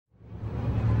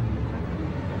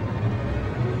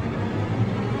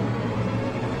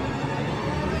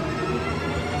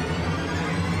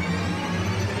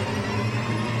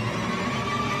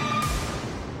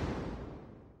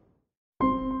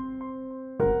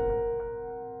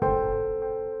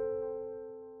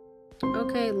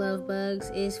Okay, love bugs,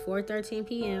 it's 4:13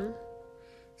 p.m.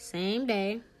 Same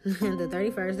day, the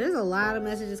 31st. There's a lot of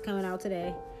messages coming out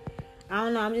today. I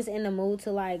don't know, I'm just in the mood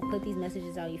to like put these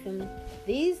messages out, you feel me?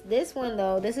 This one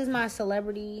though, this is my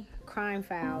celebrity crime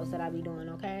files that I be doing,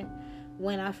 okay?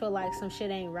 When I feel like some shit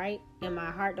ain't right and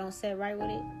my heart don't set right with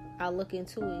it, I'll look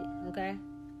into it, okay?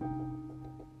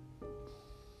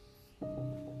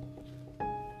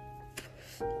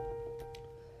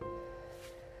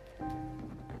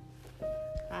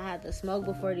 I had to smoke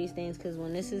before these things because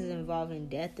when this is involving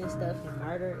death and stuff and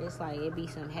murder, it's like it be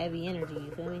some heavy energy,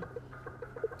 you feel me?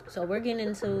 So we're getting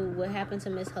into what happened to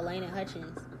Miss Halyna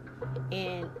Hutchins.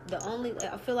 And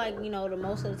I feel like, you know, the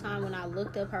most of the time when I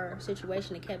looked up her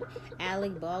situation, it kept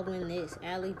Alec Baldwin this,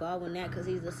 Alec Baldwin that, because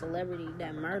he's the celebrity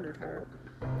that murdered her.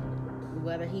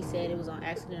 Whether he said it was on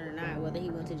accident or not, whether he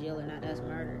went to jail or not, that's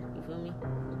murder, you feel me?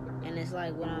 And it's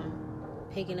like what I'm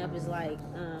picking up is like,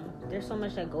 there's so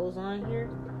much that goes on here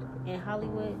in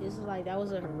Hollywood. This is like, that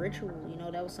was a ritual, you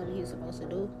know, that was something he was supposed to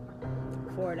do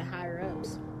for the higher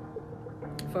ups.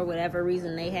 For whatever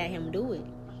reason they had him do it.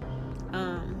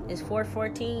 It's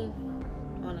 4:14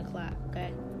 on the clock,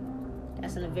 okay?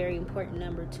 That's a very important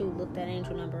number too. Look that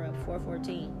angel number up,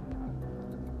 4:14.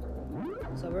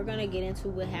 So we're gonna get into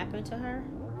what happened to her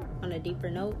on a deeper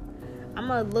note. I'm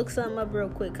gonna look something up real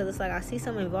quick because it's like I see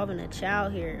something involving a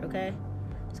child here, okay?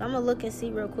 So I'm gonna look and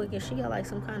see real quick if she got like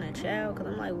some kind of child,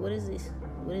 because I'm like, what is this?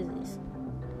 What is this?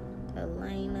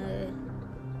 Halyna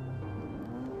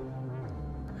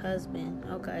husband.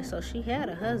 Okay, so she had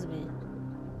a husband.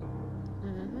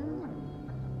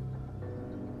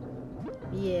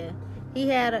 Yeah,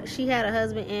 she had a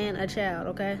husband and a child.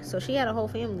 Okay, so she had a whole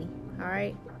family. All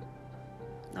right,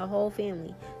 a whole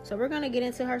family. So we're gonna get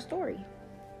into her story.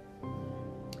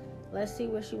 Let's see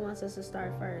where she wants us to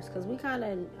start first, because we kind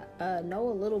of know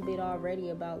a little bit already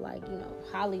about, like, you know,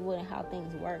 Hollywood and how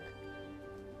things work.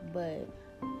 But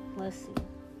let's see.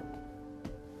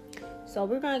 So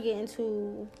we're gonna get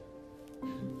into,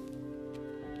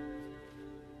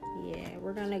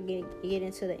 we're gonna get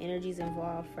into the energies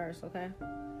involved first, okay?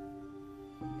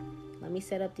 Let me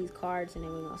set up these cards and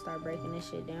then we're gonna start breaking this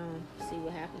shit down, see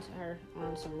what happened to her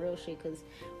on some real shit. Because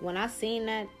when I seen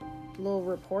that little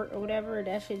report or whatever,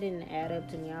 that shit didn't add up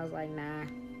to me. I was like, nah.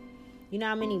 You know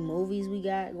how many movies we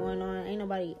got going on? Ain't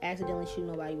nobody accidentally shoot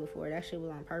nobody before. That shit was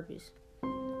on purpose.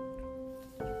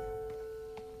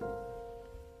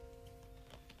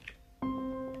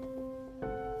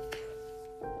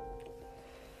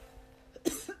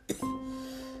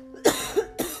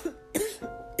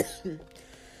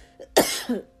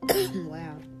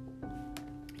 Wow.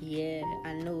 Yeah,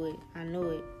 I knew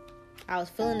it. I was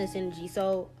feeling this energy.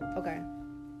 So, okay.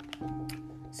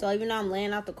 So even though I'm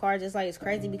laying out the cards, it's like, it's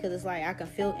crazy because it's like I can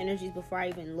feel energies before I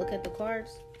even look at the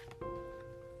cards.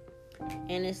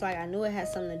 And it's like I knew it had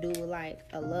something to do with like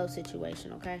a love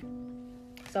situation, okay?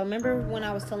 So remember when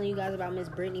I was telling you guys about Miss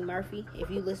Brittany Murphy? If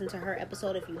you listen to her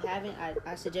episode, if you haven't,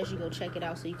 I suggest you go check it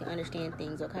out so you can understand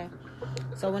things, okay?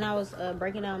 So when I was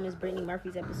breaking down Miss Brittany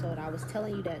Murphy's episode, I was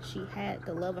telling you that she had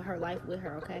the love of her life with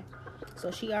her, okay? So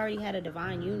she already had a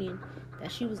divine union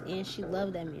that she was in. She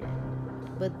loved that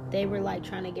man. But they were like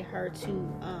trying to get her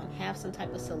to have some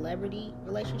type of celebrity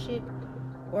relationship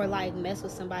or like mess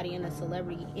with somebody in the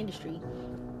celebrity industry.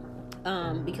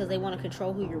 Because they want to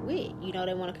control who you're with. You know,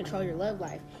 they want to control your love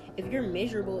life. If you're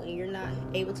miserable and you're not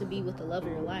able to be with the love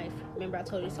of your life, remember I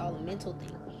told you it's all a mental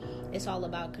thing. It's all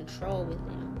about control with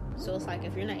them. So it's like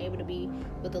if you're not able to be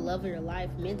with the love of your life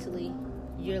mentally,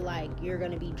 you're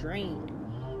going to be drained,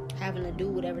 having to do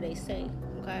whatever they say,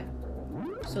 okay?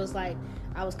 So it's like,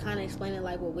 I was kind of explaining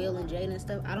like with Will and Jade and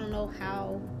stuff. I don't know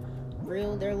how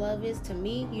real their love is. To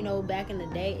me, you know, back in the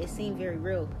day, it seemed very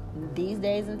real. These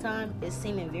days in time, it's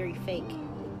seeming very fake.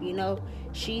 You know,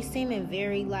 she's seeming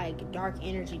very like dark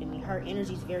energy to me. Her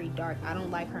energy's very dark. I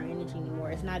don't like her energy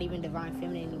anymore. It's not even divine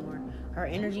feminine anymore. Her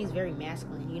energy is very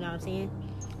masculine. You know what I'm saying?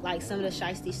 Like some of the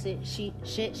shiesty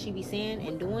shit she be saying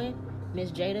and doing,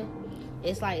 Miss Jada,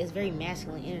 it's like it's very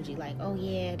masculine energy. Like, oh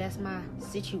yeah, that's my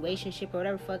situationship or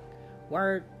whatever fuck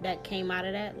word that came out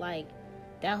of that. Like,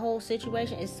 that whole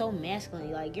situation is so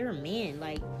masculine. Like, you're a man.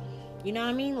 Like, you know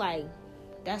what I mean? Like,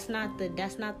 that's not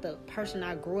the person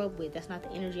I grew up with. That's not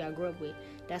the energy I grew up with.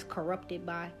 That's corrupted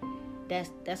by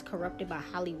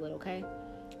Hollywood, okay?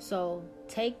 So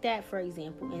take that for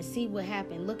example and see what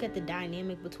happened. Look at the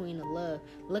dynamic between the love.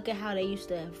 Look at how they used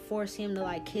to force him to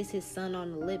like kiss his son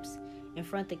on the lips in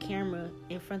front of the camera,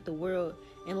 in front of the world,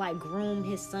 and like groom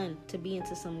his son to be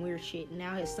into some weird shit.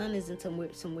 Now his son is into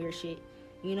some weird shit.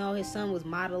 You know, his son was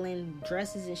modeling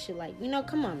dresses and shit. Like, you know,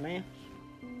 come on, man.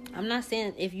 I'm not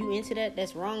saying if you into that,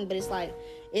 that's wrong, but it's like,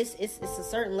 it's a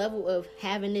certain level of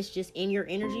having this just in your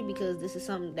energy because this is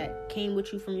something that came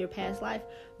with you from your past life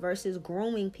versus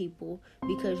grooming people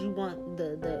because you want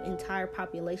the entire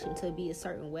population to be a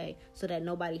certain way so that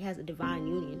nobody has a divine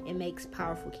union. It makes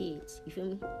powerful kids. You feel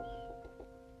me?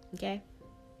 Okay?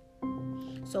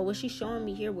 So what she's showing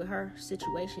me here with her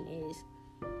situation is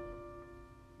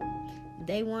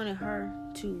they wanted her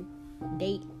to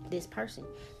date this person.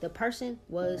 The person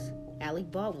was Alec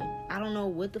Baldwin. I don't know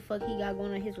what the fuck he got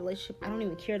going on in his relationship. I don't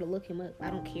even care to look him up. I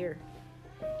don't care.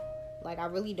 Like, I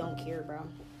really don't care, bro.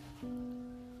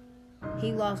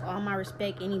 He lost all my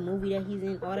respect. Any movie that he's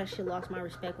in, all that shit lost my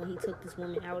respect when he took this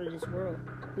woman out of this world.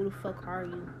 Who the fuck are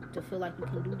you to feel like you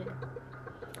can do that?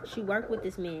 She worked with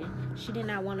this man. She did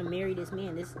not want to marry this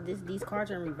man. These cards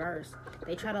are in reverse.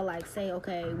 They try to like say,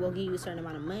 okay, we'll give you a certain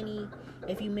amount of money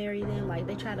if you marry them. Like,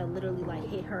 they try to literally like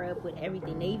hit her up with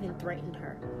everything. They even threatened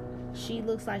her. She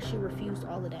looks like she refused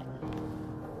all of that.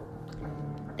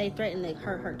 They threatened to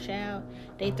hurt her child.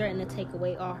 They threatened to take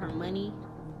away all her money,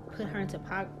 put her into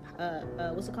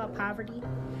poverty.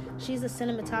 She's a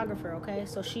cinematographer, okay?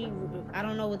 So I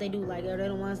don't know what they do. Like, are they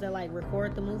the ones that like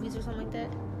record the movies or something like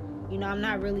that? You know, I'm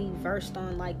not really versed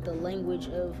on like the language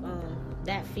of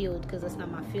that field because that's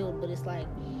not my field. But it's like,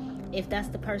 if that's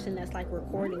the person that's like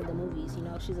recording the movies, you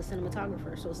know, she's a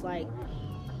cinematographer. So it's like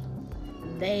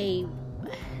they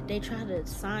try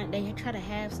to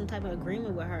have some type of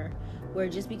agreement with her where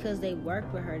just because they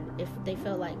worked with her, if they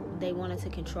felt like they wanted to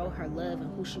control her love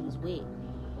and who she was with.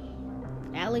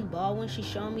 Alec Baldwin, she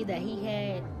showed me that he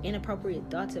had inappropriate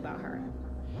thoughts about her.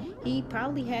 He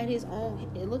probably had his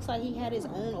own, it looks like he had his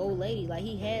own old lady. Like,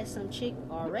 he had some chick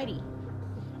already.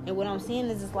 And what I'm seeing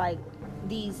is it's like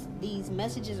these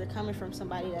messages are coming from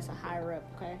somebody that's a higher up,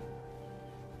 okay?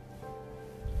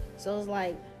 So it's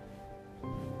like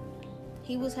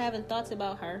he was having thoughts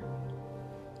about her.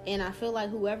 And I feel like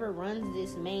whoever runs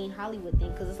this main Hollywood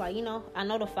thing, because it's like, you know, I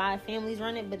know the 5 families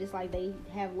run it, but it's like they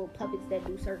have little puppets that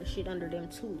do certain shit under them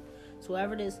too. So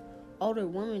whoever this older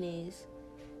woman is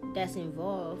that's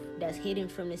involved, that's hidden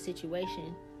from this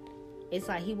situation, it's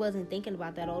like he wasn't thinking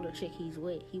about that older chick he's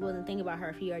with. He wasn't thinking about her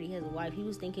if he already has a wife. He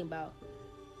was thinking about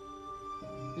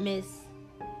Miss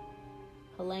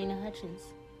Halyna Hutchins.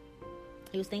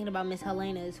 He was thinking about Miss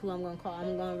Halyna is who I'm going to call.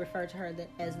 I'm going to refer to her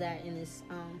as that in this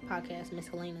podcast, Miss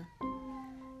Halyna.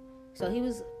 So he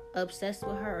was obsessed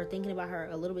with her or thinking about her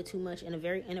a little bit too much in a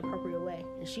very inappropriate way.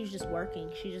 And she was just working.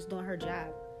 She was just doing her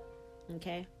job.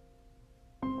 Okay?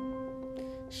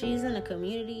 She's in a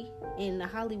community in the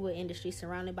Hollywood industry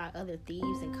surrounded by other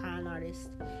thieves and con artists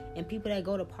and people that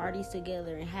go to parties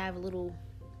together and have little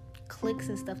cliques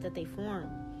and stuff that they form.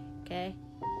 Okay?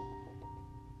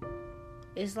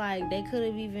 It's like they could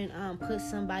have even put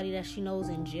somebody that she knows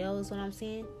in jail is what I'm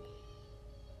saying.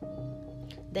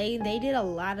 They did a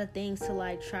lot of things to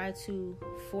like try to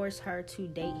force her to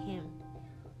date him.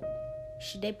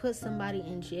 They put somebody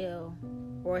in jail,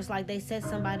 or it's like they set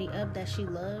somebody up that she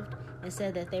loved and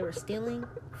said that they were stealing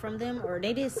from them, or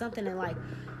they did something and like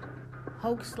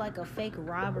hoaxed like a fake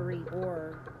robbery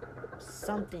or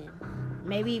something.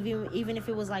 Maybe even if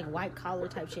it was like white collar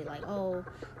type shit, like, oh,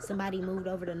 somebody moved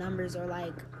over the numbers, or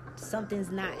like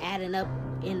something's not adding up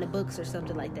in the books or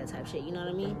something like that type shit, you know what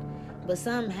I mean? But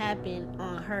something happened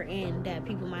on her end that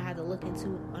people might have to look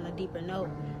into on a deeper note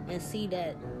and see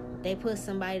that they put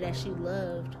somebody that she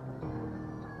loved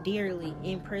dearly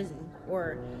in prison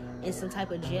or in some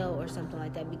type of jail or something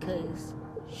like that because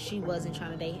she wasn't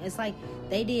trying to date. It's like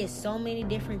they did so many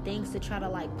different things to try to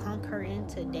like punk her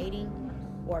into dating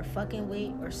or fucking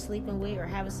with or sleeping with or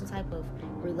having some type of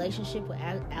relationship with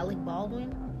Alec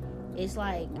Baldwin. It's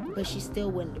like, but she still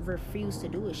wouldn't refuse to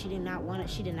do it. She did not want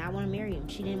to marry him.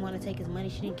 She didn't want to take his money.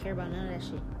 She didn't care about none of that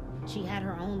shit. She had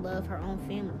her own love, her own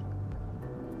family.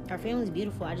 Her family's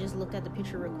beautiful. I just looked at the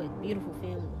picture real quick. Beautiful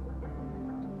family.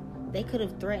 They could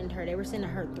have threatened her. They were sending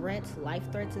her threats, life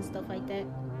threats and stuff like that.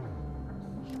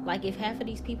 Like, if half of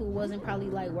these people wasn't probably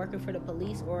like working for the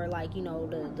police, or like, you know,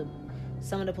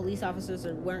 some of the police officers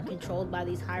weren't controlled by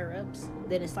these higher ups,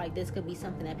 then it's like this could be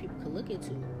something that people could look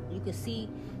into. You could see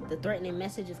the threatening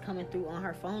messages coming through on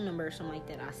her phone number or something like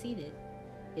that. I see that.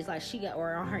 It's like she got,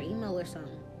 or on her email or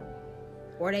something.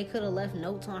 Or they could have left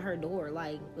notes on her door,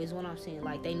 like, is what I'm saying.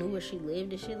 Like, they knew where she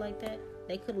lived and shit like that.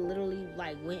 They could have literally,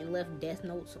 like, went and left death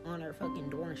notes on her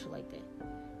fucking door and shit like that.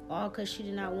 All because she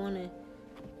did not want to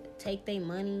take their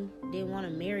money, didn't want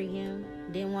to marry him,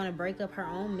 didn't want to break up her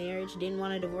own marriage, didn't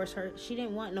want to divorce her. She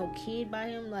didn't want no kid by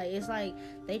him. Like, it's like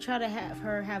they try to have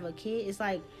her have a kid. It's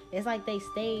like they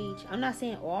stage. I'm not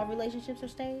saying all relationships are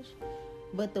staged,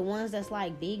 But the ones that's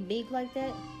like big like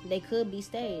that, they could be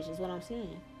staged, is what I'm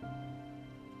saying.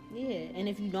 Yeah, and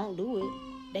if you don't do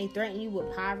it, they threaten you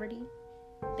with poverty.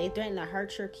 They threaten to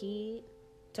hurt your kid,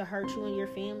 to hurt you and your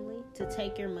family, to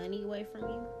take your money away from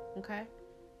you, okay?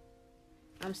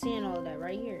 I'm seeing all of that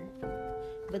right here.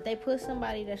 But they put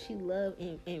somebody that she loved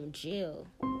in jail.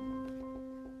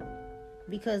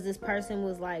 Because this person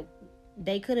was like,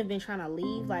 they could have been trying to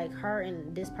leave. Like, her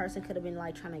and this person could have been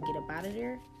like trying to get up out of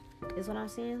there. Is what I'm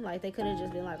saying. Like, they could have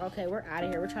just been like, okay, we're out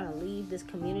of here. We're trying to leave this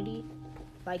community.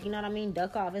 Like, you know what I mean?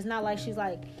 Duck off. It's not like she's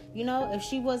like, you know, if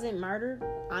she wasn't murdered,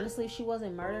 honestly, if she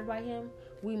wasn't murdered by him,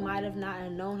 we might have not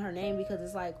have known her name, because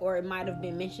it's like, or it might have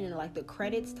been mentioned in like the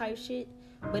credits type shit.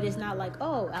 But it's not like,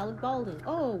 oh, Alec Baldwin,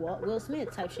 oh, Will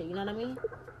Smith type shit. You know what I mean?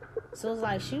 So it's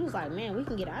like, she was like, man, we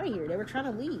can get out of here. They were trying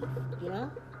to leave, you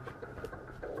know?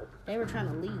 They were trying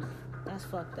to leave. That's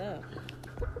fucked up.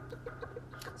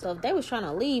 So if they was trying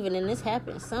to leave and then this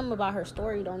happened, something about her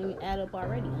story don't even add up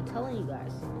already. I'm telling you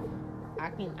guys. I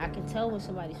can tell when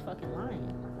somebody's fucking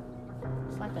lying.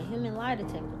 It's like a human lie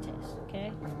detector test,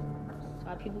 okay? That's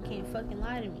why people can't fucking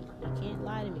lie to me. You can't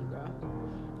lie to me, bro.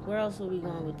 Where else are we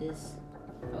going with this?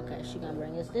 Okay, she gonna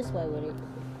bring us this way with it.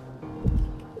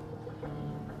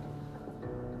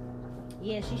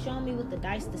 Yeah, she showing me with the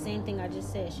dice the same thing I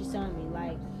just said. She's showing me,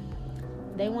 like,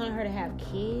 they wanted her to have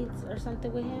kids or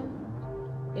something with him.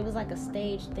 It was like a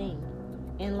staged thing.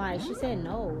 And, like, she said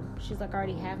no. She's like, I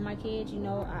already have my kids, you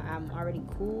know, I'm already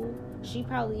cool. She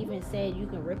probably even said, you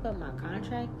can rip up my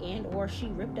contract, and or she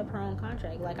ripped up her own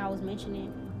contract. Like I was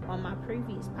mentioning on my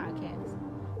previous podcast.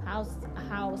 How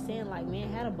I was saying, like,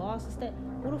 man, had a boss instead.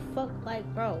 Who the fuck, like,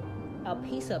 bro, a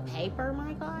piece of paper,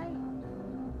 my guy?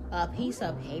 A piece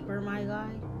of paper, my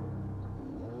guy?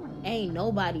 Ain't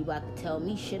nobody about to tell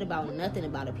me shit about nothing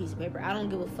about a piece of paper. I don't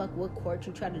give a fuck what court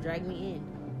you try to drag me in.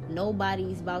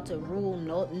 Nobody's about to rule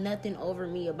nothing over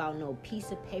me about no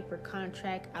piece of paper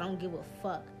contract. I don't give a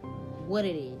fuck what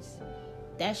it is.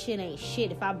 That shit ain't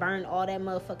shit. If I burn all that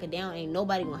motherfucker down, ain't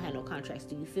nobody gonna have no contracts.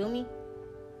 Do you feel me?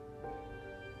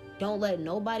 Don't let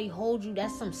nobody hold you.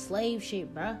 That's some slave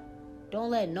shit, bruh. I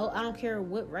don't care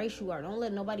what race you are. Don't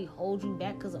let nobody hold you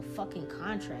back because of fucking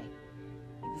contract.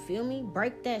 You feel me?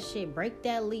 Break that shit. Break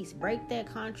that lease. Break that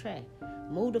contract.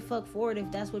 Move the fuck forward if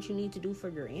that's what you need to do for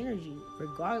your energy,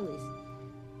 regardless.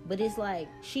 But it's like,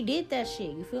 she did that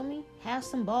shit, you feel me? Have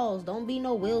some balls. Don't be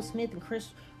no Will Smith and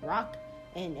Chris Rock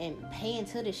and pay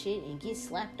into the shit and get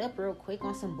slapped up real quick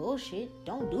on some bullshit.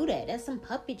 Don't do that. That's some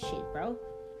puppet shit, bro.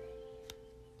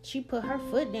 She put her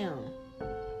foot down.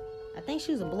 I think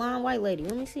she was a blonde white lady.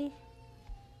 Let me see.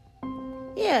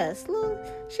 Yeah,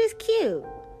 she's cute.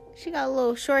 She got a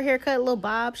little short haircut, little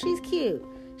bob. She's cute.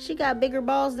 She got bigger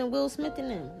balls than Will Smith in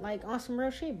them. Like, on some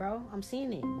real shit, bro. I'm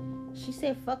seeing it. She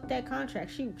said, fuck that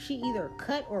contract. She either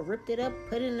cut or ripped it up,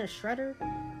 put it in a shredder.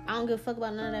 I don't give a fuck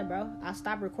about none of that, bro. I'll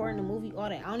stop recording the movie, all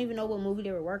that. I don't even know what movie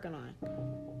they were working on.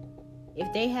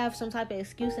 If they have some type of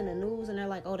excuse in the news and they're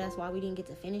like, oh, that's why we didn't get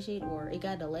to finish it, or it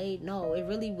got delayed. No, it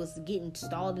really was getting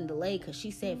stalled and delayed because she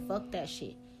said, fuck that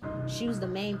shit. She was the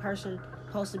main person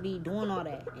supposed to be doing all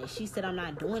that. And she said, I'm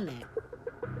not doing that.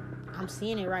 I'm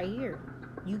seeing it right here.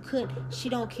 She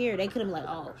don't care. They could have been like,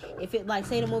 oh, if it, like,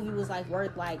 say the movie was, like,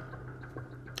 worth, like,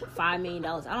 $5 million.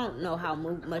 I don't know how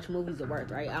much movies are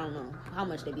worth, right? I don't know how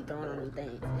much they be throwing on them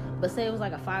things. But say it was,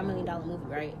 like, a $5 million movie,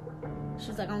 right?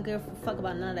 She's like, I don't give a fuck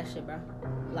about none of that shit, bro.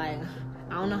 Like,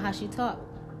 I don't know how she talk.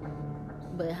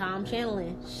 But how I'm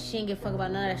channeling, she ain't give a fuck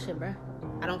about none of that shit, bro.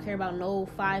 I don't care about no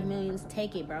 5 millions.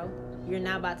 Take it, bro. You're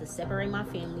not about to separate my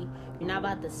family. You're not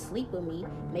about to sleep with me,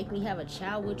 make me have a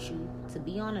child with you, to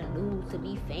be on the news, to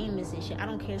be famous and shit. I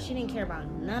don't care. She didn't care about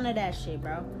none of that shit,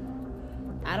 bro.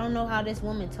 I don't know how this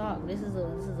woman talk. This is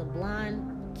a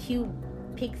blonde, cute,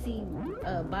 pixie,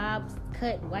 bob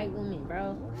cut white woman,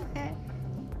 bro.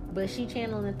 But she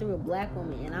channeling through a black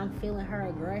woman, and I'm feeling her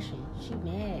aggression. She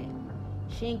mad.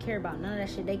 She didn't care about none of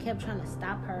that shit. They kept trying to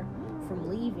stop her from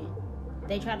leaving.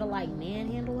 They tried to, like,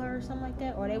 manhandle her or something like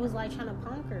that. Or they was, like, trying to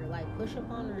punk her. Like, push up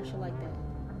on her and shit like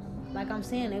that. Like I'm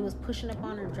saying, they was pushing up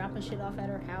on her, dropping shit off at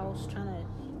her house, trying to,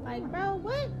 like, bro,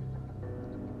 what?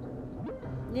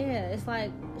 Yeah, it's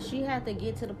like, she had to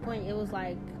get to the point, it was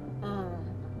like,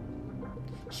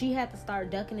 she had to start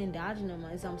ducking and dodging them,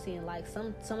 as I'm saying. Like, some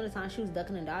of the time she was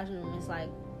ducking and dodging them, it's like,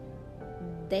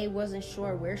 they wasn't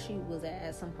sure where she was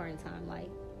at some point in time. Like,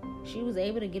 she was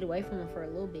able to get away from them for a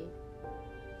little bit.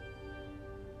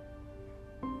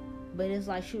 But it's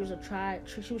like she was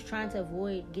trying to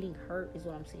avoid getting hurt, is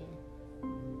what I'm saying.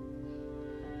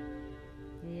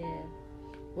 Yeah.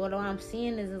 Well, what I'm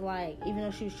seeing is like, even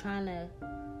though she was trying to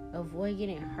avoid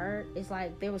getting hurt, it's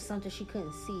like there was something she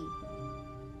couldn't see.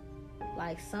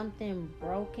 like something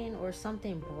broken or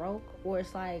something broke, or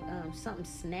it's like something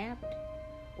snapped,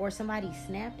 or somebody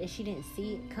snapped and she didn't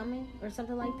see it coming or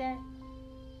something like that.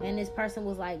 And this person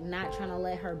was like not trying to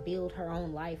let her build her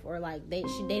own life, or like they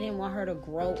didn't want her to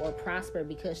grow or prosper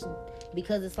because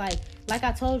it's like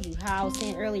I told you how I was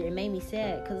saying earlier, it made me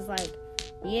sad because it's like,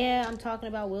 yeah, I'm talking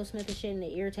about Will Smith and shit, and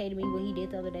it irritated me what he did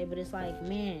the other day, but it's like,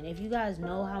 man, if you guys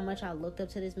know how much I looked up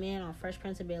to this man on Fresh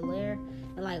Prince of Bel-Air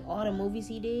and like all the movies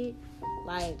he did,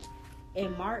 like,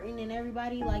 and Martin and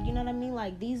everybody, like, you know what I mean?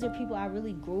 Like, these are people I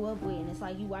really grew up with, and it's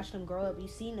like you watch them grow up, you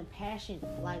seen the passion,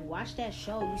 like, watch that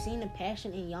show, you seen the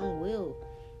passion in young Will,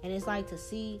 and it's like to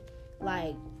see,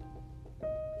 like,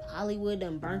 Hollywood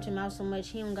done burnt him out so much,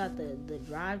 he don't got the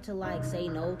drive to, like, say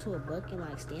no to a buck and,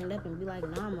 like, stand up and be like,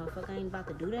 nah, motherfucker, I ain't about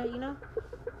to do that, you know?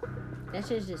 That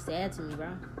shit's just sad to me, bro.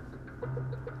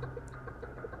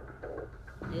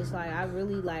 It's like, I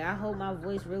really, like, I hope my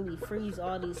voice really frees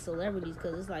all these celebrities,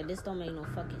 because it's like, this don't make no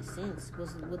fucking sense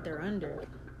what they're under.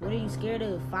 What are you scared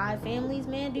of? 5 families,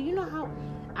 man? Do you know how,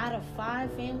 out of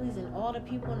 5 families and all the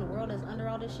people in the world that's under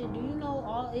all this shit, do you know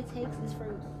all it takes is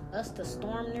for us to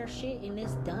storm their shit and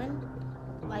it's done?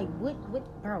 Like, what,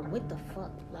 bro, what the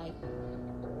fuck? Like,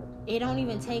 it don't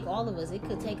even take all of us. It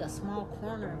could take a small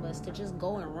corner of us to just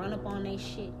go and run up on they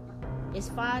shit. It's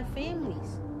 5 families,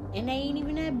 and they ain't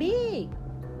even that big.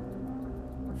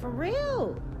 For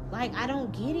real. Like, I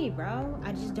don't get it, bro.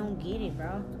 I just don't get it,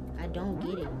 bro. I don't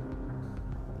get it.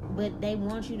 But they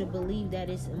want you to believe that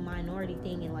it's a minority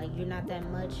thing, and like, you're not that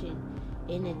much,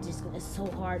 and it's so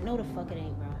hard. No, the fuck it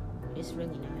ain't, bro. It's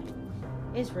really not.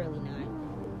 It's really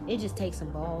not. It just takes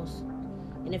some balls.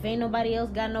 And if ain't nobody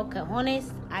else got no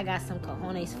cojones, I got some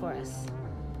cojones for us.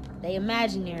 They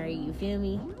imaginary, you feel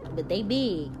me? But they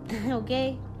big,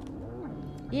 okay?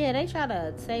 Yeah, they try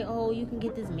to say, oh, you can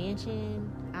get this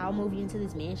mansion. I'll move you into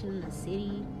this mansion in the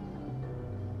city.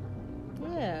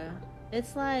 Yeah.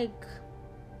 It's like,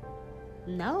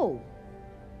 no.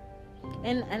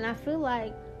 And I feel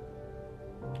like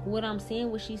what I'm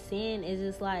seeing, what she's saying is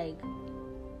just like,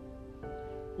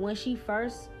 when she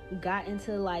first got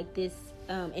into like this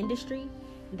industry,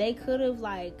 they could have,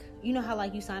 like, you know how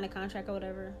like you sign a contract or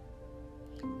whatever,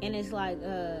 and it's like,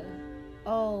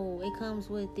 oh, it comes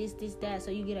with this, that.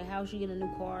 So you get a house, you get a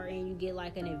new car, and you get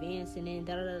like an advance, and then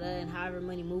da-da-da-da, and however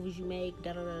many movies you make,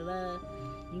 da-da-da-da,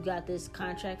 you got this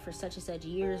contract for such and such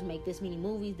years, make this many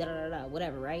movies, da-da-da-da,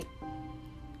 whatever, right?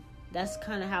 That's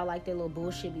kind of how like their little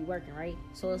bullshit be working, right?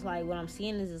 So it's like, what I'm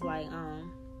seeing is like,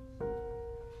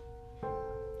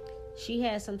 she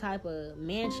had some type of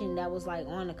mansion that was like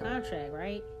on the contract,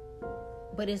 right?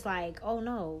 But it's like, oh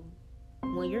no,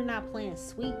 when you're not playing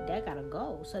sweet, that gotta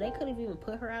go. So they could have even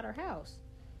put her out her house.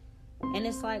 And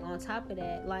it's like, on top of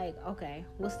that, like, okay,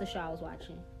 what's the show I was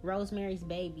watching? Rosemary's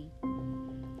Baby.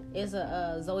 It's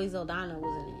Zoe Saldana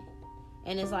was in it.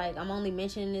 And it's like, I'm only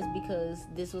mentioning this because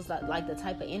this was like the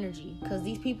type of energy. Because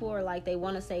these people are like, they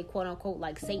want to say, quote unquote,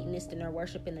 like Satanists, and they're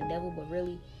worshiping the devil, but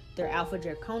really they're Alpha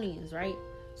Draconians, right?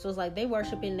 So it's like they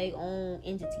worshiping their own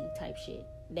entity type shit.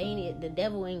 The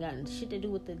devil ain't got shit to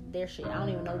do with their shit. I don't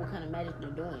even know what kind of magic they're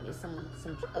doing. It's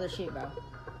some other shit, bro.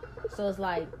 So it's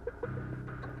like,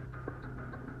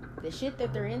 the shit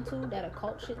that they're into, that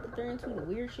occult shit that they're into, the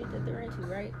weird shit that they're into,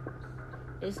 right?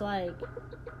 It's like,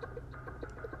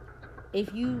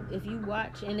 if you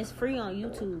watch, and it's free on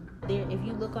YouTube, there, if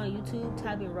you look on YouTube,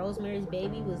 type in Rosemary's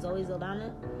Baby with Zoe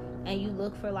Saldana, and you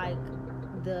look for like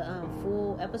the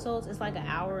full episodes, it's like an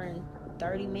hour and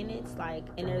 30 minutes, like,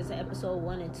 and there's an episode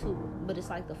 1 and 2, but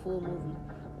it's like the full movie.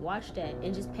 Watch that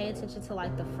and just pay attention to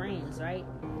like the friends, right?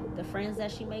 The friends that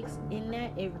she makes in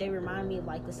that, they remind me of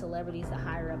like the celebrities, the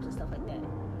higher ups and stuff like that,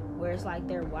 where it's like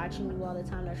they're watching you all the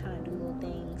time. They're trying to do little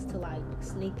things to like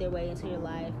sneak their way into your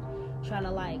life, trying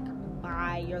to like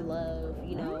buy your love,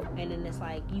 you know, and then it's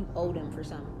like you owe them for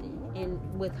something.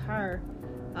 And with her,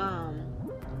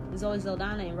 Zoe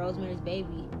Saldana and Rosemary's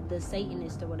Baby, the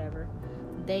Satanist or whatever,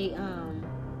 they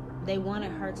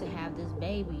wanted her to have this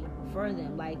baby for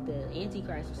them, like the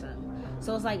Antichrist or something.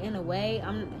 So it's like, in a way,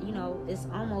 it's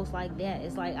almost like that.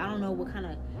 It's like, I don't know what kind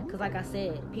of, because like I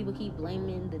said, people keep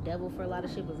blaming the devil for a lot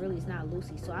of shit, but really it's not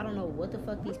Lucy. So I don't know what the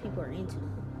fuck these people are into.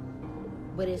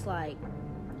 But it's like,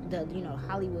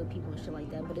 Hollywood people and shit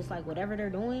like that. But it's like, whatever they're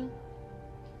doing,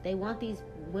 they want these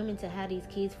women to have these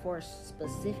kids for a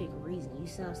specific reason. You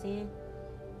see what I'm saying?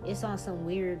 It's on some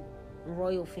weird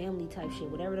royal family type shit.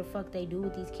 Whatever the fuck they do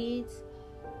with these kids,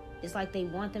 it's like they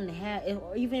want them to have,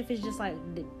 or even if it's just like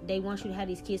they want you to have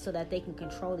these kids so that they can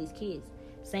control these kids.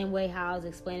 Same way how I was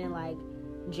explaining like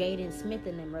Jaden Smith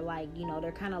and them are like,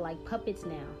 they're kind of like puppets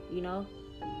now,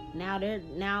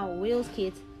 Now Will's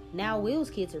kids, Now Will's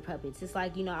kids are puppets. It's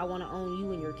like, I want to own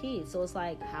you and your kids. So it's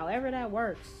like, however that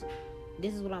works,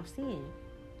 this is what I'm seeing.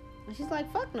 And she's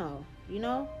like, fuck no.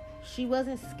 She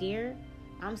wasn't scared.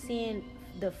 I'm seeing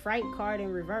the fright card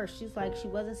in reverse. She's like, she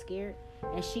wasn't scared.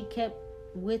 And she kept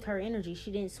with her energy.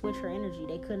 She didn't switch her energy.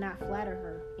 They could not flatter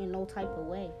her in no type of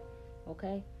way.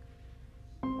 Okay?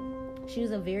 She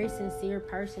was a very sincere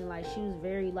person. Like, she was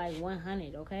very,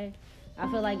 100, okay? I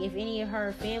feel like if any of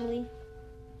her family,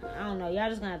 I don't know, y'all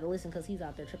just gonna have to listen because he's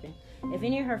out there tripping. If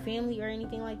any of her family or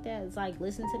anything like that is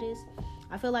listen to this,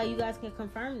 I feel like you guys can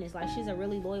confirm this. Like, she's a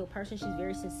really loyal person. She's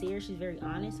very sincere. She's very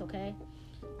honest, okay?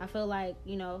 I feel like,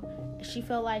 she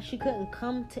felt like she couldn't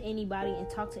come to anybody and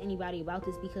talk to anybody about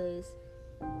this because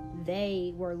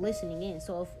they were listening in.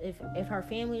 So if her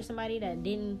family or somebody that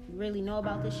didn't really know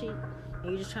about this shit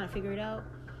and you're just trying to figure it out,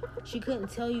 she couldn't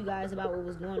tell you guys about what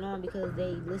was going on because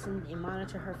they listened and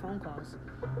monitored her phone calls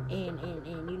and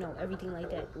everything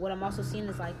like that. What I'm also seeing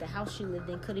is the house she lived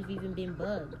in could have even been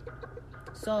bugged.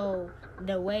 So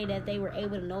the way that they were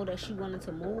able to know that she wanted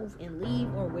to move and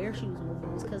leave or where she was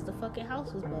moving was because the fucking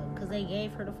house was bugged, because they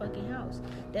gave her the fucking house.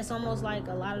 That's almost like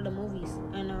a lot of the movies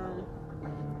and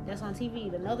that's on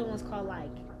TV. Another one's called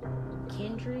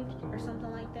Kindred or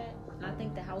something like that, and I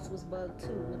think the house was bugged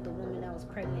too with the woman that was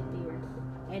pregnant there.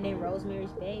 And then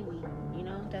Rosemary's Baby,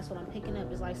 that's what I'm picking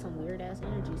up. It's some weird ass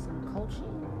energy, some cult shit.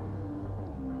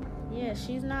 Yeah,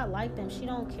 she's not like them. She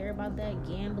don't care about that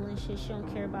gambling shit. She don't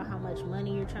care about how much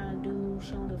money you're trying to do.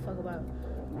 She don't give a fuck about,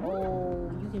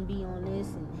 you can be on this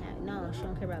and no, she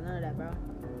don't care about none of that, bro.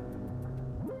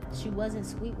 She wasn't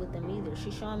sweet with them either.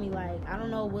 She's showing me I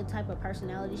don't know what type of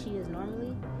personality she is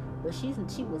normally, but she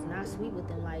was not sweet with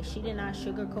them. She did not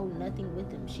sugarcoat nothing with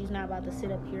them. She's not about to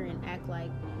sit up here and act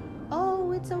like,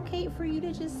 oh, it's okay for you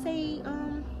to just say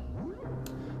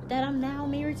that I'm now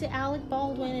married to Alec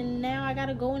Baldwin and now I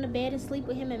gotta go into bed and sleep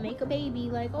with him and make a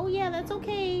baby. Oh yeah, that's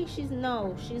okay. She's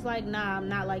like, nah, I'm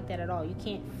not like that at all. You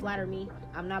can't flatter me.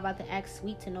 I'm not about to act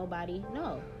sweet to nobody.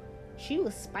 No, she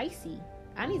was spicy.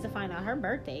 I need to find out her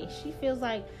birthday. I feel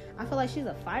like she's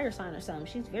a fire sign or something.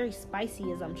 She's very spicy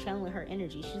as I'm channeling her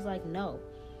energy. She's like, no,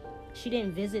 she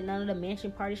didn't visit none of the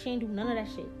mansion parties. She didn't do none of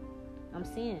that shit. I'm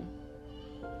seeing.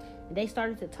 They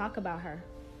started to talk about her.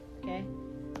 Okay?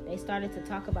 They started to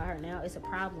talk about her. Now it's a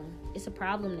problem. It's a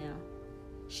problem now.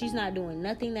 She's not doing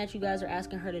nothing that you guys are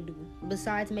asking her to do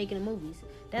besides making the movies.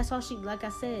 That's all she, like I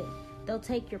said, they'll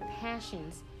take your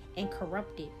passions and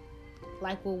corrupt it.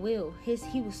 Like with Will.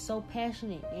 He was so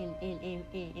passionate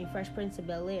in Fresh Prince of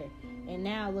Bel-Air. And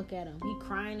now look at him. He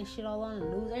crying and shit all on the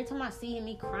news. Every time I see him,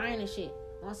 he crying and shit.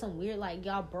 On some weird,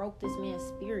 y'all broke this man's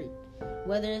spirit.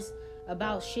 Whether it's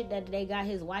about shit that they got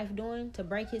his wife doing to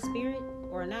break his spirit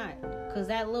or not. Because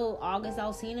that little August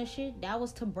Alsina shit, that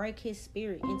was to break his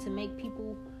spirit and to make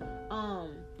people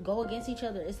go against each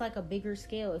other. It's a bigger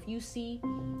scale. If you see,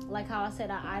 how I said,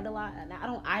 I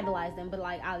don't idolize them, but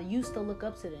I used to look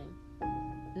up to them.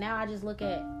 Now I just look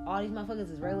at all these motherfuckers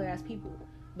as regular ass people.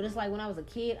 But it's when I was a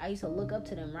kid, I used to look up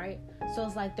to them, right? So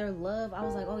it's their love. I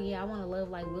was like, oh yeah, I want to love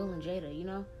like Will and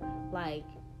Jada,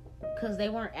 because they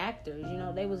weren't actors,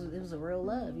 it was a real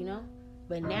love,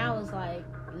 But now it's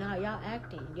nah, y'all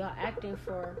acting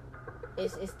for,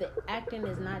 it's the acting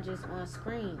is not just on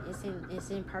screen, it's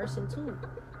in person too.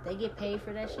 They get paid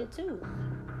for that shit too.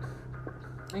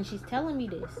 And she's telling me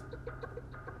this.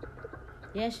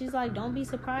 Yeah, she's don't be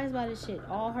surprised by this shit.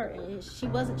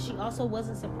 She also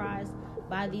wasn't surprised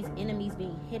by these enemies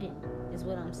being hidden, is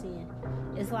what I'm seeing.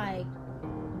 It's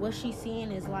what she's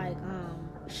seeing is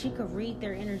she could read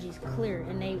their energies clear,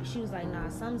 and she was nah,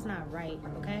 something's not right,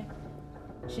 okay?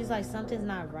 She's something's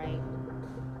not right.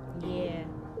 Yeah.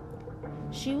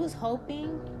 She was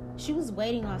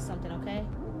waiting on something, okay?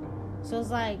 So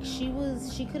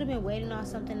it's she could have been waiting on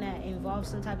something that involved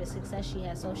some type of success she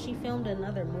had. So if she filmed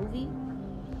another movie,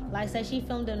 say she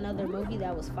filmed another movie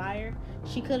that was fire,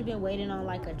 she could have been waiting on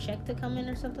a check to come in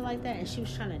or something like that, and she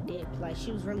was trying to dip.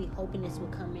 She was really hoping this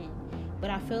would come in. But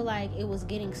I feel it was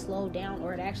getting slowed down,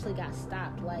 or it actually got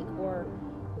stopped, or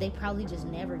they probably just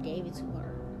never gave it to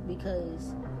her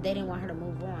because they didn't want her to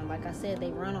move on. Like I said,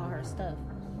 they run all her stuff.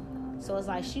 So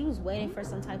it's she was waiting for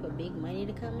some type of big money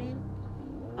to come in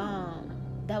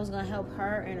that was going to help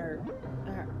her and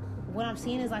her. What I'm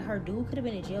seeing is her dude could have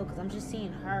been in jail, because I'm just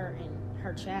seeing her and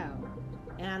her child.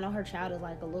 And I know her child is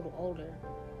a little older.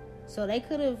 So they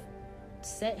could have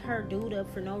set her dude up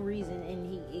for no reason,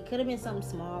 and it could have been something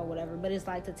small or whatever, but it's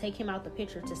to take him out the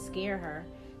picture, to scare her,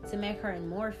 to make her in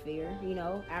more fear,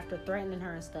 after threatening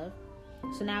her and stuff.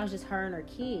 So now it's just her and her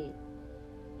kid,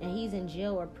 and he's in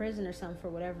jail or prison or something for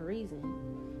whatever reason.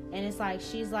 And it's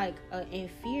she's in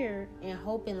fear and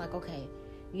hoping okay,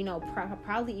 you know,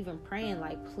 probably even praying,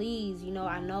 like, please, you know,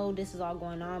 I know this is all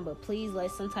going on, but please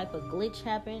let some type of glitch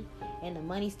happen and the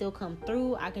money still come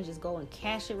through. I can just go and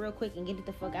cash it real quick and get it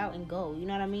the fuck out and go. You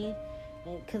know what I mean?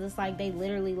 Because it's like they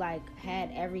literally, like, had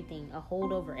everything, a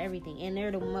hold over everything. And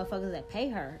they're the motherfuckers that pay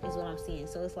her, is what I'm saying.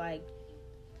 So it's like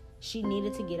she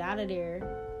needed to get out of there.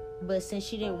 But since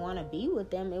she didn't want to be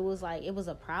with them, it was like, it was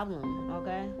a problem,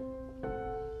 okay?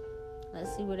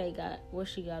 Let's see where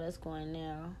she got us going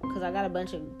now. Because I got a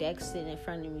bunch of decks sitting in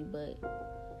front of me, but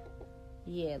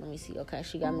yeah, let me see. Okay,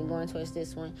 she got me going towards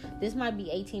this one. This might be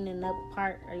 18 and up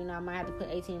part, or, you know, I might have to put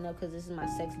 18 and up because this is my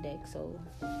sex deck. So,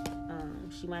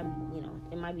 she might, you know,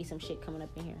 there might be some shit coming up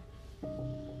in here.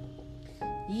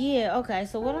 Yeah, okay,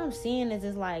 so what I'm seeing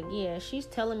is like, yeah, she's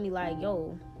telling me, like,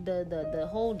 yo, the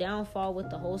whole downfall with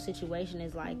the whole situation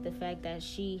is, like, the fact that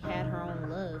she had her own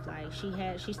love. Like,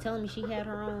 she's telling me she had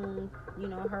her own, you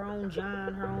know, her own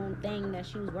John, her own thing that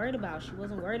she was worried about. She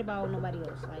wasn't worried about nobody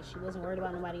else. Like, she wasn't worried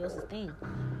about nobody else's thing.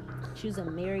 She was in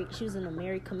a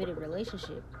married, committed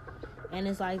relationship. And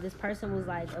it's like, this person was,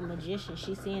 like, a magician.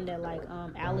 She's saying that, like,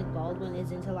 Alec Baldwin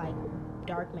is into, like,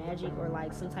 dark magic or,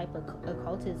 like, some type of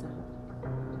occultism,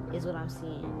 is what I'm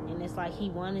seeing. And it's like he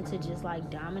wanted to just, like,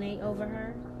 dominate over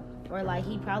her, or, like,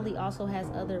 he probably also has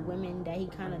other women that he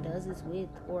kind of does this with,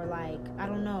 or, like, I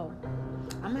don't know.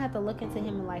 I'm gonna have to look into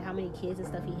him and, like, how many kids and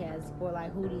stuff he has, or,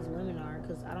 like, who these women are,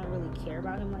 because I don't really care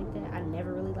about him like that. I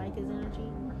never really liked his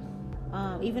energy.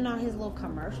 Even on his little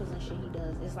commercials and shit he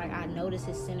does, it's like I notice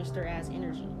his sinister ass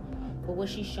energy. But what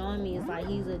she's showing me is, like,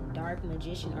 he's a dark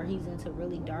magician, or he's into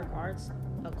really dark arts,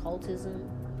 occultism,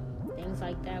 things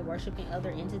like that, worshiping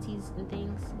other entities and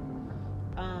things.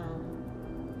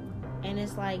 And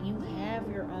it's like, you have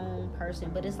your own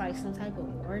person, but it's like some type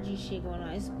of orgy shit going on.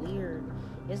 It's weird.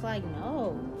 It's like,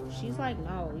 no. She's like,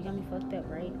 no, you got me fucked up,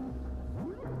 right?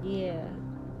 Yeah.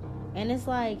 And it's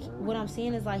like, what I'm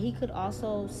seeing is, like, he could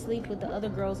also sleep with the other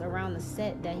girls around the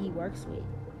set that he works with.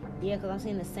 Yeah, because I'm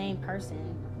seeing the same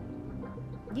person.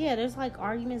 Yeah, there's, like,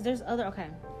 arguments. There's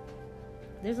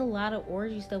a lot of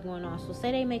orgy stuff going on. So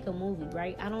say they make a movie,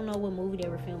 right? I don't know what movie they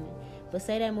were filming, but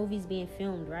say that movie's being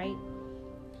filmed, right?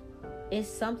 It's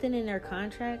something in their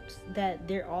contracts that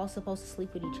they're all supposed to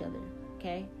sleep with each other,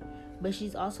 okay? But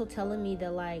she's also telling me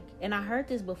that, like, and I heard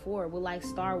this before with, like,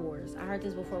 Star Wars.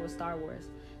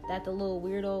 That the little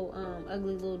weirdo,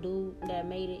 ugly little dude that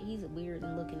made it, he's weird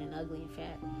and looking and ugly and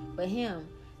fat. But him,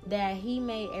 that he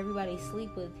made everybody sleep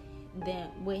with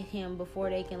him before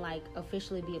they can, like,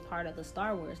 officially be a part of the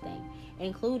Star Wars thing,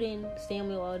 including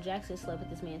Samuel L. Jackson slept with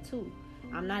this man too.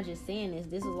 I'm not just saying this.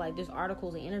 This is, like, there's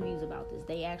articles and interviews about this.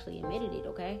 They actually admitted it,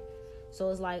 okay? So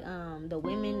it's like, the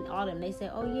women, all them, they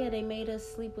said, oh yeah, they made us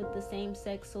sleep with the same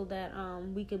sex so that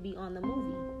we could be on the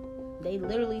movie. They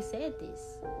literally said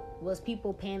this. Was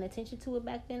people paying attention to it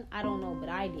back then? I don't know, but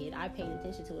I did. I paid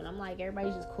attention to it. I'm like,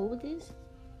 everybody's just cool with this?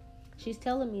 She's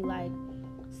telling me, like,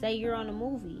 say you're on a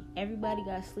movie. Everybody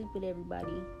got to sleep with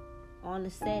everybody on the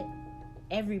set.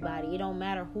 Everybody. It don't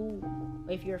matter who.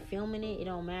 If you're filming it, it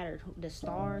don't matter. The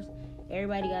stars.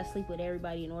 Everybody got to sleep with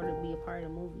everybody in order to be a part of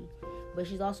the movie. But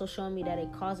she's also showing me that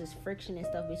it causes friction and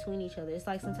stuff between each other. It's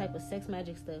like some type of sex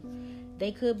magic stuff.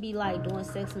 They could be, like, doing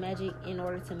sex magic in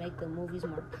order to make the movies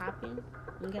more popping.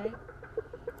 Okay?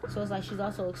 So it's like she's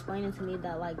also explaining to me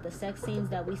that, like, the sex scenes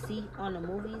that we see on the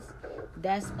movies,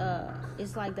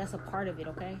 it's like that's a part of it,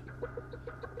 okay?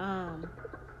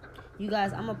 You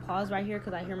guys, I'm gonna pause right here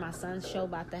because I hear my son's show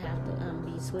about to have to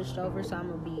be switched over, so I'm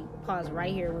gonna be paused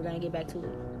right here. We're gonna get back to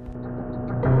it.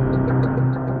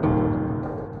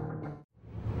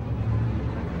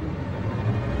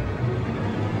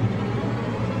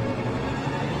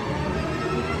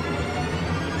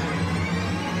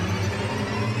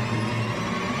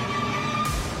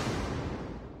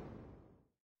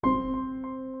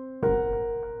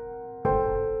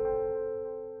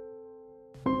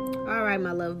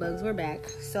 My love bugs, we're back.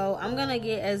 So I'm gonna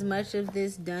get as much of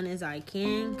this done as I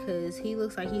can because he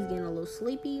looks like he's getting a little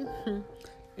sleepy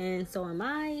and so am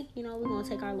I. You know, we're gonna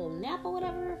take our little nap or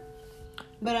whatever,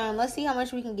 but let's see how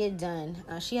much we can get done.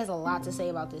 She has a lot to say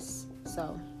about this,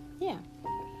 so yeah.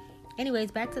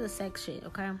 Anyways, back to the sex shit,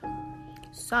 okay?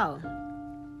 So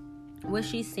what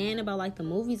she's saying about, like, the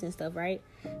movies and stuff, right?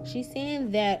 She's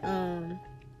saying that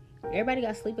everybody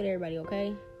got to sleep with everybody,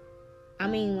 okay? I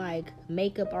mean, like,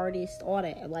 makeup artists, all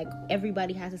that. Like,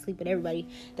 everybody has to sleep with everybody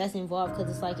that's involved,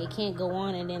 because it's like, it can't go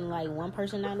on and then, like, one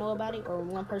person not know about it or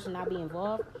one person not be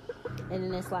involved. And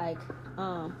then it's like,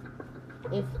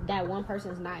 if that one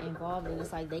person's not involved, then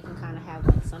it's like they can kind of have,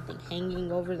 like, something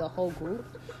hanging over the whole group.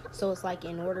 So it's like,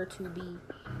 in order to be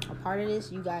a part of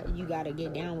this, you got to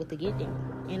get down with the get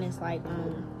down. And it's like,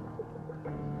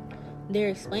 they're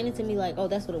explaining to me like, oh,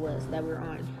 that's what it was that we're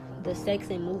on, the sex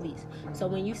in movies. So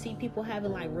when you see people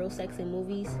having like real sex in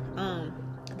movies,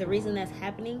 the reason that's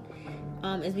happening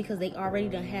is because they already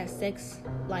done had sex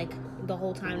like the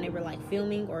whole time they were like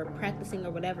filming or practicing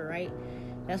or whatever, right?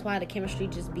 That's why the chemistry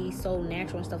just be so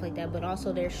natural and stuff like that. But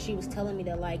also she was telling me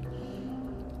that like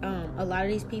a lot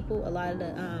of these people, a lot of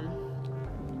the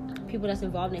people that's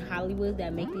involved in Hollywood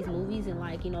that make these movies, and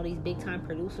like, you know, these big time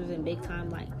producers and big time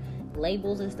like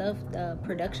labels and stuff, the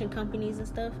production companies and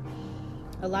stuff,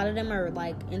 a lot of them are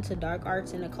like into dark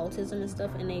arts and occultism and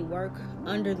stuff, and they work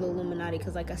under the Illuminati,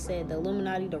 because like I said, the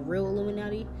Illuminati, the real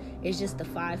Illuminati, is just the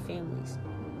 5 families.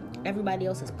 Everybody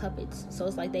else is puppets. So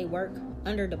it's like they work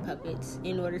under the puppets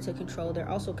in order to control. They're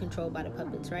also controlled by the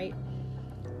puppets, right?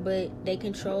 But they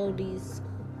control these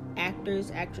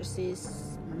actors,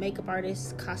 actresses, makeup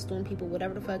artists, costume people,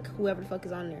 whatever the fuck, whoever the fuck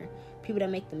is on there, people that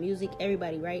make the music,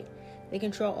 everybody, right? They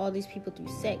control all these people through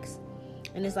sex.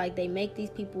 And it's like they make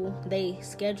these people, they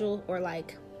schedule or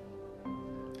like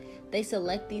they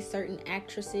select these certain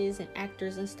actresses and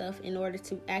actors and stuff in order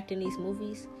to act in these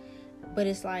movies. But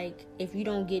it's like, if you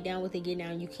don't get down with it, get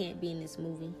down, you can't be in this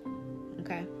movie.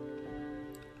 Okay?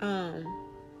 And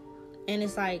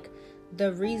it's like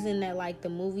the reason that like the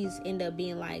movies end up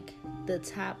being like the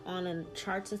top on the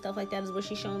charts and stuff like that is what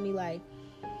she's showing me. Like,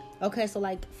 okay, so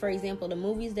like for example, the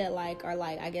movies that like are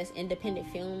like, I guess, independent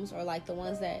films, or like the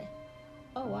ones that,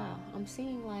 oh wow, I'm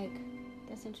seeing like,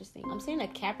 that's interesting, I'm seeing a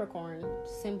Capricorn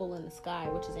symbol in the sky,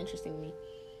 which is interesting to me.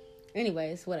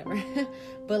 Anyways, whatever.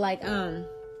 But like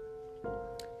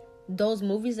those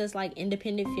movies that's like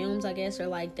independent films, I guess, or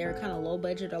like they're kind of low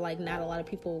budget, or like not a lot of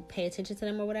people pay attention to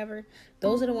them or whatever,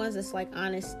 those are the ones that's like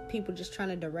honest people just trying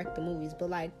to direct the movies. But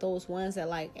like those ones that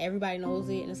like everybody knows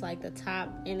it, and it's like the top,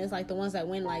 and it's like the ones that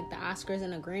win like the Oscars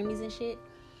and the Grammys and shit,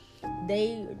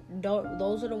 they don't,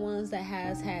 those are the ones that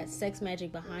has had sex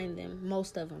magic behind them,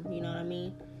 most of them, you know what I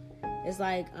mean? It's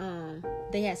like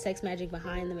they had sex magic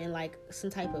behind them, and like some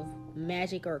type of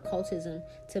magic or occultism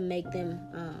to make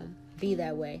them be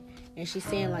that way. And she's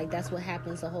saying like that's what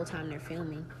happens the whole time they're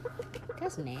filming.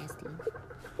 That's nasty.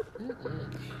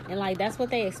 And like that's what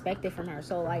they expected from her.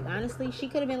 So like honestly, she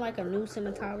could have been like a new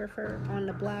cinematographer on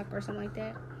the block or something like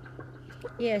that.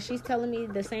 Yeah, she's telling me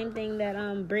the same thing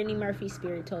that Brittany Murphy's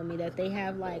spirit told me, that they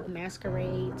have like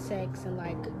masquerade sex and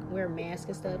like wear masks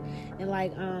and stuff, and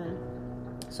like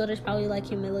so there's probably like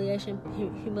humiliating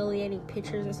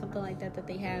pictures or something like that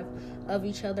they have of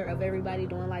each other, of everybody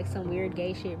doing like some weird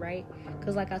gay shit, right?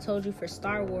 Because like I told you, for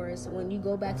Star Wars, when you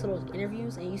go back to those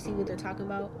interviews and you see what they're talking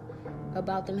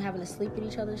about them having to sleep with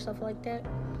each other and stuff like that,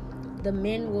 the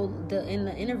men will, in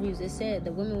the interviews it said,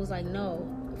 the women was like, no,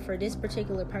 for this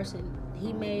particular person,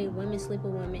 he made women sleep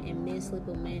with women and men sleep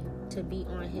with men to be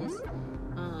on his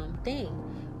thing.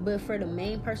 But for the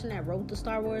main person that wrote the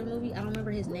Star Wars movie, I don't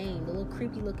remember his name, the little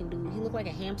creepy looking dude, he looked like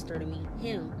a hamster to me,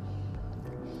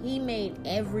 he made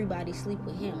everybody sleep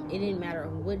with him. It didn't matter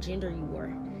what gender you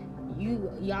were,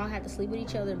 y'all had to sleep with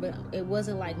each other, but it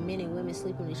wasn't like men and women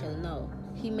sleeping with each other. No,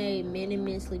 he made men and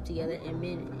men sleep together, and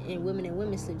women and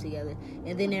women sleep together,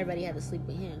 and then everybody had to sleep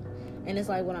with him. And it's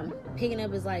like, what I'm picking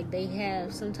up is like they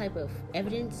have some type of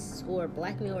evidence or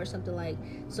blackmail or something, like,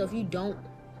 so if you don't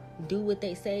do what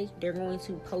they say, they're going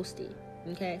to post it.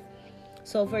 Okay,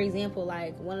 so for example,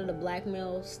 like one of the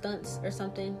blackmail stunts or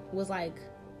something was like,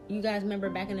 you guys remember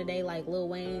back in the day, like Lil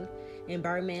Wayne and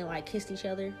Birdman like kissed each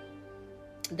other.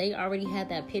 They already had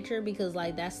that picture, because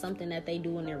like that's something that they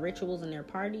do in their rituals and their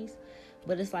parties.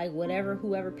 But it's like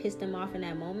whoever pissed them off in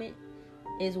that moment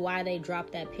is why they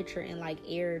dropped that picture and like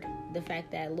aired the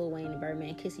fact that Lil Wayne and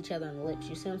Birdman kiss each other on the lips.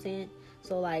 You see what I'm saying?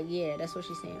 So like, yeah, that's what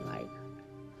she's saying. Like,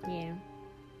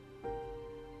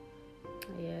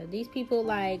 yeah, these people,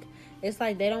 like, it's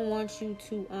like they don't want you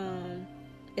to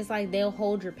it's like they'll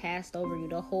hold your past over you,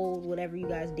 they'll hold whatever you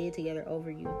guys did together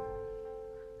over you.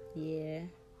 Yeah,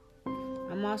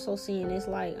 I'm also seeing this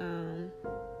like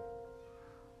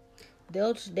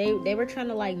they were trying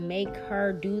to like make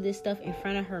her do this stuff in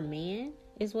front of her man,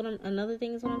 is what another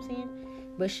thing is what I'm saying.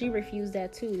 But she refused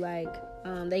that too. Like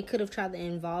they could have tried to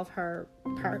involve her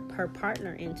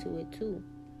partner into it too.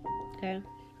 Okay,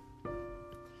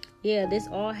 yeah, this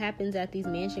all happens at these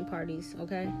mansion parties.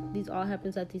 Okay, these all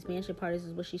happens at these mansion parties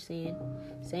is what she's saying.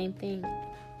 Same thing.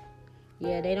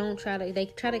 Yeah, they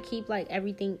try to keep like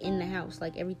everything in the house,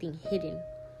 like everything hidden,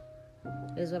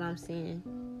 is what I'm saying.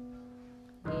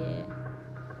 Yeah,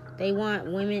 they want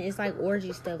women, it's like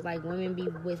orgy stuff, like women be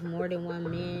with more than one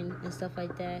man and stuff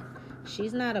like that.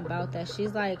 She's not about that.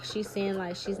 She's saying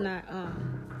like she's not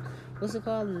what's it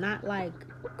called, not like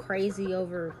crazy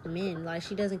over men. Like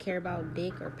she doesn't care about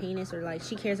dick or penis, or like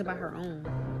she cares about her own.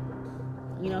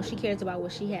 you know, she cares about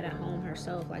what she had at home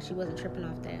herself. Like, she wasn't tripping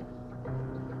off that.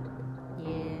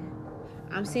 Yeah.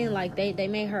 I'm seeing, like, they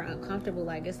made her uncomfortable.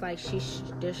 Like, it's like she's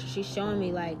showing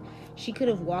me, like, she could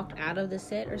have walked out of the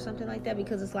set or something like that,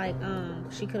 because it's like,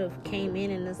 she could have came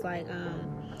in and it's like,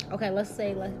 okay, let's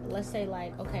say,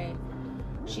 like, okay,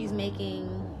 she's making,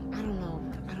 I don't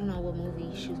know what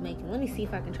movie she was making. Let me see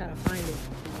if I can try to find it,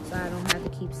 so I don't have to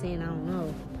keep saying I don't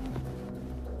know.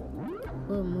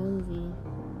 What movie?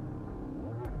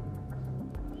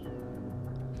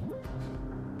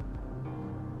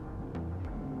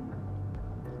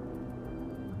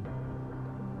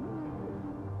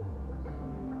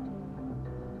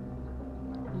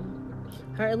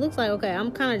 It looks like, okay,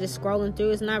 I'm kind of just scrolling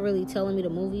through. It's not really telling me the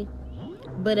movie,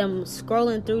 but I'm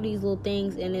scrolling through these little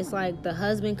things, and it's like the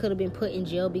husband could have been put in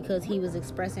jail because he was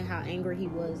expressing how angry he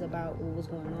was about what was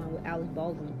going on with Alec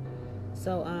Baldwin.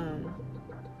 So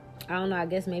I don't know, I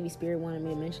guess maybe Spirit wanted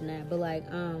me to mention that, but like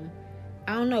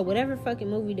I don't know, whatever fucking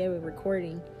movie they were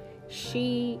recording,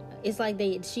 it's like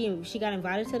she got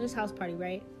invited to this house party,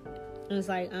 right? And it's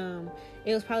like,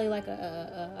 it was probably like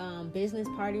a business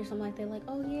party or something like that. Like,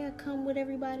 oh yeah, come with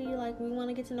everybody. Like, we want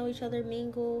to get to know each other,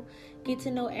 mingle, get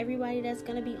to know everybody that's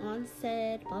gonna be on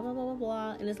set, blah blah blah blah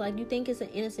blah. And it's like, you think it's an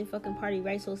innocent fucking party,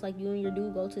 right? So it's like you and your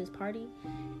dude go to this party,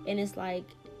 and it's like,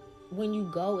 when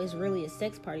you go, it's really a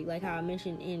sex party, like how I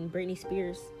mentioned in Britney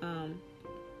Spears'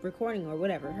 recording or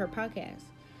whatever, her podcast.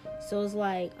 So it's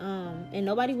like, and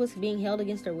nobody was being held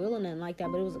against their will or nothing like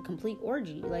that, but it was a complete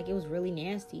orgy. Like, it was really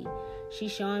nasty.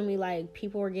 She's showing me, like,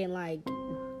 people were getting, like,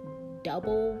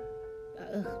 double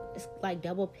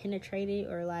penetrated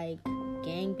or, like,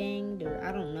 gangbanged, or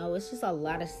I don't know. It's just a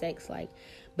lot of sex, like,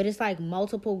 but it's, like,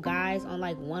 multiple guys on,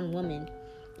 like, one woman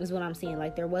is what I'm seeing.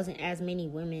 Like, there wasn't as many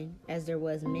women as there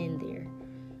was men there.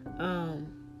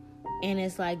 And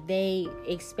it's, like, they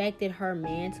expected her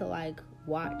man to, like,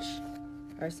 watch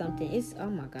or something. It's, oh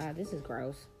my god, this is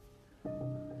gross.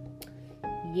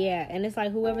 Yeah, and it's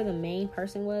like, whoever the main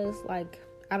person was, like,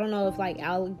 I don't know if, like,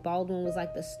 Alec Baldwin was,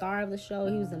 like, the star of the show,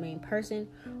 he was the main person,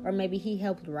 or maybe he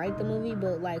helped write the movie,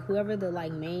 but, like, whoever the,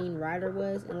 like, main writer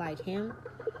was, and, like, him,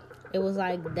 it was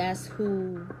like, that's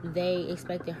who they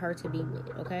expected her to be with,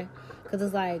 okay? Because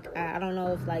it's like, I don't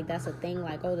know if, like, that's a thing,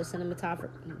 like, oh, the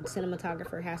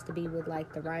cinematographer has to be with,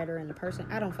 like, the writer and the person.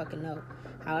 I don't fucking know.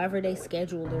 However they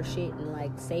schedule their shit and,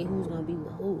 like, say who's gonna be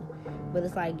with who. But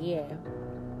it's like, yeah,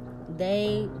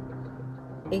 they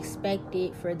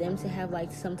expected for them to have,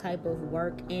 like, some type of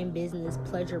work and business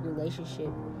pleasure relationship.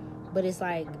 But it's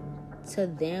like, to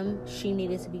them, she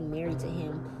needed to be married to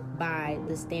him by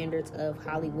the standards of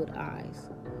Hollywood eyes.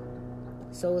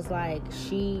 So it's like,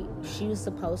 she was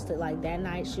supposed to, like, that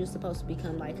night she was supposed to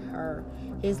become, like,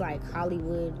 his, like,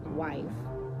 Hollywood wife.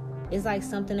 It's like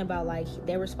something about, like,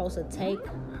 they were supposed to take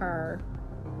her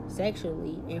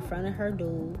sexually in front of her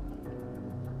dude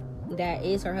that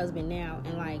is her husband now,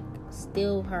 and, like,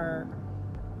 steal her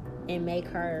and make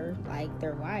her, like,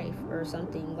 their wife or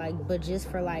something, like, but just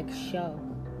for, like, show.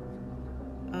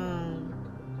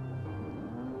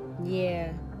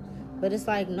 Yeah, but it's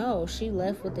like, no, she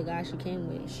left with the guy she came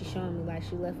with. She's showing me, like,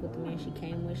 she left with the man she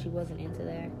came with. She wasn't into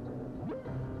that.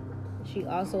 She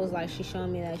also was like, she's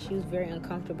showing me that she was very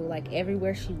uncomfortable. Like,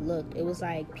 everywhere she looked, it was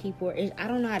like people. I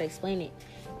don't know how to explain it.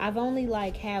 I've only,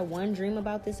 like, had one dream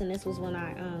about this, and this was when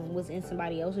I was in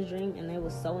somebody else's dream, and it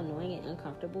was so annoying and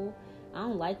uncomfortable. I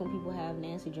don't like when people have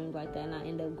nasty dreams like that, and I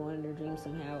end up going to their dreams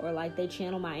somehow, or, like, they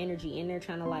channel my energy in there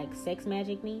trying to, like, sex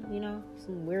magic me, you know,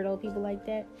 some weirdo people like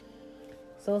that.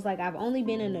 So it's like, I've only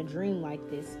been in a dream like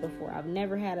this before. I've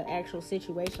never had an actual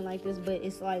situation like this, but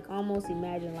it's like, almost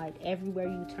imagine, like, everywhere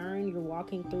you turn, you're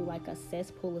walking through, like, a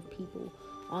cesspool of people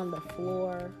on the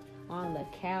floor, on the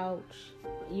couch,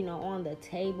 you know, on the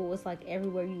table. It's like,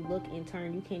 everywhere you look and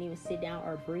turn, you can't even sit down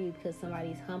or breathe because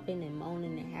somebody's humping and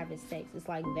moaning and having sex. It's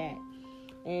like that.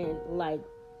 And, like,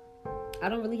 I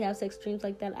don't really have sex dreams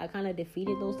like that. I kind of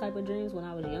defeated those type of dreams when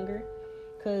I was younger.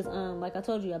 Because, like I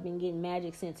told you, I've been getting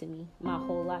magic sent to me my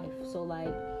whole life. So,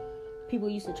 like, people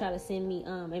used to try to send me,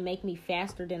 and make me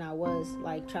faster than I was.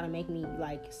 Like, try to make me,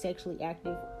 like, sexually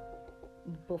active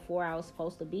before I was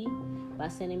supposed to be. By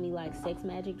sending me, like, sex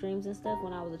magic dreams and stuff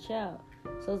when I was a child.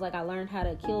 So, it's like, I learned how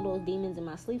to kill those demons in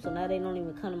my sleep. So, now they don't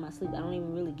even come to my sleep. I don't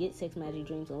even really get sex magic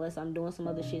dreams unless I'm doing some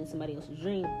other shit in somebody else's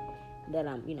dream. That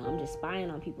I'm just spying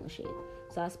on people and shit.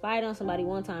 So I spied on somebody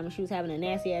one time, and she was having a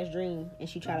nasty ass dream, and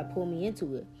she tried to pull me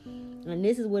into it. And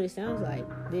this is what it sounds like.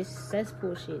 This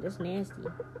cesspool shit. That's nasty.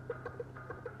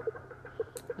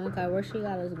 Okay, where she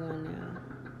got us going now?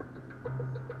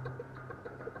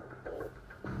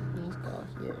 Let's go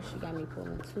here. She got me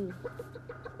pulling too.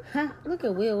 Ha! Look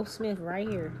at Will Smith right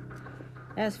here.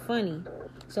 That's funny.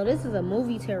 So this is a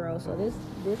movie tarot. So this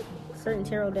certain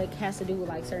tarot deck has to do with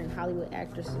like certain Hollywood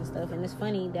actresses and stuff. And it's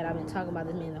funny that I've been talking about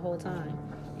this man the whole time,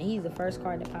 and he's the first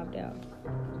card that popped out.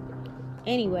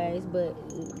 Anyways, but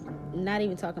not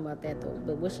even talking about that though.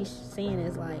 But what she's saying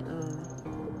is like,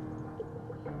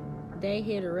 they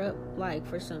hit her up like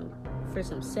for some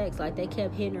sex. Like they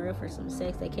kept hitting her up for some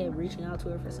sex. They kept reaching out to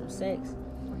her for some sex.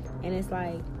 And it's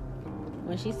like,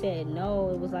 when she said no,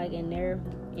 it was like in their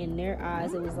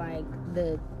eyes, it was like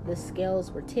the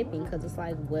scales were tipping, because it's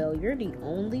like, well, you're the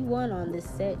only one on this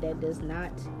set that does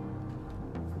not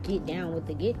get down with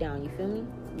the get down. You feel me?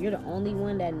 You're the only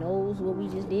one that knows what we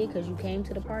just did because you came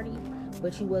to the party,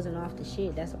 but you wasn't off the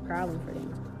shit. That's a problem for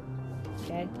them.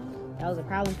 Okay? That was a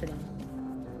problem for them.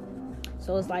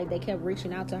 So it's like they kept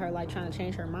reaching out to her, like trying to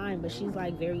change her mind, but she's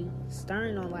like very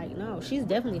stern on like, no, she's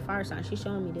definitely a fire sign. She's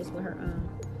showing me this with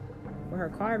her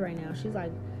card right now. She's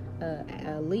like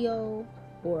a Leo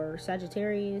or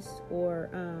Sagittarius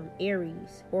or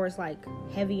Aries, or it's like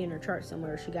heavy in her chart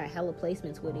somewhere. She got hella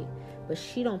placements with it, but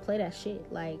she don't play that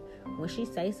shit. Like when she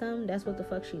say something, that's what the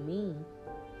fuck she mean,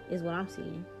 is what I'm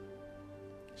seeing.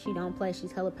 She don't play.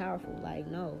 She's hella powerful. Like,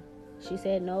 no, she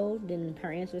said no, then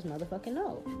her answer is motherfucking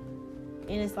no.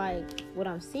 And it's like, what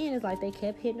I'm seeing is like they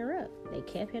kept hitting her up. They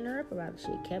kept hitting her up about the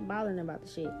shit, kept bothering her about the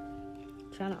shit,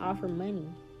 trying to offer money,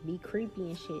 be creepy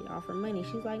and shit, offer money.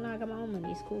 She's like, nah, I got my own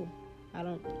money, it's cool.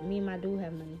 Me and my dude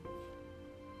have money.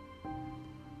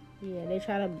 Yeah, they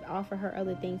try to offer her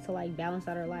other things to like balance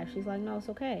out her life. She's like, no, it's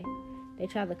okay. They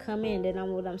try to come in. Then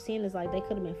what I'm seeing is like they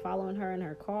could have been following her in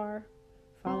her car,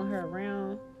 following her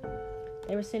around.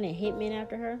 They were sending hitmen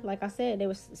after her. Like I said, they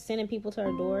were sending people to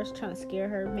her doors, trying to scare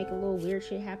her, making little weird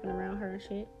shit happen around her and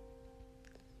shit.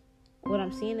 What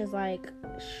I'm seeing is like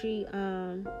she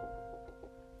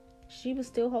was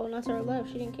still holding on to her love.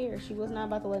 She didn't care. She was not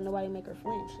about to let nobody make her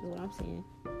flinch, is what I'm saying.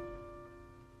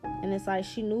 And it's like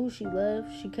she knew she loved.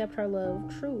 She kept her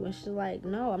love true. And she's like,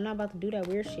 no, I'm not about to do that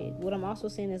weird shit. What I'm also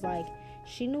saying is like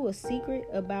she knew a secret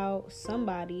about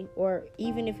somebody, or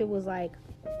even if it was like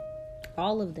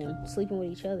all of them sleeping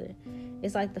with each other.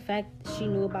 It's like the fact that she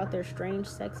knew about their strange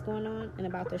sex going on and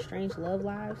about their strange love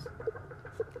lives.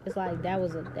 It's like that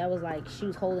was like she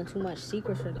was holding too much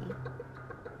secrets for them.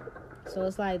 So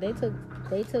it's like they took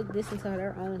this into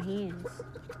their own hands.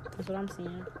 That's what I'm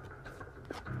saying.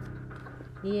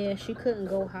 Yeah, she couldn't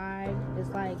go hide. It's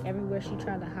like everywhere she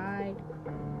tried to hide,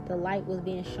 the light was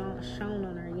being shown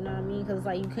on her. You know what I mean? Because it's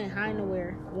like you can't hide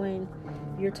nowhere when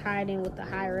you're tied in with the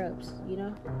higher ups. You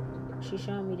know? She's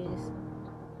showing me this.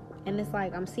 And it's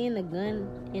like I'm seeing the gun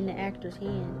in the actor's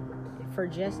hand for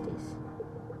justice,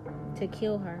 to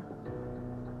kill her.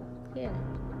 Yeah.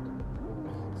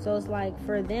 So it's like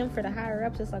for them, for the higher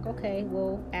ups, it's like, okay,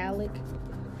 well, Alec,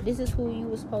 this is who you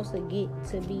were supposed to get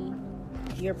to be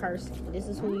your person. This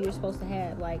is who you're supposed to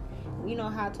have. Like, you know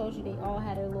how I told you they all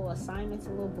had their little assignments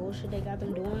and little bullshit they got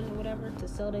them doing or whatever to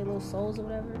sell their little souls or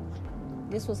whatever.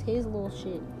 This was his little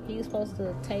shit. He was supposed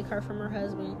to take her from her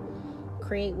husband,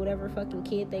 create whatever fucking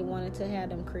kid they wanted to have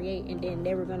them create, and then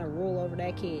they were gonna rule over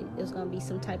that kid. It was gonna be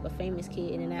some type of famous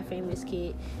kid, and then that famous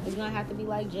kid is gonna have to be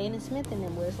like Jaden Smith and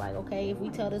them, where it's like, okay, if we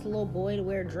tell this little boy to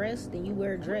wear a dress, then you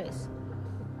wear a dress.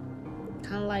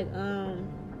 Kind of like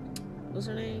what's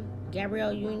her name,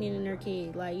 Gabrielle Union and her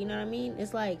kid. Like, you know what I mean?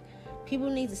 It's like people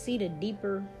need to see the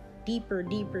deeper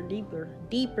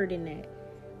than that.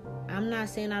 I'm not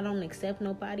saying I don't accept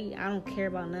nobody. I don't care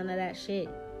about none of that shit.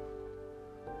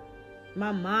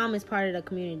 My mom is part of the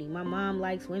community. My mom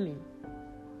likes women.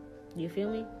 You feel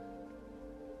me?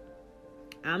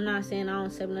 I'm not saying I don't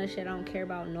accept none of shit. I don't care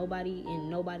about nobody in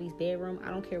nobody's bedroom. I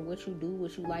don't care what you do,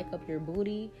 what you like up your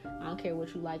booty. I don't care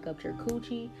what you like up your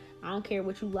coochie. I don't care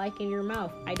what you like in your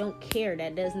mouth. I don't care.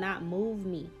 That does not move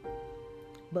me.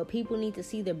 But people need to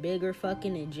see the bigger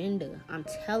fucking agenda. I'm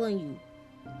telling you.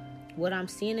 What I'm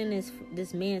seeing in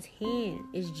this man's hand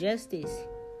is justice.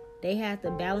 They have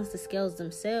to balance the scales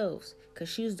themselves, because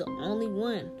she was the only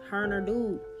one, her and her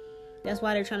dude. That's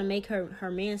why they're trying to make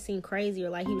her man seem crazy, or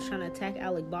like he was trying to attack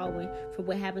Alec Baldwin for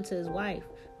what happened to his wife.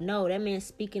 No, that man's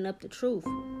speaking up the truth.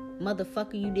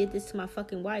 Motherfucker, you did this to my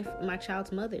fucking wife, my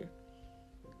child's mother.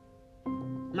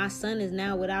 My son is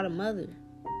now without a mother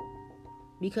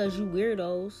because you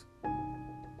weirdos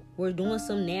were doing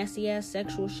some nasty ass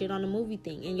sexual shit on the movie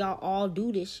thing, and y'all all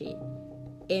do this shit.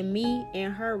 And me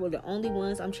and her were the only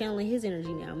ones. I'm channeling his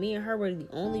energy now. Me and her were the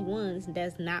only ones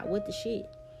that's not with the shit.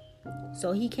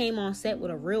 So he came on set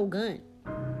with a real gun.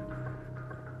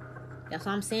 That's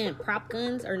what I'm saying. Prop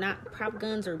guns are not prop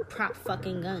guns, or prop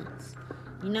fucking guns.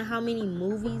 You know how many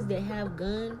movies that have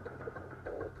guns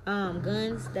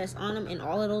that's on them, and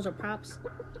all of those are props?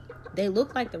 They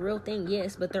look like the real thing,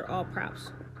 yes, but they're all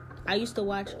props. I used to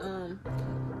watch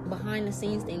behind the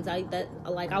scenes things. I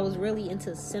was really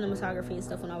into cinematography and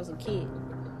stuff when I was a kid.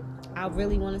 I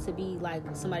really wanted to be like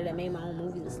somebody that made my own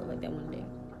movies and stuff like that one day.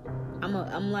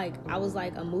 I was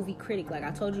like a movie critic. Like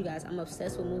I told you guys, I'm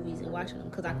obsessed with movies and watching them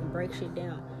because I can break shit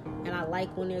down. And I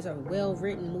like when there's a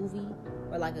well-written movie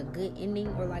or like a good ending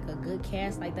or like a good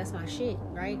cast. Like that's my shit,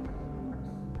 right?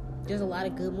 There's a lot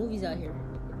of good movies out here.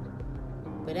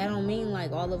 But that don't mean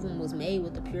like all of them was made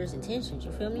with the purest intentions,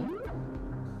 you feel me?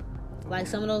 Like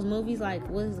some of those movies, like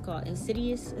what is it called?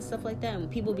 Insidious and stuff like that. And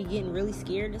people be getting really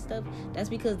scared and stuff. That's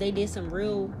because they did some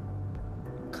real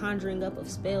conjuring up of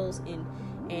spells and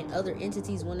other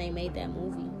entities when they made that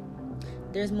movie.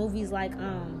 There's movies like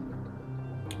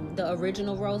the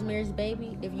original Rosemary's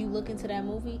Baby. If you look into that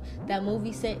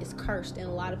movie set is cursed, and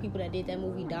a lot of people that did that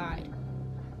movie died.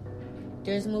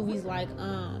 There's movies like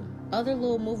other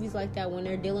little movies like that when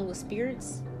they're dealing with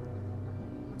spirits,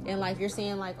 and like you're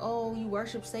saying like, oh, you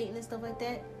worship Satan and stuff like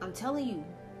that. I'm telling you,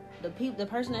 the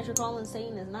person that you're calling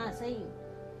Satan is not Satan.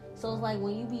 So it's like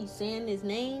when you be saying his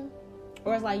name,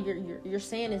 or it's like you're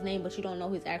saying his name but you don't know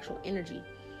his actual energy.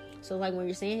 So like when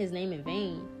you're saying his name in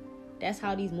vain, that's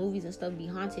how these movies and stuff be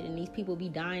haunted, and these people be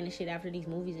dying and shit after these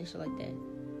movies and shit like that.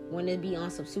 When it be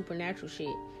on some supernatural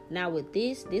shit. Now with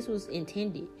this was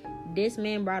intended. This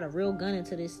man brought a real gun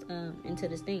into this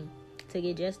thing to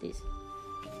get justice.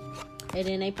 And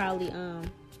then they probably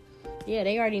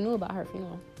they already knew about her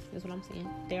funeral. That's what I'm saying.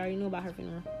 They already knew about her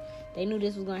funeral. They knew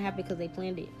this was gonna happen because they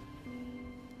planned it.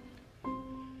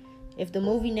 If the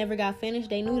movie never got finished,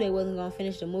 they knew they wasn't gonna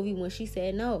finish the movie when she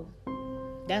said no.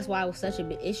 That's why it was such a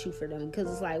big issue for them. Because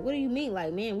it's like, what do you mean?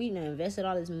 Like, man, we done invested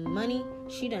all this money.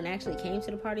 She done actually came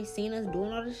to the party, seen us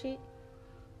doing all this shit.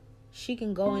 She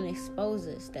can go and expose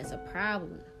us. That's a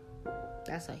problem.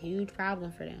 That's a huge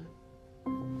problem for them.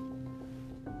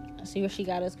 Let's see where she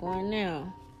got us going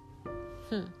now.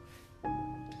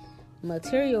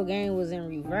 Material gain was in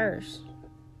reverse,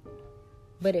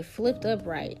 but it flipped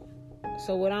upright.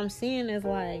 So what I'm seeing is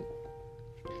like,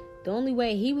 the only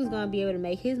way he was going to be able to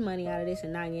make his money out of this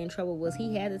and not get in trouble was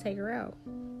he had to take her out.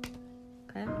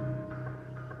 Okay?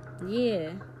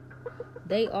 Yeah.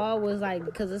 They all was like,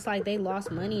 because it's like they lost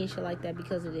money and shit like that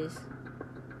because of this.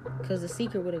 Because the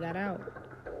secret would have got out.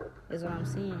 Is what I'm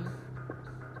saying.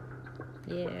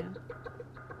 Yeah.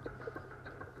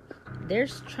 They're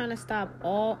trying to stop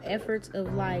all efforts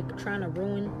of like trying to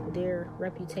ruin their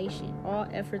reputation. All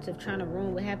efforts of trying to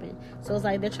ruin what happened. So it's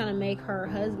like they're trying to make her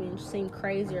husband seem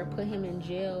crazy or put him in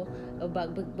jail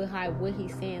behind what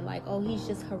he's saying. Like, oh, he's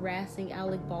just harassing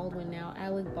Alec Baldwin now.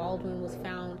 Alec Baldwin was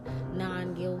found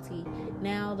non-guilty.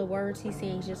 Now the words he's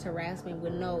saying is just harassment,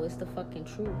 when no, it's the fucking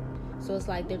truth. So it's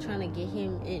like they're trying to get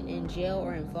him in jail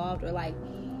or involved, or like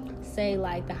say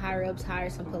like the higher ups hire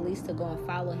some police to go and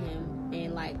follow him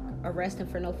and like arrest him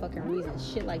for no fucking reason.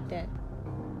 Shit like that.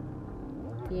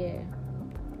 Yeah.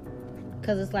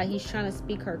 Because it's like he's trying to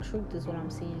speak her truth is what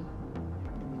I'm seeing.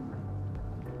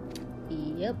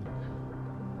 Yep.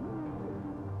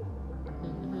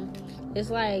 It's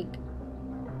like,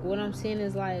 what I'm seeing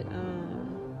is like,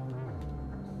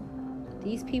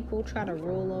 these people try to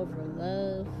rule over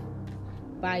love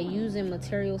by using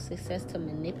material success to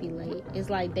manipulate. It's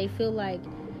like they feel like,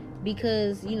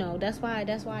 because you know, that's why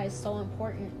it's so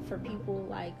important for people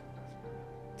like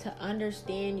to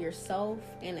understand yourself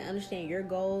and understand your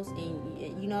goals,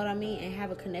 and you know what I mean, and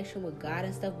have a connection with God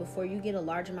and stuff before you get a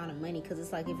large amount of money. Because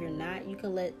it's like, if you're not, you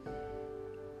can let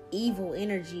evil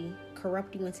energy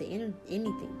corrupt you into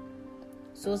anything.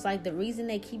 So it's like the reason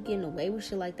they keep getting away with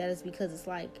shit like that is because it's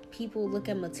like people look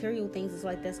at material things, it's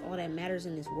like that's all that matters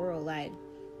in this world. Like,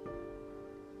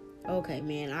 okay,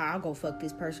 man, I'll go fuck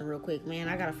this person real quick, man.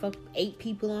 I gotta fuck 8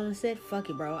 people on the set. Fuck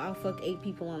it, bro. I'll fuck 8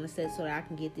 people on the set so that I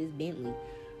can get this Bentley,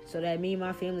 so that me and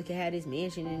my family can have this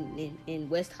mansion in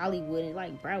West Hollywood. And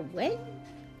like, bro, what?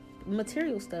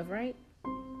 Material stuff, right?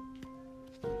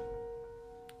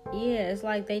 Yeah, it's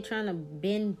like they trying to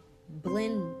blend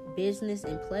business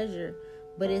and pleasure,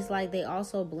 but it's like they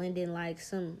also blend in like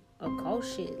some occult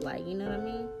shit, like, you know what I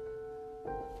mean?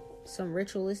 Some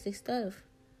ritualistic stuff.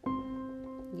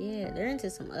 Yeah, they're into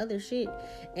some other shit.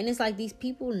 And it's like these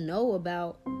people know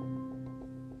about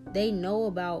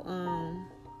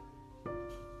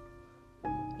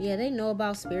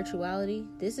spirituality.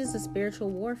 This is a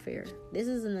spiritual warfare. This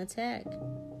is an attack.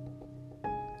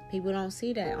 People don't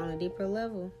see that on a deeper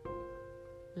level.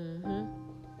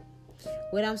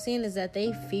 What I'm seeing is that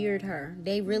they feared her.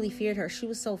 They really feared her. She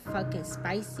was so fucking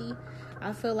spicy.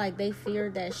 I feel like they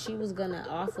feared that she was gonna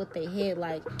off with their head.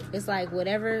 Like, it's like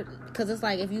whatever, because it's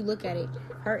like if you look at it,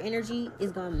 her energy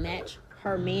is gonna match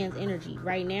her man's energy.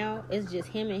 Right now, it's just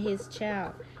him and his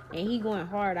child. And he going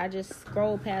hard. I just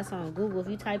scrolled past on Google. If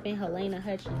you type in Halyna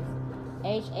Hutchins,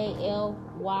 Halyna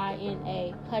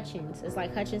Hutchins. It's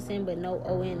like Hutchinson, but no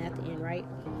O-N at the end, right?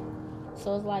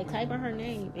 So it's like, type in her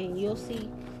name, and you'll see,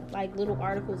 like, little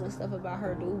articles and stuff about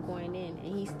her dude going in,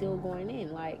 and he's still going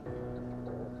in. Like,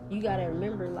 you gotta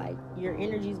remember, like, your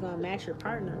energy's gonna match your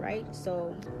partner, right?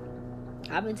 So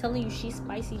I've been telling you, she's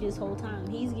spicy this whole time.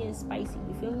 He's getting spicy.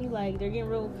 You feel me? Like, they getting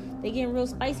real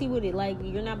spicy with it. Like,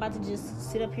 you're not about to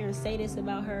just sit up here and say this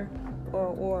about her,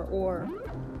 or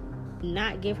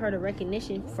not give her the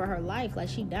recognition for her life. Like,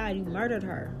 she died. You murdered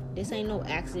her. This ain't no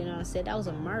accident on set. That was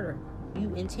a murder.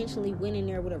 You intentionally went in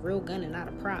there with a real gun and not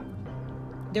a prop.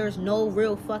 There's no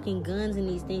real fucking guns in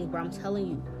these things, bro. I'm telling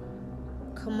you.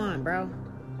 Come on, bro.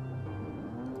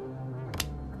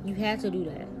 You had to do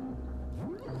that.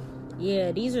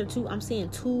 Yeah, these are I'm seeing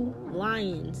two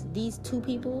lions. These two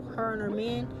people, her and her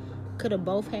man, could have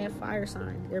both had fire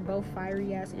signs. They're both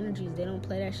fiery ass energies. They don't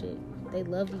play that shit. They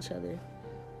loved each other.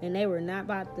 And they were not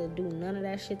about to do none of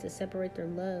that shit to separate their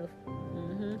love.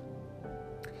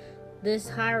 This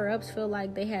higher ups feel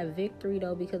like they have victory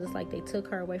though, because it's like they took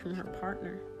her away from her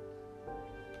partner.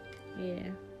 Yeah.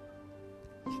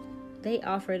 They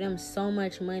offer them so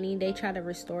much money. They try to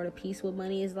restore the peace with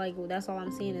money. It's like, that's all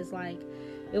I'm seeing. It's like,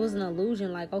 it was an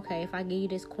illusion. Like, okay, if I give you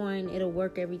this coin, it'll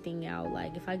work everything out.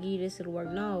 Like, if I give you this, it'll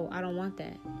work. No, I don't want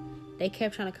that. They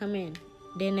kept trying to come in.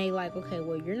 Then they like, okay,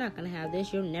 well, you're not going to have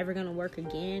this. You're never going to work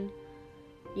again.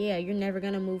 Yeah, you're never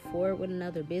going to move forward with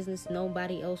another business.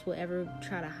 Nobody else will ever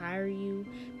try to hire you.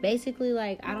 Basically,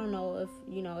 like, I don't know if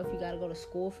you got to go to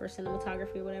school for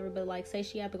cinematography or whatever, but like, say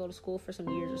she had to go to school for some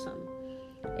years or something.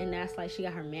 And that's like, she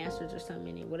got her master's or something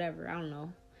in it, whatever. I don't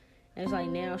know. And it's like,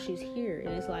 now she's here. And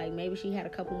it's like, maybe she had a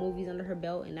couple movies under her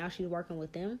belt and now she's working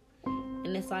with them.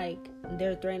 And it's like,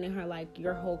 they're threatening her like,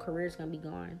 your whole career's going to be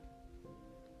gone.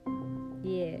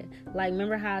 Yeah. Like,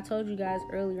 remember how I told you guys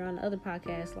earlier on the other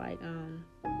podcast, like,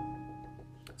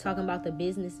 talking about the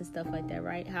business and stuff like that,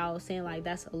 right? How I was saying, like,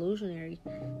 that's illusionary.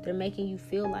 They're making you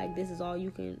feel like this is all you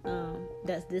can,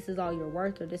 this is all you're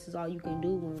worth, or this is all you can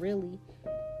do, when really,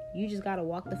 you just gotta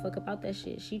walk the fuck up out that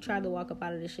shit. She tried to walk up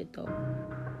out of this shit, though.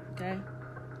 Okay?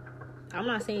 I'm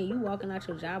not saying you walking out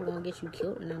your job gonna get you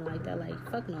killed or nothing like that. Like,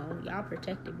 fuck no. Y'all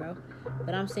protected, bro.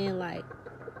 But I'm saying, like,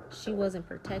 she wasn't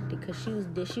protected because she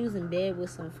was in bed with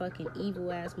some fucking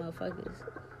evil ass motherfuckers.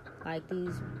 Like,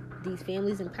 these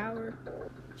families in power,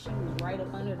 she was right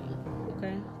up under them.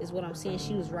 Okay? Is what I'm saying.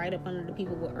 She was right up under the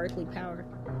people with earthly power.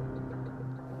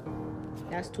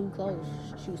 That's too close.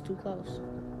 She was too close.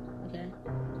 Okay?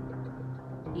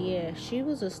 Yeah, she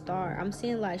was a star. I'm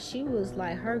saying, like, she was,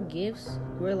 like, her gifts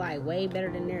were, like, way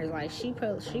better than theirs. Like, she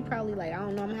probably, like, I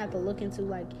don't know, I'm gonna have to look into,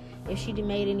 like, if she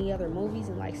made any other movies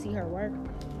and, like, see her work.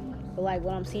 But, like,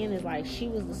 what I'm saying is, like, she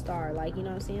was the star. Like, you know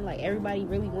what I'm saying? Like, everybody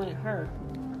really wanted her.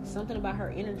 Something about her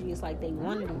energy is like they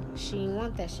wanted it. She didn't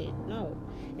want that shit. No.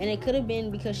 And it could have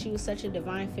been because she was such a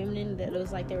divine feminine that it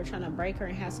was like they were trying to break her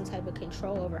and have some type of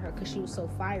control over her because she was so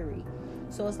fiery.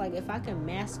 So it's like, if I can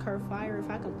mask her fire,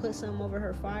 if I can put something over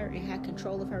her fire and have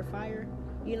control of her fire,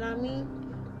 you know what I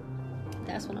mean?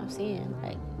 That's what I'm saying.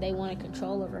 Like, they wanted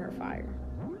control over her fire.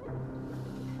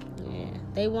 Yeah.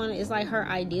 It's like her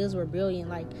ideas were brilliant.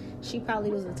 Like, she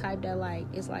probably was the type that, like,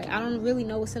 it's like, I don't really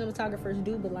know what cinematographers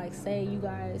do, but, like, say you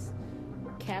guys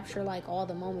capture, like, all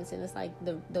the moments, and it's like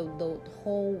the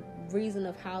whole reason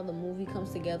of how the movie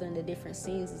comes together and the different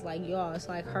scenes is like, y'all, it's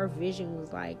like her vision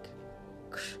was like,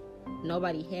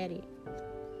 nobody had it.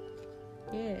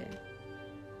 Yeah.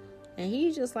 And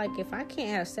he's just like, if I can't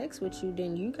have sex with you,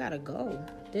 then you gotta go.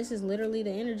 This is literally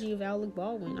the energy of Alec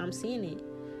Baldwin. I'm seeing it.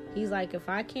 He's like, if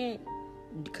I can't,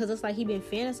 because it's like he been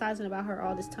fantasizing about her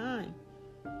all this time.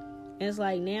 And it's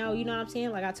like, now, you know what I'm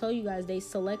saying? Like, I told you guys, they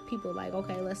select people. Like,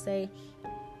 okay, let's say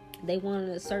they wanted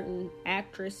a certain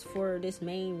actress for this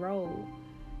main role.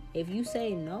 If you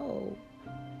say no,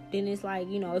 then it's like,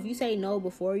 you know, if you say no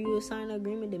before you sign an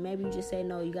agreement, then maybe you just say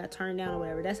no, you got turned down or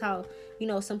whatever. That's how, you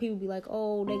know, some people be like,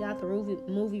 oh, they got the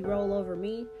movie role over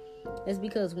me. It's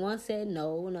because one said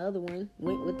no and the other one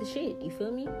went with the shit. You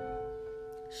feel me?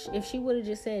 If she would have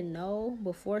just said no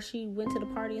before she went to the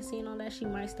party and seen all that, she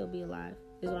might still be alive,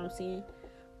 is what I'm saying.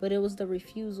 But it was the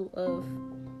refusal of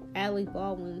Alec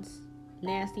Baldwin's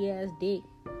nasty ass dick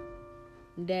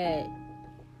that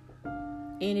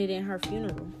ended in her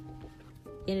funeral,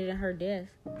 ended in her death,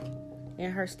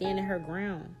 and her standing her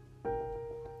ground.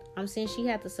 I'm saying she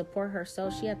had to support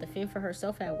herself. She had to fend for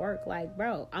herself at work. Like,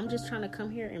 bro, I'm just trying to come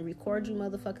here and record you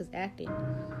motherfuckers acting.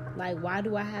 Like, why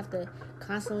do I have to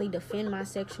constantly defend my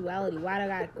sexuality? Why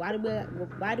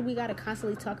do we gotta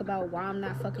constantly talk about why I'm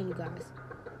not fucking you guys?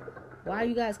 Why are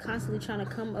you guys constantly trying to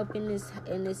come up in this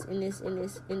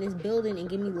building and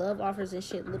give me love offers and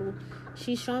shit?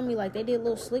 She's showing me like they did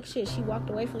little slick shit. She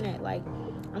walked away from that. Like,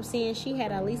 I'm saying she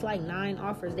had at least like 9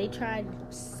 offers. They tried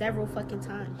several fucking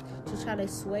times to try to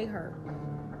sway her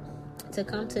to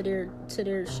come to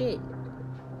their shit.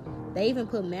 They even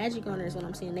put magic on her is what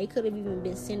I'm saying. They could have even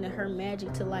been sending her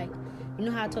magic to, like, you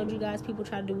know how I told you guys people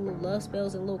try to do little love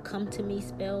spells and little come to me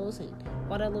spells and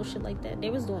all that little shit like that. They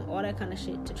was doing all that kind of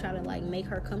shit to try to like make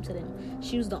her come to them.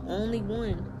 She was the only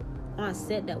one on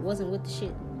set that wasn't with the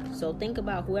shit. So think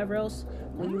about whoever else,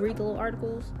 when you read the little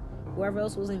articles, whoever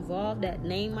else was involved, that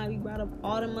name might be brought up.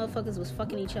 All the motherfuckers was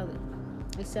fucking each other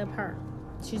except her.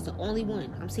 She's the only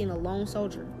one. I'm seeing a lone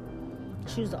soldier.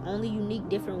 She was the only unique,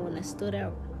 different one that stood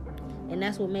out. And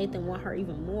that's what made them want her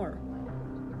even more.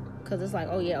 Because it's like,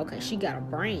 oh yeah, okay, she got a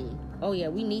brain. Oh yeah,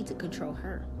 we need to control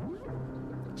her.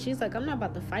 She's like, I'm not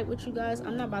about to fight with you guys.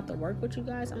 I'm not about to work with you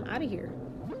guys. I'm out of here.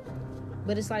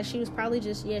 But it's like she was probably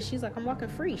just, she's like, I'm walking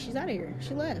free. She's out of here.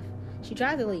 She left. She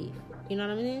tried to leave. You know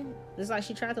what I mean? It's like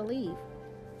she tried to leave.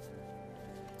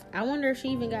 I wonder if she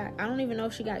even got, I don't even know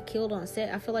if she got killed on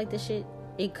set. I feel like this shit,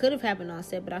 it could have happened on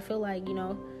set. But I feel like, you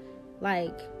know,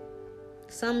 like,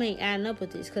 something ain't adding up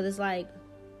with this. Because it's like,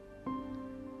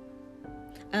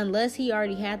 unless he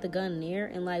already had the gun there,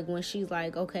 and like when she's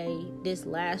like, okay, this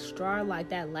last straw, like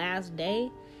that last day,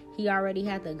 he already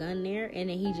had the gun there, and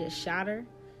then he just shot her.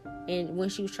 And when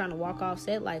she was trying to walk off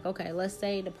set, like, okay, let's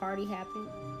say the party happened.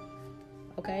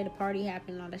 Okay, the party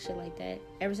happened, all that shit like that.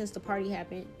 Ever since the party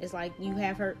happened, it's like you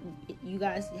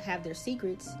guys have their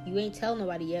secrets. You ain't tell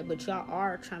nobody yet, but y'all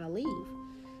are trying to leave.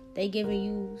 They giving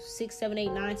you 6, 7,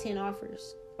 8, 9, 10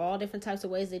 offers. All different types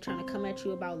of ways they're trying to come at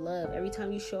you about love. Every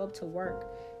time you show up to work,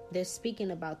 they're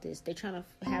speaking about this. They're trying to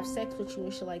have sex with you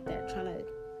and shit like that. Trying to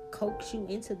coax you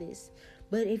into this.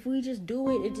 But if we just do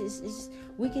it, it's just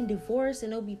we can divorce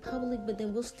and it'll be public, but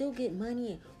then we'll still get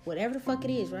money and whatever the fuck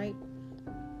it is, right?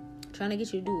 Trying to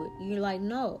get you to do it. You're like,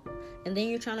 no. And then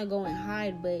you're trying to go and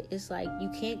hide, but it's like you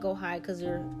can't go hide because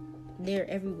they're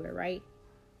everywhere, right?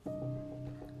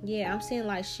 Yeah, I'm saying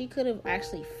like she could have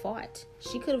actually fought.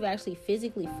 She could have actually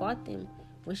physically fought them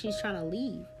when she's trying to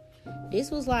leave. This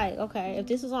was like, okay, if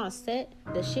this was on set,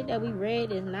 the shit that we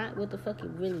read is not what the fuck it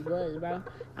really was, bro.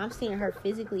 I'm seeing her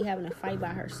physically having to fight by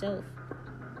herself.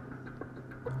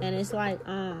 And it's like,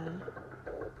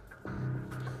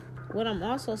 what I'm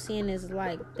also seeing is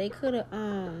like they could have,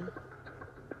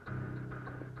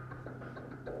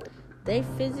 she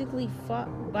physically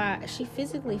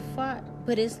fought,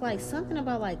 but it's like something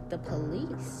about like the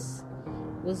police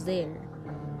was there.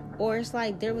 Or it's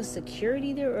like there was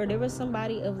security there, or there was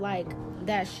somebody of like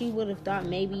that she would have thought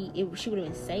maybe she would have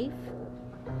been safe.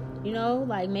 You know,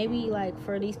 like maybe like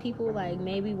for these people, like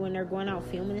maybe when they're going out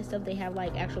filming and stuff, they have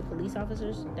like actual police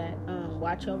officers that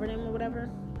watch over them or whatever.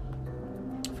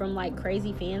 From like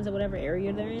crazy fans or whatever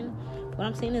area they're in. What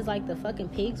I'm saying is like the fucking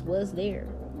pigs was there.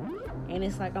 And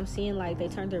it's like I'm seeing like they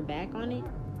turned their back on it.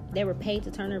 They were paid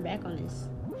to turn their back on this.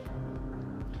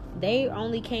 They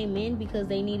only came in because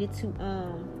they needed to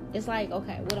it's like,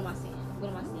 okay, what am I saying?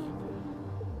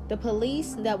 The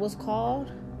police that was called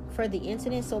for the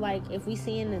incident, so like if we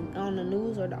seeing on the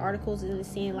news or the articles and it's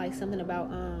seeing like something about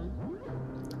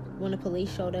when the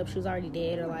police showed up, she was already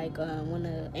dead, or like when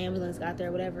the ambulance got there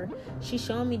or whatever, she's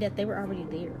showing me that they were already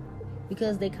there.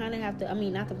 Because they kind of have to, I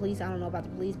mean, not the police, I don't know about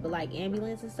the police, but like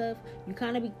ambulance and stuff, you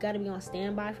kind of got to be on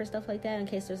standby for stuff like that in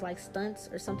case there's like stunts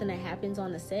or something that happens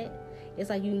on the set. It's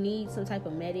like you need some type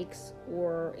of medics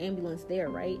or ambulance there,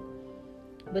 right?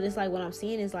 But it's like what I'm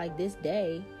seeing is like this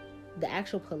day, the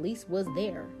actual police was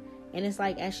there. And it's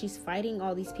like as she's fighting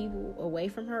all these people away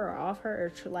from her or off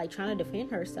her or like trying to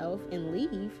defend herself and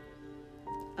leave,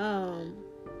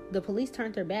 the police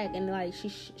turned her back, and like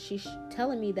she's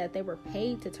telling me that they were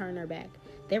paid to turn her back.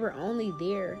 They were only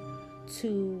there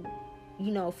to,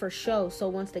 you know, for show. So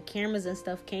once the cameras and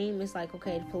stuff came, it's like,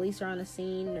 okay, the police are on the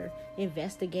scene, they're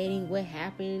investigating what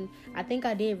happened. I think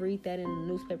I did read that in a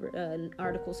newspaper an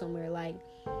article somewhere, like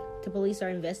the police are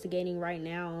investigating right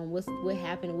now on what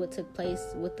happened, what took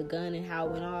place with the gun and how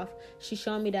it went off. She's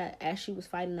showing me that as she was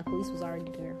fighting, the police was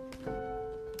already there.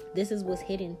 This is what's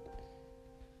hidden.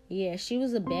 Yeah,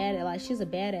 she's a badass.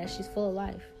 She's full of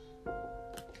life.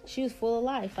 She was full of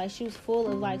life. Like, she was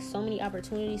full of, like, so many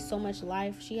opportunities, so much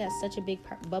life. She has such a big,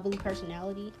 bubbly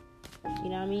personality. You know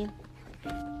what I mean?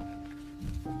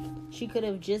 she could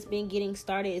have just been getting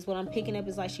started, is what I'm picking up.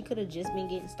 Is like she could have just been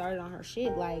getting started on her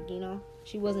shit. Like, you know,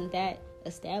 she wasn't that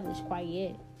established quite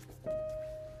yet.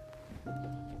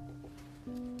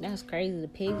 That's crazy. The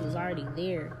pig was already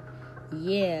there.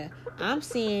 Yeah, I'm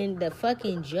seeing the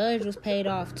fucking judge was paid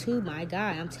off too. My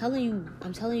God, I'm telling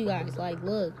you guys, like,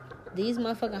 look, these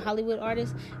motherfucking Hollywood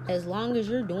artists, as long as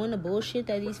you're doing the bullshit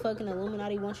that these fucking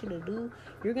Illuminati want you to do,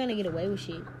 you're gonna get away with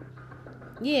shit.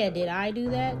 Yeah, did I do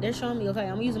that? They're showing me, okay,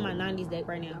 I'm using my 90s deck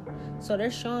right now. So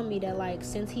they're showing me that, like,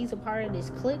 since he's a part of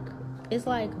this clique, it's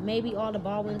like maybe all the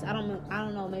Baldwins, I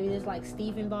don't know, maybe there's like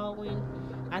Stephen Baldwin.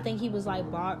 I think he was like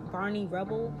Barney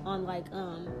Rubble on like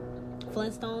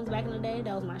Flintstones back in the day.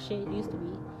 That was my shit. It used to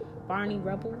be Barney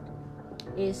Rubble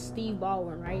is Steve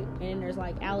Baldwin, right? And then there's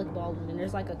like Alec Baldwin, and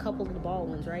there's like a couple of the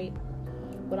Baldwins, right?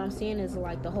 What I'm seeing is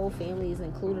like the whole family is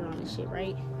included on this shit,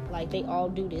 right? Like they all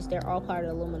do this. They're all part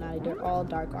of the Illuminati. They're all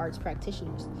dark arts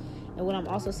practitioners. And what I'm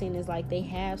also seeing is like they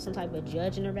have some type of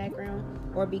judge in their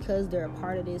background, or because they're a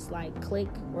part of this like clique,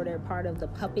 or they're part of the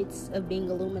puppets of being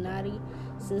Illuminati.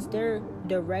 Since they're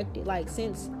directed, like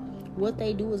since what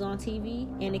they do is on TV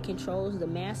and it controls the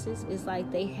masses, it's like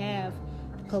they have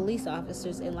police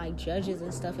officers and like judges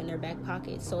and stuff in their back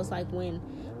pocket. So it's like when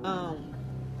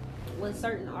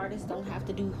certain artists don't have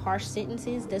to do harsh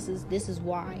sentences, this is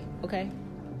why, okay?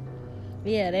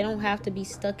 Yeah, they don't have to be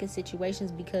stuck in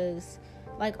situations because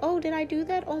like, oh, did I do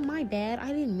that? Oh, my bad. I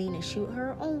didn't mean to shoot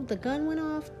her. Oh, the gun went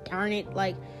off. Darn it.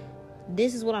 Like,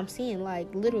 this is what I'm seeing. Like,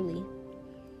 literally,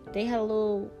 they had a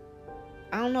little,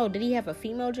 I don't know, did he have a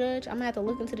female judge? I'm gonna have to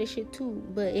look into this shit too.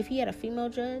 But if he had a female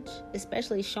judge,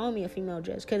 especially show me a female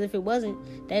judge, because if it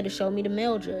wasn't, they'd have showed me the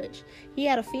male judge. He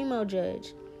had a female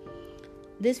judge.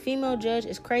 This female judge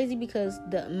is crazy because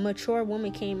the mature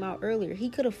woman came out earlier. He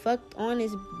could have fucked on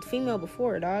his female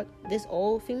before, dog. This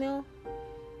old female,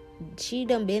 she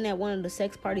done been at one of the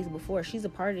sex parties before. She's a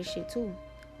part of this shit too.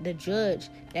 The judge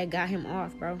that got him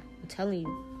off, bro. I'm telling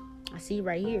you. I see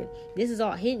right here. This is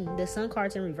all hidden. The sun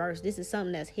card's in reverse. This is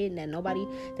something that's hidden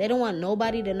that they don't want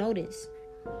nobody to notice.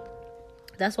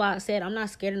 That's why I said I'm not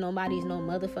scared of nobody's no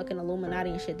motherfucking Illuminati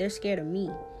and shit. They're scared of me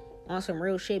on some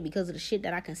real shit because of the shit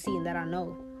that I can see and that I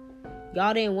know.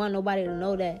 Y'all didn't want nobody to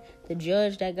know that the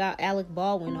judge that got Alec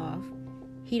Baldwin off,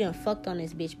 he done fucked on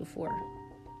this bitch before.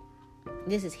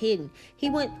 This is hidden.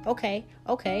 He went, okay,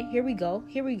 here we go.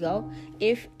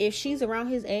 If she's around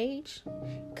his age,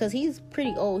 because he's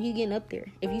pretty old, he's getting up there.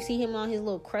 If you see him on his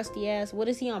little crusty ass, what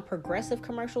is he on, Progressive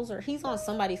commercials? Or he's on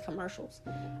somebody's commercials.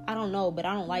 I don't know, but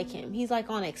I don't like him. He's like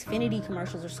on Xfinity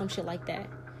commercials or some shit like that.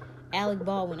 Alec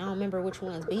Baldwin, I don't remember which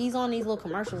ones, but he's on these little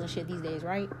commercials and shit these days,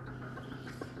 right?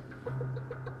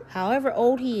 However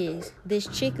old he is, this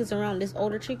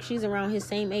older chick, she's around his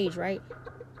same age, right?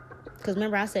 Because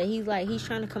remember I said he's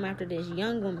trying to come after this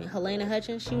young woman, Halyna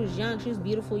Hutchins. She was young. She was a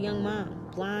beautiful young mom.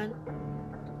 Blonde.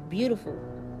 Beautiful.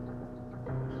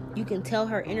 You can tell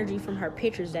her energy from her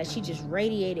pictures that she just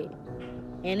radiated.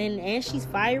 And she's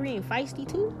fiery and feisty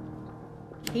too.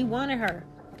 He wanted her.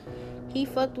 He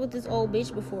fucked with this old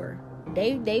bitch before.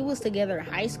 They was together in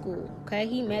high school. Okay?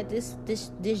 He met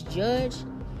this judge.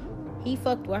 He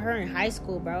fucked with her in high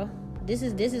school, bro. This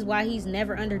is why he's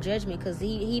never under judgment, because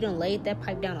he done laid that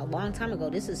pipe down a long time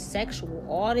ago. This is sexual.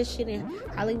 All this shit in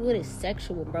Hollywood is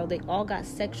sexual, bro. They all got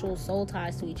sexual soul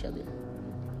ties to each other.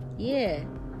 Yeah.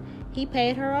 He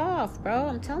paid her off, bro.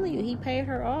 I'm telling you, he paid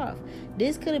her off.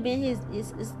 This could have been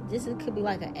this could be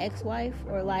like an ex-wife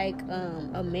or like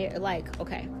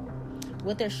okay.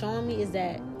 What they're showing me is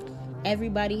that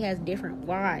everybody has different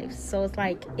wives. So it's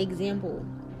like, example,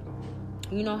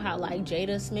 you know how like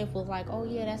Jada Smith was like, oh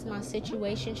yeah, that's my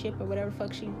situationship or whatever the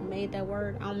fuck she made that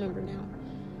word. I don't remember now.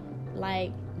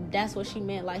 Like, that's what she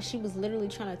meant. Like, she was literally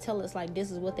trying to tell us like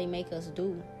this is what they make us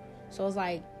do. So it's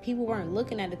like people weren't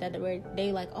looking at it that way.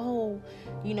 They like, oh,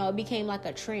 you know, it became like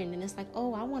a trend, and it's like,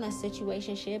 oh, I want a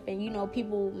situationship, and you know,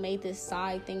 people made this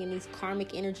side thing, and these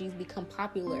karmic energies become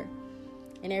popular.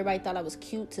 And everybody thought it was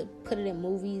cute to put it in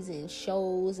movies and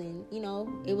shows, and you know,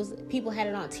 people had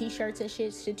it on t-shirts and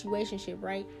shit, situationship,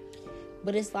 right?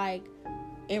 But it's like,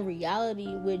 in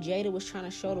reality, what Jada was trying to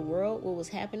show the world, what was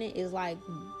happening is like,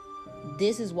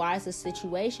 this is why it's a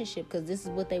situationship, because this is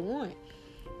what they want.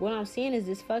 What I'm seeing is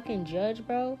this fucking judge,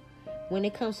 bro, when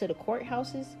it comes to the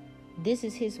courthouses, this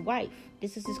is his wife.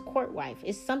 This is his court wife.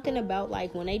 It's something about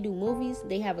like when they do movies,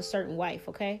 they have a certain wife,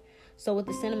 okay? So with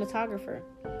the cinematographer,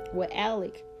 with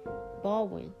Alec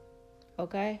Baldwin,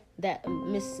 okay, that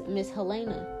Miss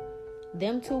Halyna,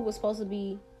 them two was supposed to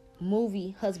be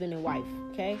movie husband and wife,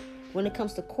 okay? When it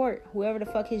comes to court, whoever the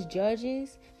fuck his judge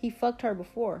is, he fucked her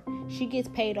before. She gets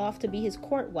paid off to be his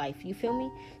court wife, you feel me?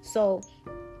 So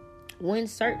when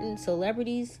certain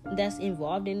celebrities that's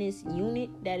involved in this unit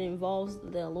that involves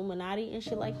the Illuminati and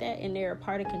shit like that, and they're a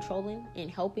part of controlling and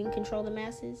helping control the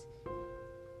masses,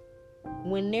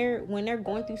 when they're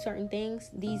going through certain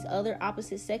things, these other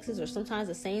opposite sexes, or sometimes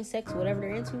the same sex, whatever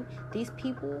they're into, these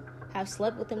people have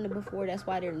slept with them before. That's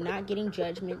why they're not getting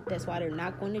judgment. That's why they're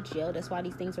not going to jail. That's why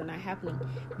these things are not happening,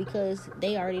 because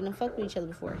they already done fucked with each other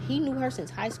before. He knew her since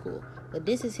high school, but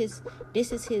this is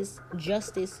his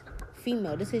justice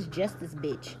female. This is justice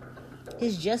bitch,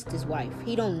 his justice wife.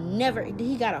 He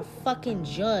got a fucking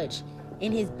judge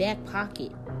in his back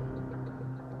pocket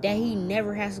that he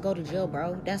never has to go to jail,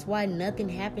 bro. That's why nothing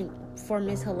happened for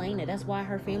Miss Halyna. That's why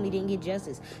her family didn't get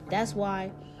justice. That's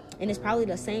why, and it's probably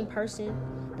the same person,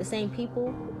 the same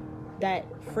people that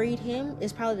freed him.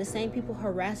 It's probably the same people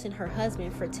harassing her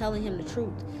husband for telling him the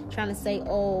truth, trying to say,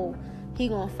 oh, he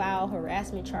gonna file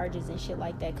harassment charges and shit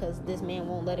like that because this man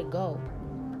won't let it go.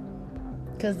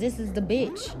 Because this is the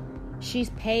bitch. She's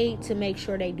paid to make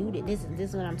sure they do this. This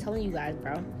is what I'm telling you guys,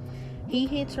 bro. He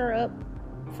hits her up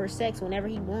for sex whenever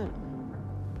he wants.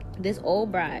 This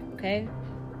old bride, okay?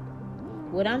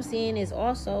 What I'm seeing is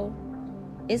also,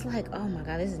 it's like, oh my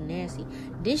god, this is nasty.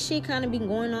 This shit kind of been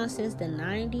going on since the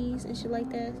 90s and shit like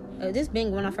that. This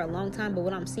been going on for a long time, but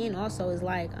what I'm seeing also is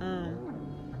like,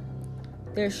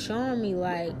 they're showing me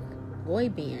like boy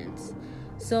bands.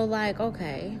 So like,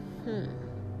 okay,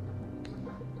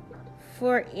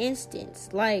 for instance,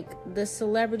 like the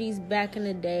celebrities back in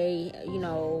the day, you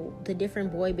know, the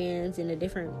different boy bands and the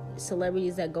different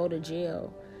celebrities that go to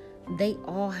jail, they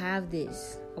all have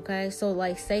this, okay? So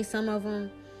like, say some of them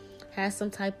has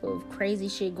some type of crazy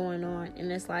shit going on,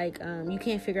 and it's like, you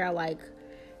can't figure out like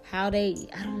how they,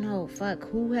 I don't know,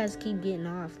 who has keep getting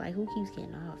off? Like, who keeps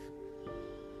getting off?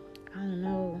 I don't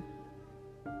know.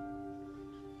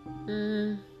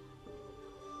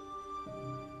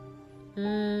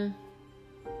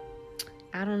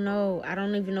 I don't know. I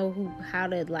don't even know how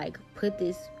to like put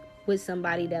this with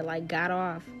somebody that like got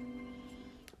off.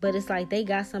 But it's like they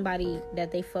got somebody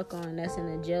that they fuck on that's in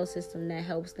the jail system that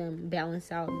helps them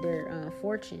balance out their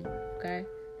fortune. Okay?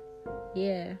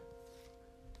 Yeah.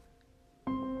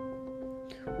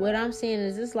 What I'm saying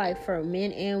is, it's like for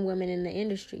men and women in the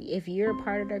industry. If you're a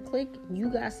part of their clique, you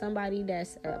got somebody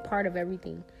that's a part of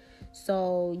everything.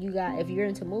 So you got, if you're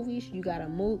into movies, you got a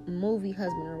movie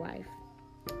husband or wife.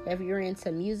 If you're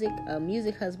into music, a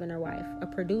music husband or wife. A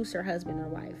producer husband or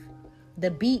wife.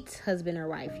 The beats husband or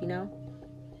wife, you know?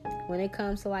 When it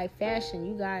comes to like fashion,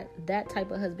 you got that type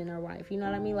of husband or wife. You know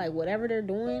what I mean? Like whatever they're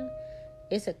doing,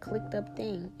 it's a clicked up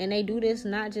thing. And they do this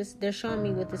not just, they're showing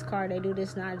me with this card, they do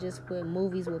this not just with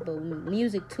movies, but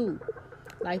music too.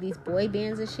 Like these boy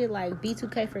bands and shit, like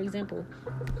B2K for example.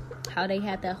 How they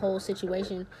had that whole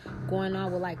situation going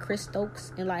on with like Chris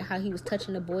Stokes and like how he was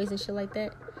touching the boys and shit like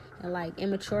that. And like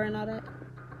immature and all that.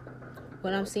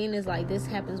 What I'm seeing is like this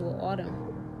happens with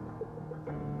Autumn.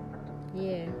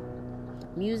 Yeah.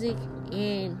 Music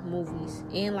and movies.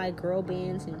 And like girl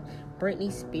bands and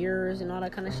Britney Spears and all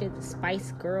that kind of shit. The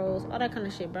Spice Girls, all that kind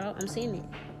of shit, bro. I'm seeing it.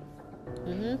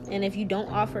 And if you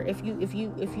don't offer, if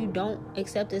you don't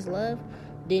accept this love,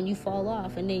 then you fall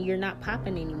off and then you're not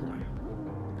popping anymore.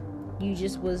 You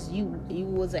just was, you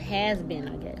was a has-been,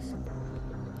 I guess.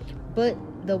 But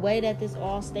the way that this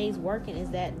all stays working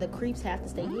is that the creeps have to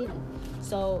stay hidden.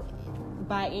 So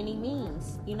by any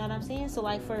means, you know what I'm saying? So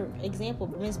like for example,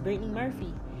 Miss Brittany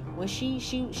Murphy, when she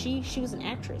was an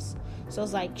actress, so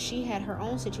it's like she had her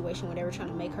own situation where they were trying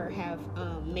to make her have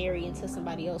marry into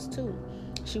somebody else too.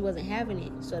 She wasn't having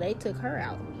it, so they took her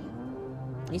out.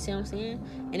 You see what I'm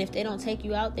saying? And if they don't take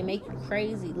you out, they make you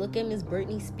crazy. Look at Miss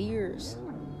Britney Spears.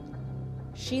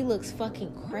 She looks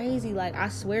fucking crazy. Like, I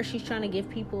swear she's trying to give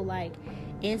people, like,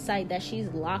 insight that she's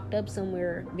locked up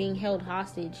somewhere, being held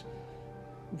hostage.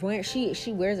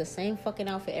 She wears the same fucking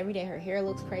outfit every day. Her hair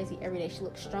looks crazy every day. She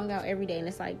looks strung out every day. And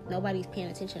it's like, nobody's paying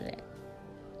attention to that.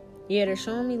 Yeah, they're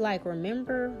showing me, like,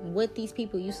 remember what these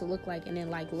people used to look like. And then,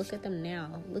 like, look at them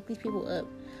now. Look these people up.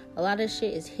 A lot of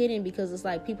shit is hidden because it's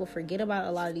like people forget about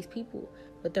a lot of these people.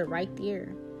 But they're right there.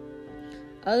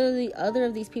 Other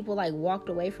of these people like walked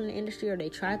away from the industry, or they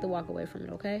tried to walk away from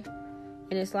it, okay?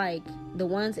 And it's like the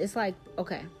ones, it's like,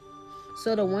 okay,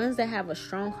 so the ones that have a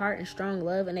strong heart and strong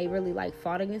love and they really like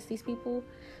fought against these people,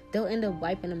 they'll end up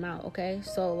wiping them out, okay?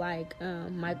 So like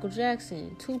Michael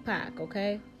Jackson, Tupac,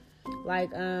 okay?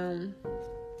 Like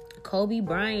Kobe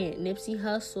Bryant, Nipsey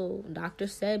Hussle, Dr.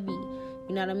 Sebi,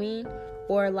 you know what I mean?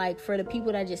 Or like for the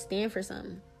people that just stand for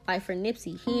something. Like for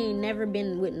Nipsey, he ain't never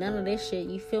been with none of this shit.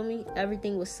 You feel me?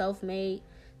 Everything was self-made,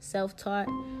 self-taught.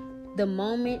 The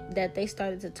moment that they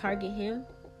started to target him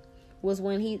was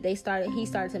when he started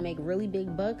to make really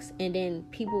big bucks, and then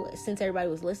people, since everybody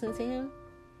was listening to him,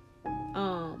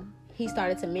 he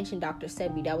started to mention Dr.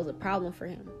 Sebi. That was a problem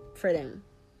for them,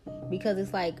 because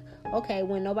it's like, okay,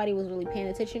 when nobody was really paying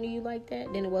attention to you like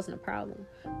that, then it wasn't a problem.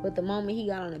 But the moment he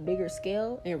got on a bigger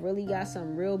scale and really got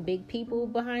some real big people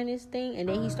behind this thing, and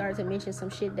then he started to mention some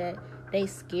shit that they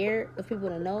scared of people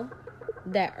to know,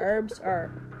 that herbs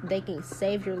they can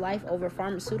save your life over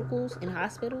pharmaceuticals in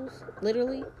hospitals,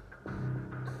 literally,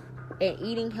 and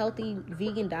eating healthy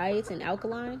vegan diets and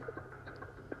alkaline.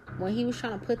 When he was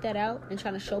trying to put that out and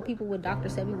trying to show people what Dr.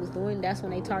 Sebi was doing, that's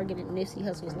when they targeted Nipsey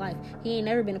Hussle's life. He ain't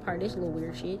never been a part of this little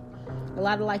weird shit. A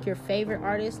lot of like your favorite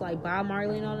artists like Bob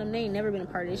Marley and all them, they ain't never been a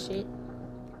part of this shit.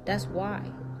 That's why.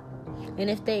 And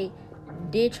if they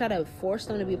did try to force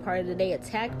them to be a part of it, they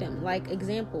attacked them. Like,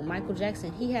 example, Michael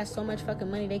Jackson. He has so much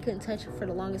fucking money, they couldn't touch him for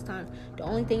the longest time. The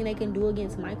only thing they can do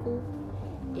against Michael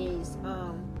is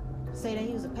say that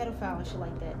he was a pedophile and shit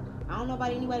like that. I don't know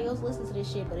about anybody else listening to this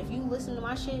shit, but if you listen to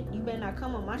my shit, you better not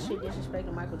come on my shit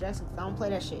disrespecting Michael Jackson, because I don't play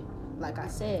that shit. Like I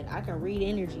said, I can read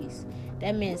energies.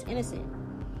 That man's innocent.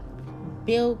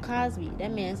 Bill Cosby,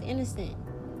 that man's innocent.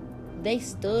 They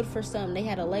stood for something. They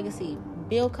had a legacy.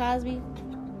 Bill Cosby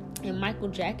and Michael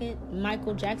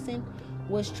Jackson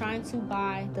was trying to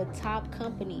buy the top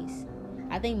companies.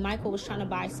 I think Michael was trying to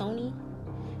buy Sony,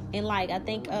 and like I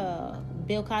think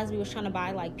Bill Cosby was trying to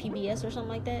buy like PBS or something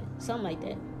like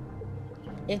that.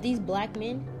 If these black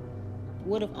men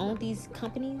would have owned these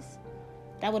companies,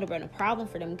 that would have been a problem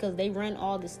for them, because they run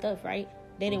all this stuff, right?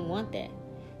 They didn't want that.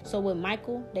 So with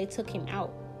Michael, they took him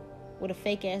out with a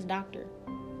fake ass doctor.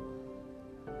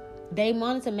 They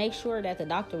wanted to make sure that the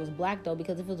doctor was black, though,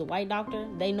 because if it was a white doctor,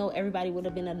 they know everybody would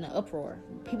have been in an uproar.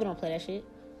 People don't play that shit,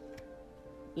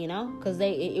 you know, because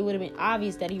it would have been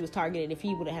obvious that he was targeted if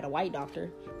he would have had a white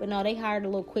doctor. But no, they hired a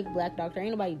little quick black doctor.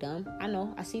 Ain't nobody dumb. I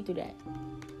know. I see through that.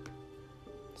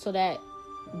 So that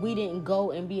we didn't go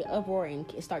and be an uproar and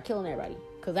start killing everybody,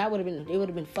 because it would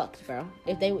have been fucked, bro.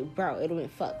 It would have been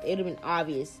fucked. It would have been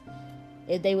obvious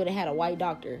if they would have had a white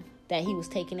doctor that he was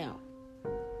taken out.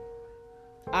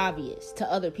 Obvious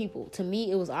to other people. To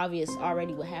me, it was obvious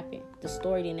already what happened. The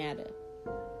story didn't add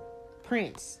up.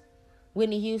 Prince,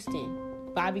 Whitney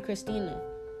Houston, Bobby Christina.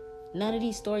 None of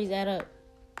these stories add up.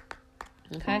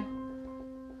 Okay?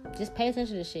 Just pay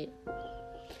attention to shit.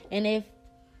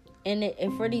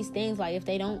 And for these things, like, if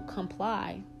they don't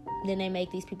comply, then they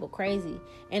make these people crazy.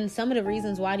 And some of the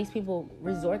reasons why these people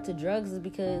resort to drugs is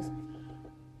because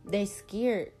they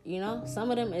scared, you know? Some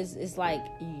of them is like,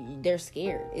 they're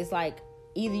scared. It's like,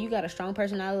 either you got a strong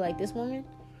personality like this woman,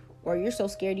 or you're so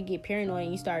scared you get paranoid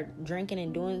and you start drinking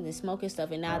and doing and smoking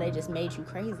stuff, and now they just made you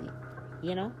crazy,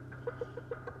 you know?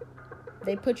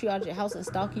 They put you out your house and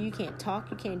stalk you. You can't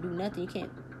talk. You can't do nothing. You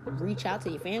can't reach out to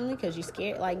your family because you're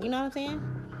scared. Like, you know what I'm saying?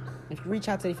 If you reach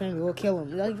out to your family, we'll kill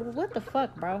them. Like, what the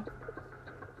fuck, bro?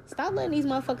 Stop letting these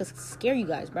motherfuckers scare you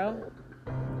guys, bro.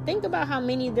 Think about how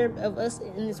many of us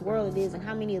in this world it is, and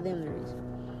how many of them there is.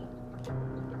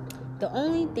 The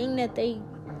only thing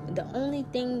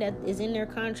that is in their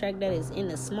contract that is in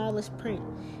the smallest print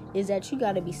is that you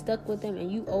got to be stuck with them,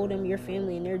 and you owe them your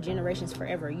family and their generations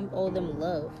forever. You owe them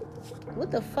love. What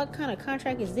the fuck kind of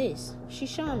contract is this? She's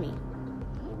showing me.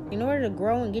 In order to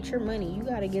grow and get your money, you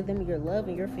got to give them your love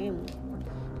and your family.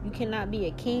 You cannot be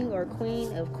a king or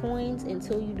queen of coins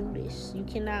until you do this. You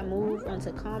cannot move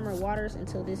onto calmer waters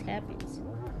until this happens.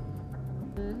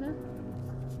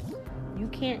 You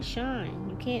can't shine.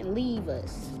 You can't leave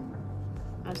us.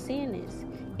 I'm seeing this.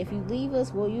 If you leave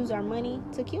us, we'll use our money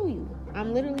to kill you.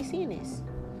 I'm literally seeing this.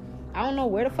 I don't know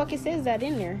where the fuck it says that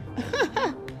in there.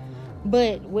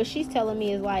 But what she's telling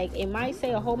me is like, it might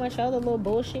say a whole bunch of other little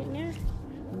bullshit in there,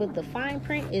 but the fine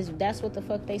print is that's what the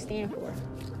fuck they stand for.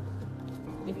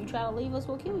 If you try to leave us,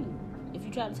 we'll kill you. If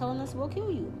you try to tell us, we'll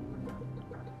kill you.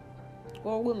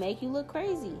 Or we'll make you look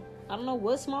crazy. I don't know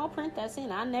what small print that's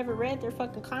in. I never read their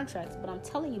fucking contracts, but I'm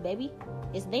telling you, baby,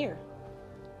 it's there.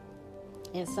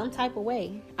 In some type of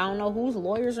way. I don't know whose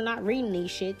lawyers are not reading these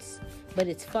shits, but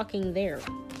it's fucking there.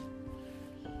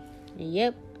 And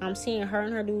yep, I'm seeing her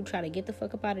and her dude try to get the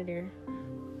fuck up out of there.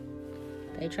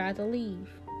 They tried to leave.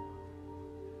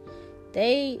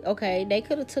 They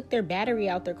could have took their battery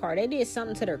out their car. They did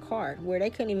something to their car where they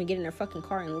couldn't even get in their fucking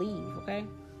car and leave, okay?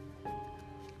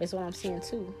 That's what I'm seeing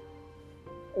too.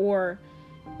 Or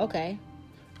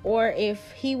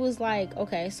if he was like,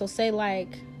 okay, so say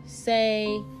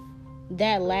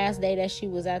that last day that she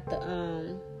was at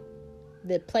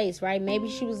the place, right? Maybe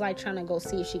she was like trying to go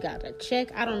see if she got a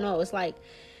check. I don't know. It's like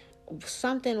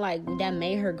something like that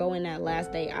made her go in that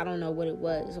last day. I don't know what it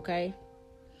was, okay?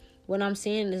 What I'm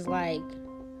seeing is like,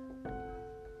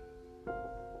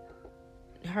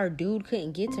 her dude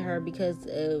couldn't get to her because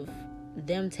of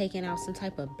them taking out some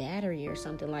type of battery or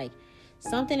something, like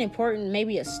something important,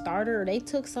 maybe a starter. They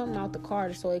took something out the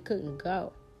car so it couldn't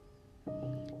go.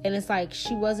 And it's like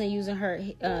she wasn't using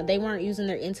they weren't using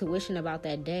their intuition about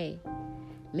that day.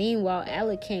 Meanwhile,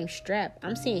 Alec came strapped.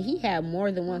 I'm saying he had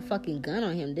more than one fucking gun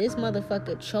on him. This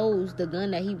motherfucker chose the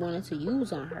gun that he wanted to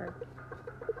use on her.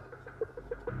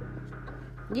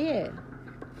 Yeah.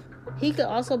 He could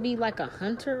also be like a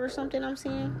hunter or something, I'm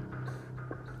saying.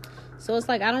 So it's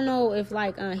like, I don't know if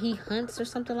like he hunts or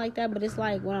something like that, but it's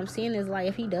like, what I'm saying is like,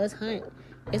 if he does hunt,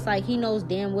 it's like he knows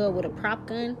damn well what a prop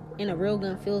gun and a real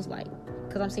gun feels like.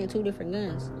 Because I'm seeing two different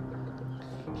guns.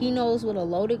 He knows what a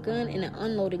loaded gun and an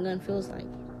unloaded gun feels like.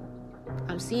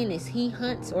 I'm seeing this. He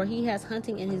hunts, or he has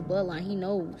hunting in his bloodline. He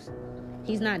knows.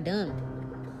 He's not dumb.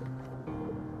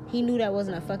 He knew that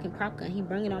wasn't a fucking prop gun. He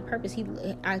brung it on purpose.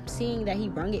 I'm seeing that he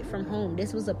brung it from home.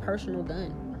 This was a personal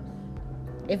gun.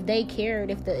 If they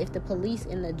cared, if the police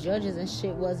and the judges and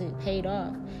shit wasn't paid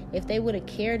off, if they would have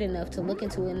cared enough to look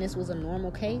into it and this was a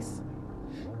normal case,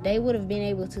 they would have been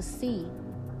able to see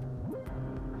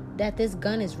that this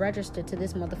gun is registered to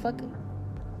this motherfucker.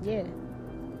 Yeah.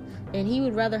 And he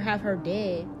would rather have her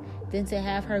dead than to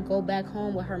have her go back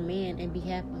home with her man and be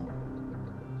happy.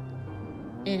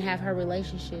 And have her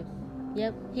relationship.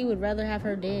 Yep, he would rather have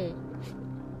her dead.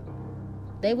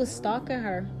 They was stalking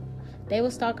her.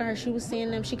 She was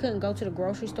seeing them. She couldn't go to the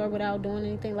grocery store without doing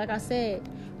anything. Like I said,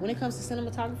 when it comes to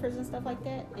cinematographers and stuff like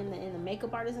that, and the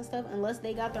makeup artists and stuff, unless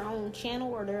they got their own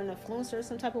channel or they're an influencer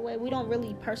some type of way, we don't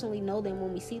really personally know them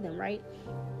when we see them, right?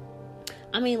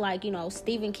 I mean, like, you know,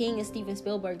 Stephen King and Steven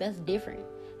Spielberg, that's different.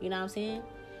 You know what I'm saying?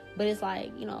 But it's like,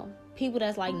 you know, people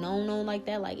that's like known like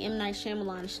that, like M. Night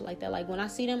Shyamalan and shit like that. Like, when I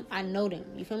see them, I know them.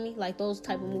 You feel me? Like, those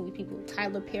type of movie people.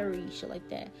 Tyler Perry, shit like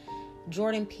that.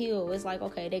 Jordan Peele. It's like,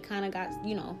 okay, they kind of got,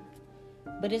 you know.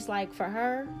 But it's like, for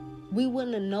her, we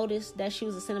wouldn't have noticed that she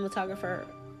was a cinematographer,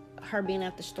 her being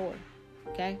at the store.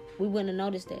 Okay? We wouldn't have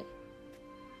noticed that.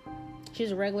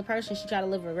 She's a regular person. She tried to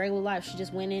live a regular life. She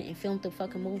just went in and filmed the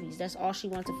fucking movies. That's all she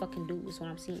wanted to fucking do, is what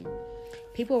I'm seeing.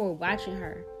 People were watching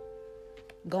her.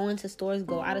 Go into stores,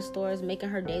 go out of stores, making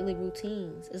her daily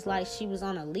routines. It's like she was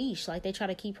on a leash. Like, they try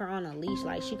to keep her on a leash.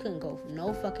 Like, she couldn't go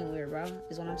no fucking where, bro.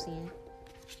 Is what I'm saying.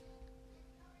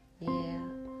 Yeah.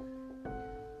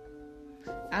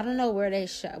 I don't know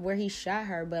where he shot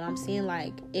her, but I'm seeing,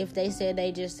 like, if they said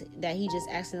that he just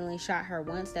accidentally shot her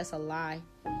once, that's a lie.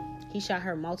 He shot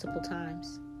her multiple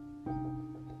times.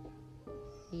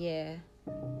 Yeah.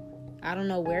 I don't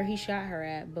know where he shot her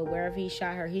at, but wherever he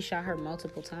shot her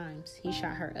multiple times. He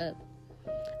shot her up.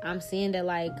 I'm seeing that,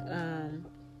 like,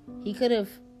 he could have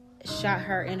shot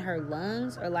her in her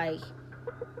lungs, or, like,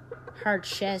 her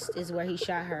chest is where he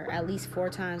shot her at least 4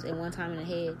 times and 1 time in the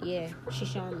head. Yeah, she's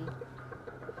showing me.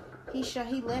 He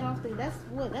let off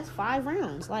that's 5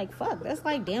 rounds. Like, fuck, that's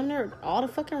like damn near all the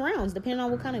fucking rounds, depending on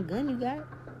what kind of gun you got.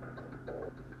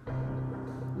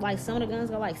 Like, some of the guns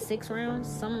got like 6 rounds,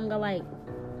 some of them got like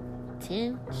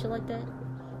 10, shit like that.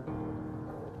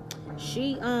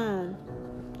 She's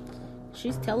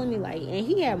telling me, like, and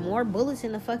he had more bullets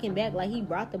in the fucking back. Like, he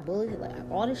brought the bullets. Like,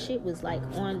 all this shit was like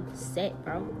on set,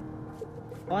 bro.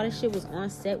 All this shit was on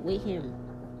set with him.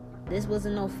 This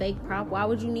wasn't no fake prop. Why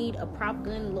would you need a prop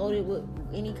gun loaded with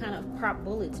any kind of prop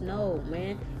bullets? No,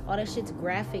 man. All that shit's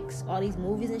graphics. All these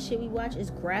movies and shit we watch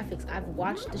is graphics. I've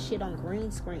watched the shit on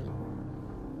green screen.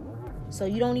 So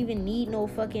you don't even need no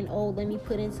fucking, let me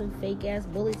put in some fake ass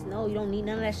bullets. No, you don't need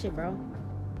none of that shit, bro.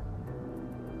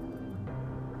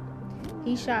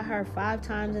 He shot her 5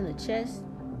 times in the chest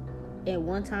and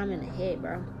 1 time in the head,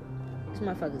 bro. This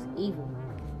motherfucker's evil.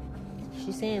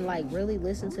 She's saying, like, really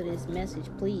listen to this message,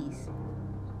 please.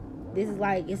 This is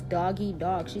like, it's dog eat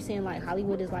dog. She's saying, like,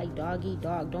 Hollywood is like dog eat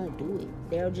dog. Don't do it.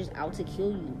 They're just out to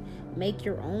kill you. Make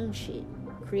your own shit.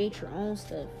 Create your own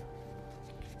stuff.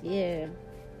 Yeah.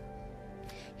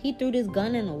 He threw this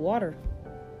gun in the water.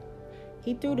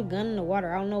 I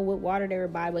don't know what water they were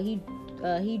by, but he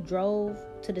drove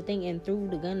to the thing and threw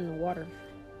the gun in the water.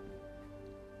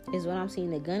 Is what I'm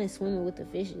seeing. The gun is swimming with the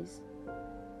fishes.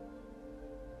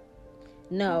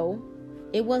 No,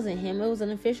 it wasn't him. It was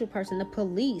an official person. The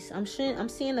police. I'm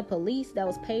seeing the police that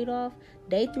was paid off.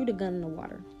 They threw the gun in the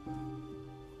water.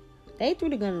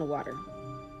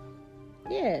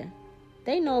 Yeah.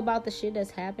 They know about the shit that's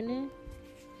happening.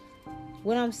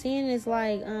 What I'm seeing is,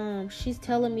 like, she's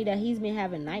telling me that he's been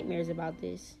having nightmares about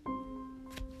this.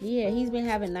 Yeah, he's been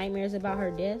having nightmares about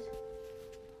her death.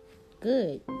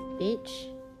 Good, bitch.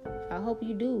 I hope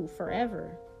you do, forever.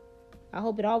 I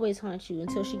hope it always haunts you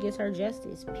until she gets her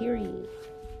justice, period.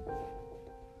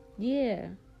 Yeah.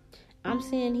 I'm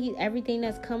seeing everything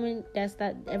that's coming,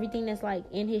 everything that's like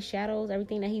in his shadows,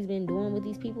 everything that he's been doing with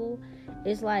these people,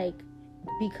 it's like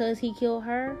because he killed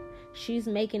her, she's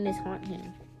making this haunt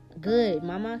him. Good,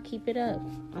 mama, keep it up.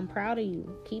 I'm proud of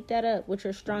you. Keep that up with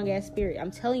your strong ass spirit. I'm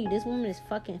telling you, this woman is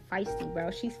fucking feisty, bro.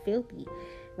 She's filthy.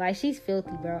 Like, she's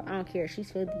filthy, bro. I don't care.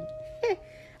 She's filthy.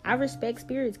 I respect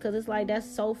spirits because it's like, that's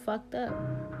so fucked up.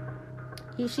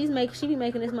 She be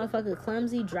making this motherfucker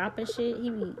clumsy, dropping shit. He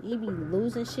be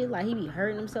losing shit, like he be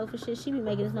hurting himself and shit. She be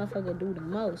making this motherfucker do the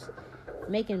most,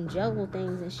 making juggle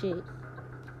things and shit.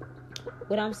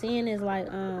 What I'm seeing is like,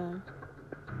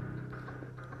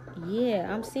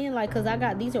 yeah, I'm seeing like, cause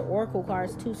these are oracle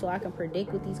cards too, so I can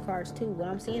predict with these cards too. What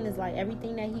I'm seeing is like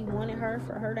everything that he wanted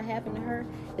for her to happen to her,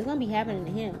 is gonna be happening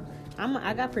to him.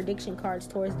 I got prediction cards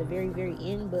towards the very, very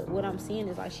end, but what I'm seeing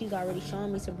is like she's already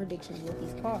showing me some predictions with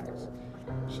these cards.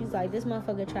 She's like, this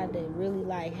motherfucker tried to really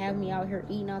like have me out here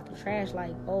eating out the trash.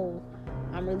 Like, oh,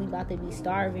 I'm really about to be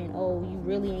starving. Oh, you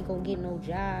really ain't gonna get no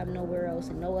job nowhere else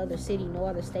in no other city, no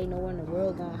other state, nowhere in the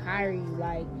world gonna hire you.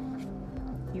 Like,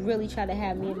 you really try to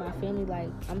have me and my family, like,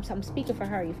 I'm speaking for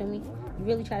her, you feel me? You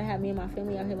really try to have me and my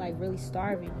family out here like really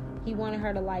starving. He wanted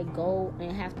her to like go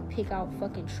and have to pick out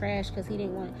fucking trash because he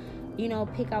didn't want,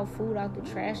 pick out food out the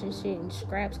trash and shit and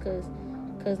scraps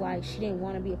because like she didn't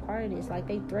want to be a part of this. Like,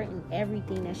 they threatened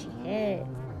everything that she had.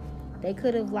 They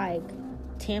could have like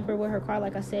tampered with her car,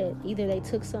 like I said. Either they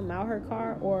took something out her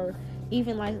car, or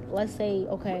even like, let's say,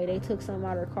 okay, they took something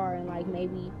out her car and like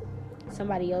maybe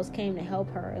somebody else came to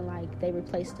help her and like they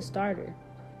replaced the starter.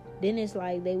 Then it's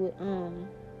like they would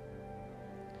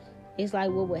it's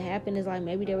like what would happen is like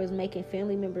maybe they was making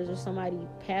family members or somebody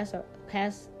pass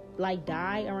like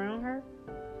die around her,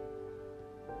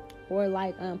 or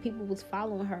like people was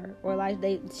following her, or like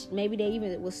maybe they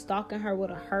even was stalking her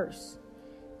with a hearse.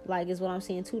 Like, is what I'm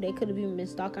saying too. They could have even been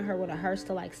stalking her with a hearse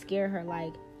to like scare her.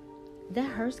 Like,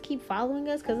 that hearse keep following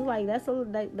us, because it's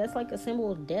like that's like a symbol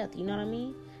of death. You know what I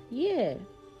mean? Yeah,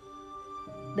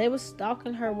 they was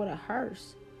stalking her with a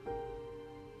hearse.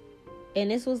 And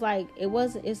this was like,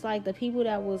 it's like the people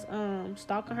that was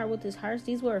stalking her with this hearse,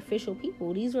 these were official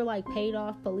people. These were like paid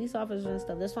off police officers and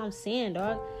stuff. That's what I'm saying,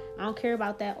 dog. I don't care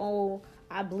about that, oh,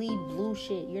 I bleed blue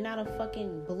shit. You're not a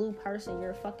fucking blue person.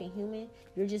 You're a fucking human.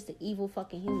 You're just an evil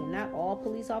fucking human. Not all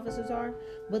police officers are,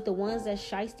 but the ones that's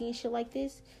shiesty and shit like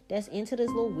this, that's into this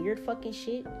little weird fucking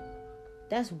shit,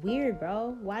 that's weird,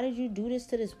 bro. Why did you do this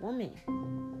to this woman?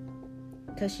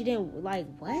 Because she didn't, like,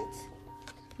 what?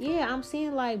 Yeah, I'm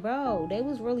seeing like, bro, they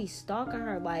was really stalking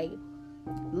her, like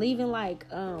leaving like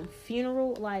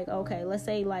funeral, like, okay, let's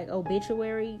say like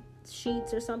obituary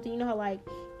sheets or something. You know how like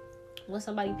when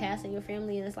somebody passed in your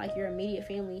family and it's like your immediate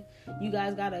family, you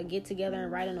guys gotta get together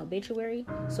and write an obituary.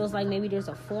 So it's like maybe there's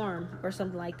a form or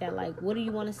something like that. Like, what do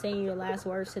you want to say in your last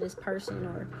words to this person,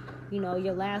 or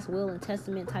your last will and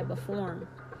testament type of form.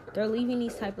 They're leaving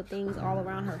these type of things all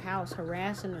around her house,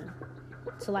 harassing her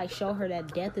to like show her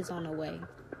that death is on the way.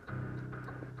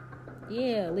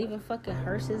 Yeah, leaving fucking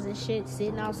hearses and shit,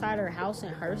 sitting outside her house in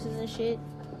hearses and shit.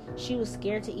 She was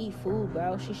scared to eat food,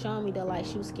 bro. She showing me that like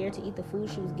she was scared to eat the food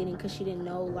she was getting because she didn't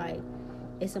know like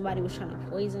if somebody was trying to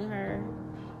poison her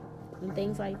and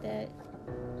things like that.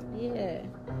 Yeah.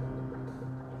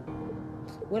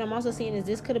 What I'm also seeing is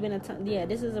this could have been a time. Yeah,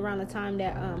 this is around the time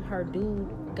that her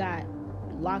dude got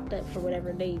locked up for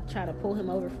whatever they tried to pull him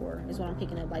over for. Is what I'm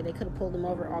picking up. Like, they could have pulled him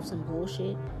over off some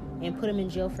bullshit and put him in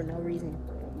jail for no reason.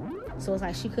 So it's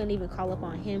like she couldn't even call up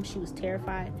on him. She was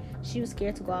terrified. She was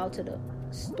scared to go out to the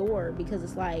store because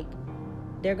it's like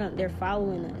they're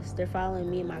following us. They're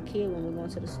following me and my kid when we're going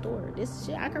to the store. This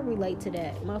shit, I can relate to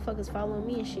that. Motherfuckers following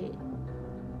me and shit.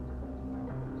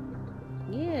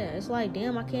 Yeah, it's like,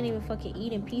 damn, I can't even fucking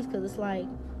eat in peace because it's like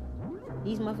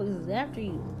these motherfuckers is after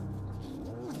you.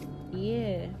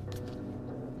 Yeah,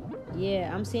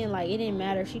 I'm saying like it didn't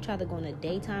matter if she tried to go in the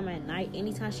daytime, at night,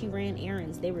 anytime she ran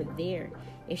errands, they were there.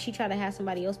 If she tried to have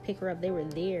somebody else pick her up, they were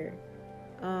there.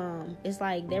 It's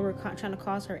like they were trying to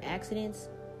cause her accidents.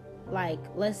 Like,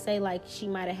 let's say like she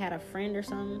might have had a friend or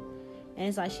something, and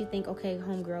it's like she think, okay,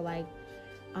 homegirl, like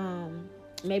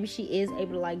maybe she is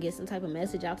able to like get some type of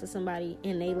message out to somebody,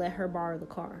 and they let her borrow the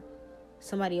car.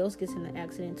 Somebody else gets in the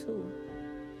accident too.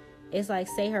 It's like,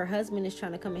 say her husband is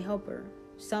trying to come and help her,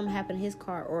 something happened to his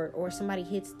car, or somebody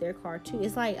hits their car too.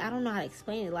 It's like, I don't know how to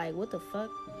explain it, like, what the fuck?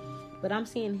 But I'm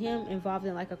seeing him involved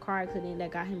in like a car accident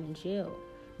that got him in jail.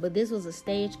 But this was a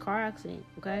staged car accident,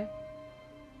 okay?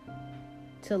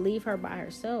 To leave her by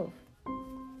herself.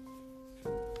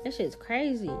 That shit's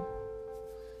crazy.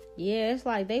 Yeah, it's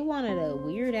like they wanted a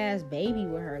weird ass baby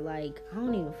with her. Like, I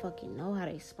don't even fucking know how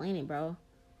to explain it, bro.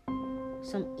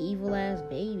 Some evil ass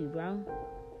baby, bro.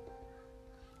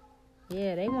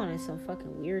 Yeah, they wanted some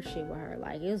fucking weird shit with her.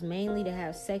 Like, it was mainly to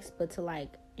have sex, but to,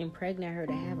 like, impregnate her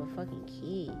to have a fucking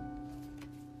kid.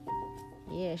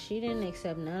 Yeah, she didn't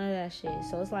accept none of that shit.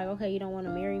 So it's like, okay, you don't want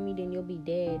to marry me, then you'll be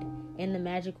dead, and the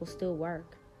magic will still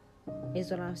work. Is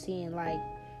what I'm seeing. Like,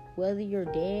 whether you're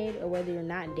dead or whether you're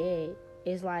not dead,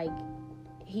 it's like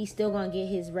he's still gonna get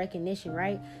his recognition,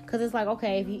 right? Because it's like,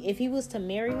 okay, if he was to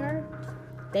marry her,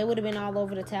 they would have been all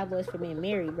over the tabloids for being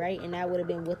married, right? And that would have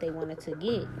been what they wanted to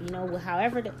get, you know.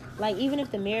 However, like, even if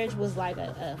the marriage was like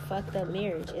a fucked up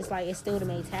marriage, it's like it still would have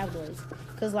made tabloids.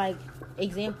 Because, like,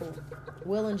 example,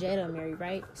 Will and Jada are married,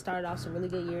 right? Started off some really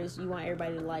good years. You want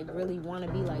everybody to, like, really want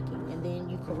to be like you, and then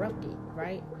you corrupt it,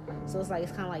 right? So it's like,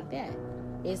 it's kind of like that.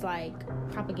 It's like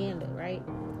propaganda, right?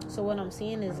 So what I'm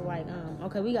seeing is like,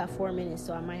 okay, we got 4 minutes,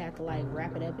 so I might have to, like,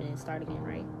 wrap it up and then start again,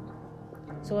 right?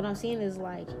 So what I'm seeing is,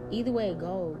 like, either way it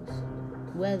goes,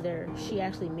 whether she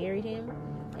actually married him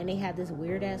and they had this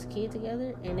weird ass kid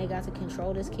together and they got to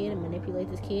control this kid and manipulate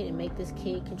this kid and make this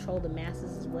kid control the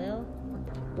masses as well,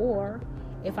 or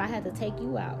if I had to take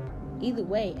you out, either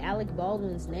way, Alec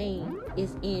Baldwin's name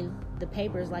is in the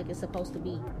papers like it's supposed to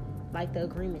be, like the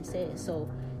agreement says. So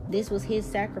this was his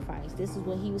sacrifice. This is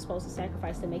what he was supposed to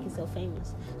sacrifice to make himself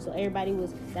famous. So everybody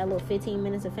was, that little 15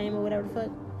 minutes of fame or whatever the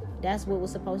fuck, that's what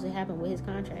was supposed to happen with his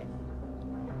contract.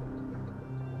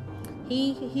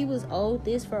 He was owed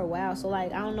this for a while. So,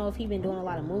 like, I don't know if he been doing a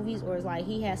lot of movies or it's like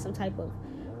he has some type of,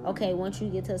 okay, once you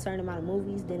get to a certain amount of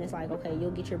movies, then it's like, okay, you'll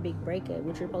get your big break at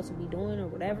what you're supposed to be doing or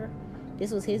whatever.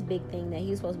 This was his big thing that he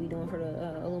was supposed to be doing for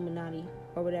the Illuminati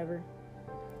or whatever.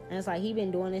 And it's like he been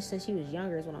doing this since he was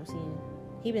younger is what I'm seeing.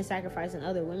 He been sacrificing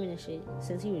other women and shit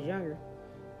since he was younger.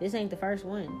 This ain't the first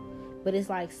one. But it's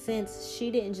like, since she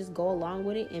didn't just go along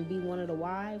with it and be one of the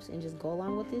wives and just go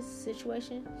along with this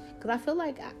situation, because I feel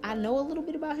like I know a little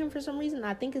bit about him for some reason.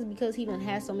 I think it's because he done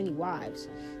had so many wives.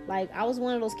 Like, I was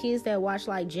one of those kids that watched,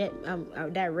 like,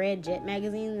 that read Jet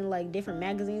magazine and, like, different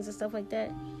magazines and stuff like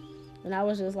that. And I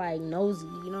was just, like, nosy,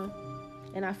 you know?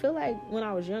 And I feel like when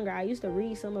I was younger, I used to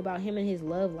read something about him and his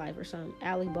love life or something,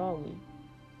 Alec Baldwin.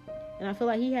 And I feel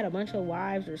like he had a bunch of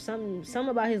wives or something. Something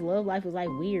about his love life was, like,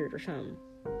 weird or something.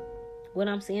 What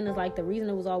I'm saying is, like, the reason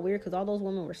it was all weird because all those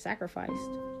women were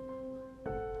sacrificed.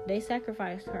 They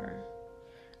sacrificed her.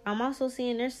 I'm also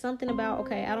seeing there's something about,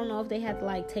 okay, I don't know if they had to,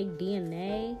 like, take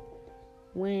DNA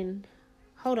when,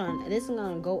 hold on, this is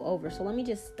going to go over. So let me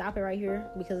just stop it right here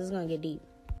because it's going to get deep.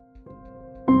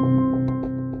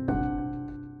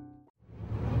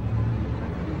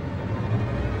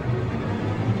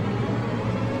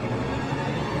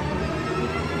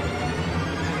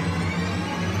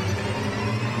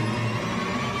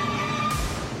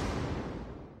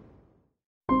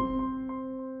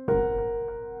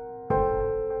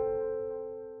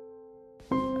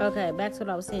 Okay, back to what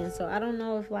I was saying. So I don't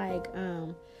know if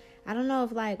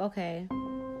okay,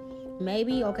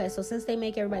 maybe, okay, so since they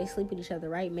make everybody sleep with each other,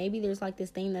 right? Maybe there's, like,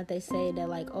 this thing that they say that,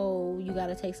 like, oh, you got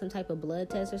to take some type of blood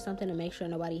test or something to make sure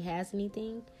nobody has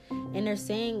anything. And they're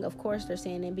saying, of course, they're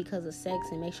saying it because of sex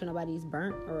and make sure nobody's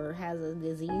burnt or has a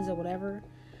disease or whatever,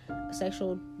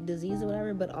 sexual disease or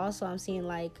whatever. But also I'm seeing,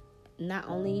 like, not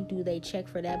only do they check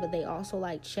for that, but they also,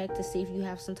 like, check to see if you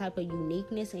have some type of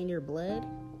uniqueness in your blood.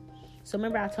 So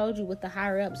remember I told you with the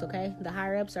higher-ups, okay? The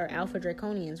higher-ups are alpha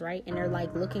draconians, right? And they're,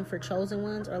 like, looking for chosen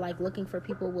ones or, like, looking for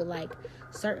people with, like,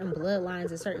 certain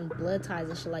bloodlines and certain blood ties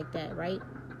and shit like that, right?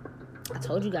 I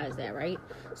told you guys that, right?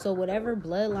 So whatever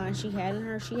bloodline she had in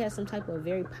her, she had some type of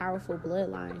very powerful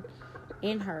bloodline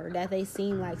in her that they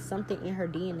seen, like, something in her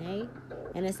DNA.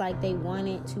 And it's like they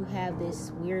wanted to have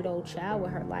this weird old child with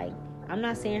her. Like, I'm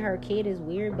not saying her kid is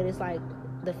weird, but it's like,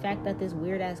 the fact that this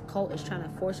weird ass cult is trying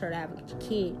to force her to have a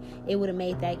kid, it would have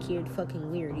made that kid fucking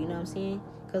weird, you know what I'm saying?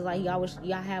 Because, like, y'all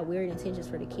had weird intentions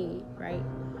for the kid, right?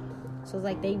 So it's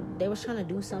like they was trying to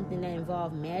do something that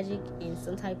involved magic and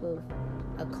some type of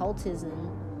occultism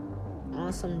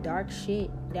on some dark shit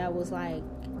that was, like,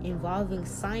 involving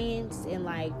science and,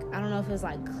 like, I don't know if it's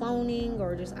like cloning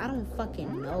or just, I don't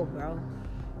fucking know, bro.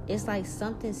 It's like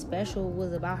something special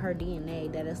was about her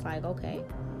DNA that it's like, okay,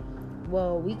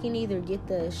 well, we can either get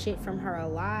the shit from her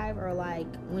alive or, like,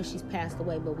 when she's passed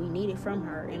away, but we need it from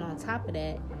her. And on top of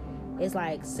that, it's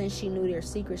like, since she knew their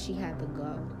secret, she had to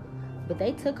go. But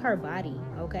they took her body,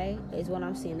 okay, is what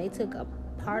I'm saying. They took a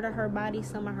part of her body,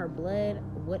 some of her blood,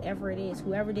 whatever it is.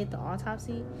 Whoever did the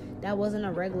autopsy, that wasn't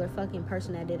a regular fucking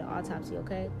person that did the autopsy,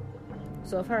 okay?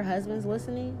 So if her husband's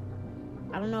listening,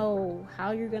 I don't know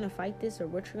how you're gonna fight this or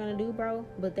what you're gonna do, bro,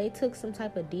 but they took some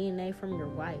type of DNA from your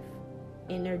wife.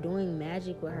 And they're doing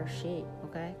magic with her shit,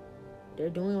 okay? they're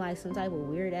doing like some type of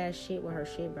weird ass shit with her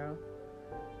shit, bro.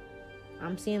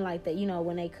 I'm seeing like that, you know,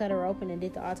 when they cut her open and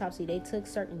did the autopsy, they took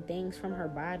certain things from her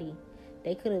body.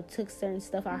 They could have took certain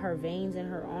stuff out her veins in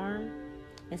her arm,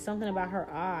 and something about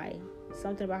her eye.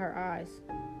 Something about her eyes.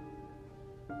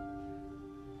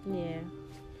 Yeah.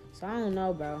 So I don't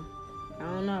know, bro.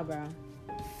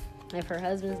 If her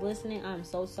husband's listening, I'm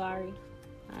so sorry.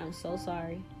 I'm so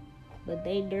sorry. But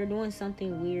they're doing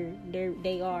something weird.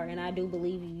 They are, and I do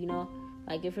believe you, you know.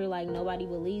 Like, if you're like, nobody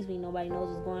believes me, nobody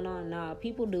knows what's going on. Nah,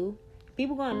 people do.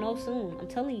 People gonna know soon. I'm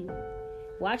telling you.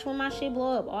 Watch when my shit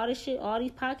blow up. All this shit, all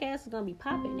these podcasts is gonna be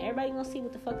popping. Everybody gonna see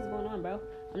what the fuck is going on, bro.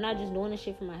 I'm not just doing this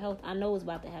shit for my health. I know what's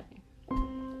about to happen.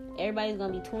 Everybody's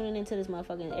gonna be tuning into this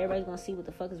motherfucker, and everybody's gonna see what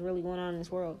the fuck is really going on in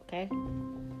this world, okay?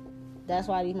 That's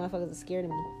why these motherfuckers are scared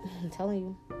of me. I'm telling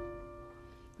you.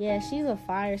 Yeah, she's a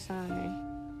fire sign.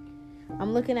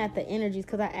 I'm looking at the energies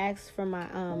because I asked for my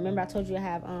remember I told you I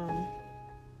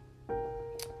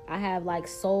have like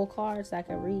soul cards that I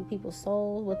can read people's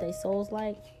souls, what they souls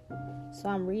like. So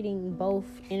I'm reading both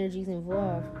energies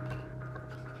involved.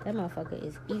 That motherfucker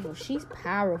is evil. She's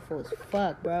powerful as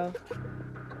fuck, bro.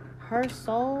 Her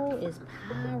soul is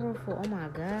powerful. Oh my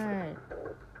god.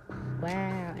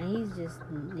 Wow. And he's just,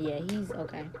 yeah, he's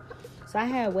okay. So I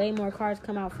had way more cards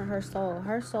come out from her soul.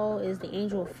 Her soul is the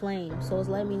angel of flame. So it's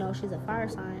letting me know she's a fire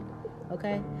sign.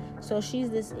 Okay? So she's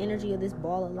this energy of this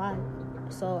ball of light.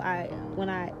 So when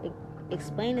I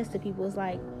explain this to people, it's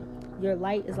like your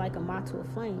light is like a moth to a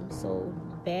flame. So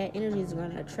bad energy is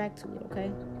going to attract to it,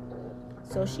 okay?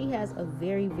 So she has a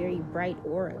very, very bright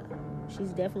aura. She's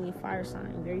definitely a fire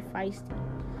sign, very feisty.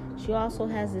 She also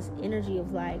has this energy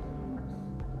of like,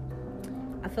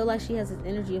 I feel like she has this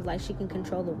energy of like she can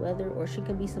control the weather, or she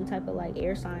can be some type of like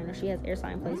air sign, or she has air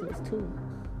sign placements too.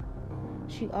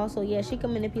 She also, yeah, she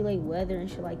can manipulate weather and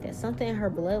shit like that. Something in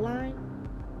her bloodline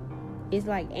is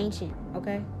like ancient,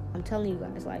 okay? I'm telling you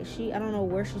guys, like I don't know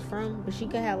where she's from, but she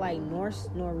could have like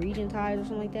Norwegian ties or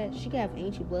something like that. She could have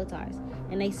ancient blood ties,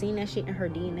 and they seen that shit in her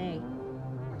DNA.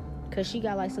 Cause she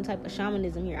got like some type of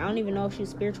shamanism here. I don't even know if she's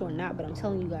spiritual or not, but I'm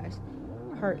telling you guys,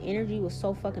 her energy was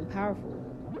so fucking powerful.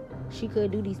 She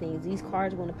could do these things. These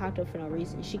cards wouldn't have popped up for no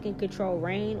reason. She can control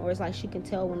rain, or it's like she can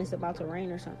tell when it's about to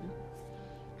rain or something.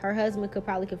 Her husband could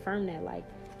probably confirm that. Like,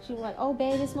 she was like, oh,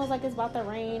 babe, it smells like it's about to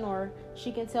rain. Or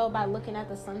she can tell by looking at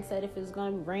the sunset if it's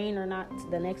going to rain or not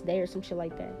the next day or some shit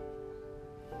like that.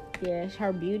 Yeah,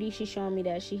 her beauty, she's showing me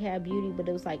that she had beauty, but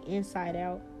it was like inside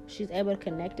out. She's able to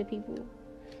connect to people.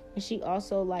 And she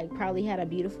also like probably had a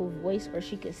beautiful voice, or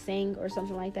she could sing or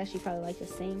something like that. She probably liked to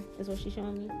sing, is what she's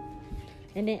showing me.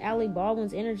 And then Alec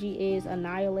Baldwin's energy is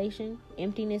annihilation,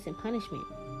 emptiness, and punishment.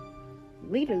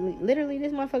 Literally,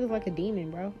 this motherfucker's like a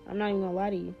demon, bro. I'm not even gonna lie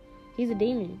to you. He's a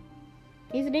demon.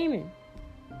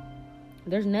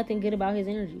 There's nothing good about his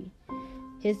energy.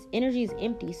 His energy is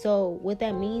empty. So what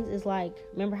that means is like,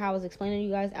 remember how I was explaining to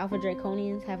you guys, Alpha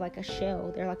Draconians have like a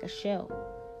shell. They're like a shell.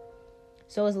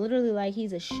 So it's literally like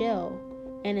he's a shell.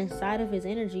 And inside of his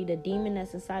energy, the demon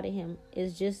that's inside of him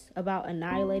is just about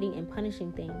annihilating and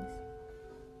punishing things.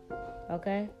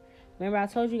 Okay? Remember I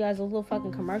told you guys those little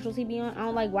fucking commercials he be on? I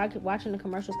don't like watching the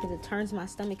commercials because it turns my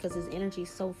stomach because his energy is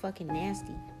so fucking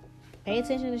nasty. Pay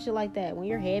attention to shit like that. When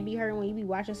your head be hurting, when you be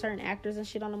watching certain actors and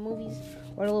shit on the movies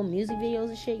or the little music videos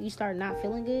and shit, you start not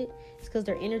feeling good. It's because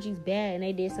their energy's bad and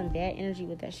they did some bad energy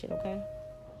with that shit, okay?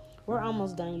 We're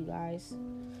almost done, you guys.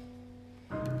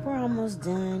 We're almost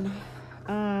done.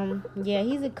 Yeah,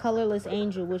 he's a colorless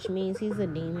angel, which means he's a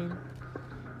demon.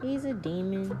 He's a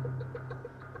demon.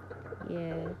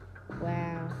 Yeah.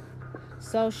 Wow.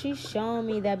 So she's showing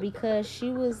me that because she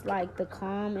was like the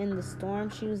calm in the storm,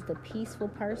 she was the peaceful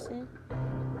person.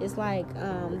 It's like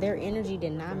their energy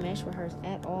did not mesh with hers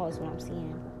at all, is what I'm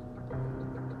seeing.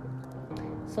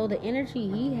 So the energy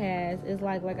he has is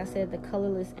like I said, the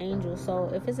colorless angel. So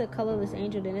if it's a colorless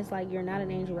angel, then it's like you're not an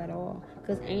angel at all.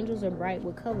 Because angels are bright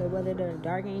with color, whether they're a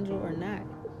dark angel or not.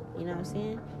 You know what I'm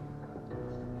saying?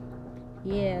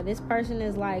 Yeah, this person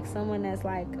is like someone that's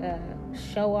like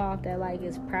show off, that like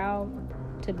is proud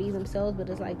to be themselves, but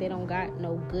it's like they don't got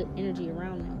no good energy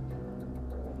around them.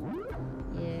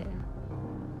 Yeah.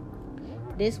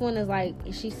 This one is like,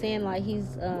 she's saying like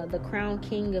he's the crown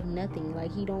king of nothing.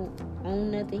 Like he don't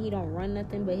own nothing, he don't run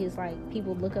nothing, but his like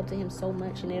people look up to him so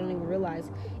much and they don't even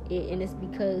realize it. And it's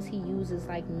because he uses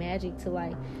like magic to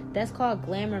like, that's called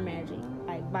glamour magic.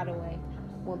 Like, by the way,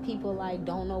 when people like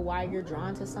don't know why you're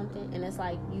drawn to something, and it's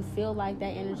like you feel like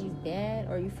that energy's bad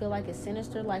or you feel like it's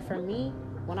sinister. Like for me,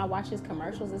 when I watch his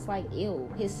commercials, it's like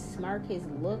ew. His smirk, his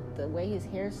look, the way his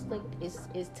hair slicked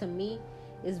is to me,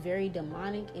 is very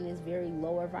demonic and is very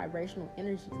lower vibrational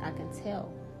energies. I can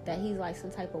tell that he's like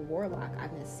some type of warlock. I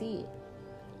can see it.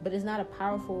 But it's not a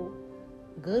powerful,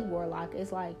 good warlock.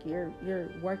 It's like you're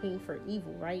working for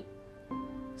evil, right?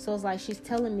 So it's like she's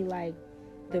telling me like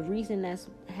the reason that's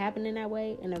happening that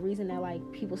way, and the reason that like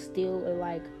people still are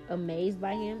like amazed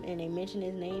by him and they mention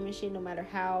his name and shit, no matter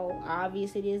how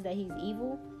obvious it is that he's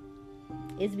evil,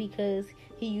 is because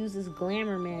he uses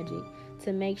glamour magic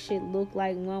to make shit look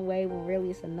like one way when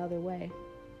really it's another way.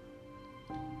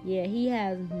 Yeah, he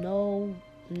has no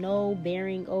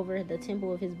bearing over the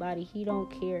temple of his body. He don't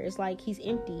care. It's like he's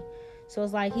empty. So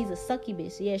it's like he's a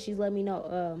succubus. Yeah, she's let me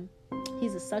know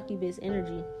he's a succubus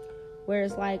energy, where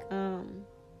it's like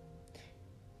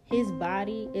his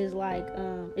body is like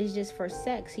it's just for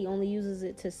sex. He only uses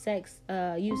it to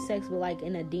use sex, but like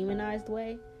in a demonized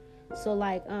way. So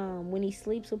like when he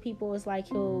sleeps with people, it's like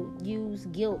he'll use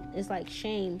guilt. It's like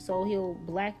shame. So he'll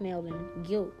blackmail them,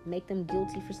 guilt, make them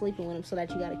guilty for sleeping with him, so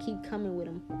that you gotta keep coming with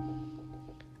him.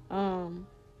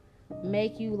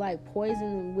 Make you like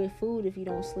poison with food if you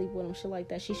don't sleep with him, shit like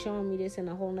that. She's showing me this in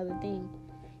a whole nother thing.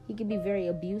 He could be very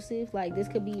abusive. Like this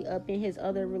could be up in his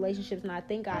other relationships, and I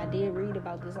think I did read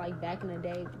about this like back in the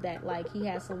day, that like he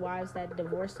had some wives that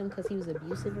divorced him because he was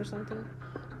abusive or something.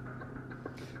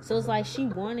 So it's like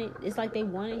it's like they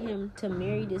wanted him to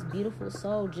marry this beautiful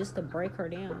soul just to break her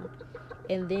down,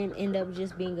 and then end up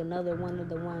just being another one of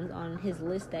the ones on his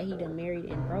list that he done married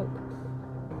and broke.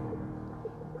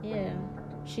 Yeah,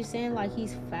 she's saying like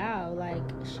he's foul. Like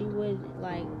she would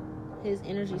like his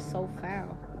energy's so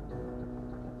foul.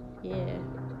 Yeah.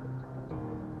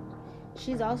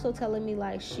 She's also telling me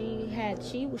like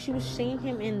she was seeing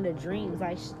him in the dreams.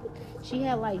 Like she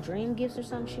had like dream gifts or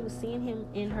something. She was seeing him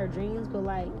in her dreams, but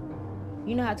like,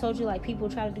 you know how I told you like people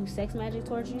try to do sex magic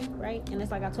towards you, right? And it's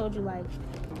like I told you like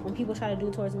when people try to do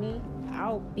it towards me,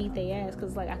 I'll beat their ass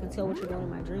because like I can tell what you're doing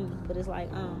in my dreams. But it's like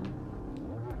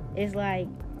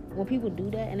when people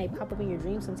do that and they pop up in your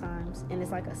dreams sometimes, and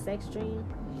it's like a sex dream,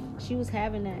 she was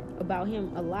having that about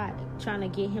him a lot, trying to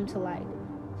get him to like,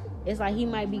 it's like he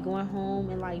might be going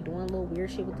home and like doing little weird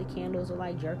shit with the candles, or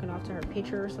like jerking off to her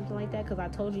picture or something like that, because I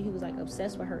told you he was like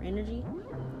obsessed with her energy.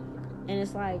 And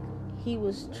it's like he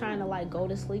was trying to like go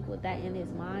to sleep with that in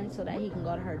his mind so that he can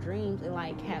go to her dreams and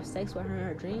like have sex with her in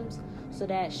her dreams, so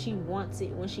that she wants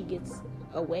it when she gets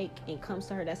awake and comes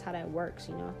to her. That's how that works,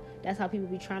 you know. That's how people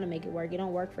be trying to make it work. It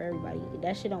don't work for everybody.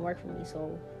 That shit don't work for me.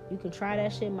 So you can try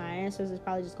that shit. My answers is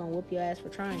probably just gonna whoop your ass for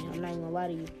trying. I'm not even gonna lie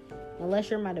to you. Unless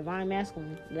you're my divine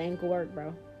masculine, it ain't gonna work,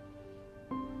 bro.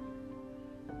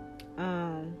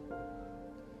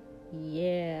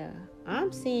 Yeah,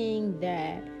 I'm seeing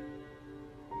that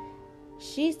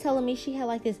she's telling me she had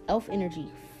like this elf energy.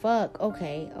 Fuck.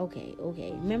 Okay.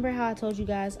 Remember how I told you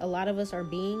guys a lot of us are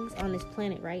beings on this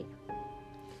planet, right?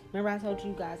 Remember I told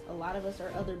you guys a lot of us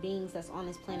are other beings that's on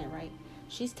this planet, right?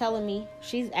 She's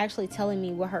actually telling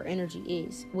me what her energy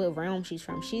is, what realm she's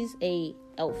from. She's a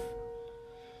elf.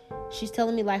 She's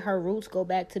telling me like her roots go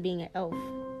back to being an elf.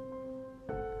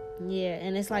 Yeah,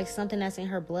 and it's like something that's in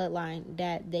her bloodline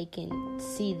that they can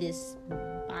see this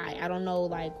by. I don't know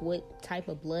like what type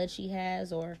of blood she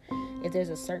has, or if there's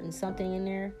a certain something in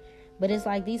there. But it's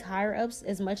like these higher ups,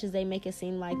 as much as they make it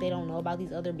seem like they don't know about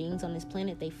these other beings on this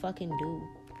planet, they fucking do.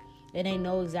 And they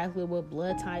know exactly what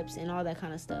blood types and all that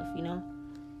kind of stuff, you know?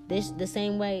 The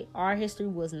same way our history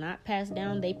was not passed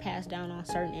down, they passed down on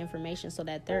certain information so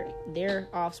that their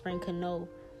offspring can know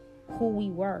who we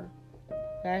were.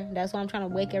 Okay? That's why I'm trying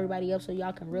to wake everybody up so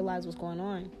y'all can realize what's going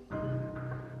on.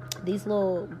 These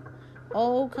little,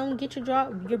 come get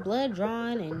your blood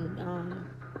drawn and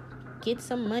get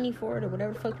some money for it, or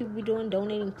whatever the fuck people be doing,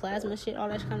 donating plasma shit, all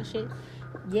that kind of shit.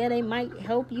 Yeah, they might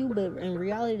help you, but in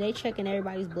reality, they checking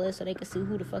everybody's blood so they can see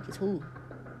who the fuck is who.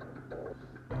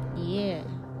 Yeah.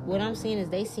 What I'm seeing is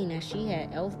they seen that she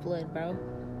had elf blood, bro.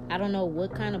 I don't know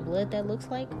what kind of blood that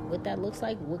looks like, what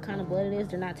kind of blood it is.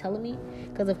 They're not telling me.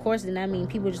 Because, of course, then that means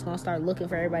people are just going to start looking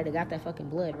for everybody that got that fucking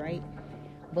blood, right?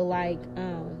 But, like,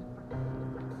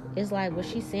 it's like what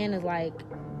she's saying is, like,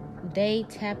 they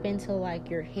tap into, like,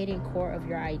 your hidden core of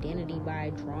your identity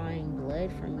by drawing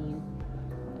blood from you.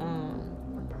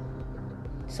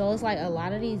 So it's like a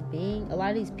lot of these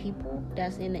people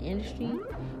that's in the industry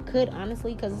could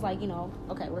honestly, because it's like, you know,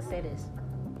 okay, let's say this.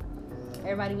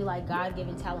 Everybody be like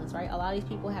God-given talents, right? A lot of these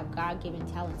people have God-given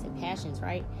talents and passions,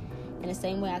 right? In the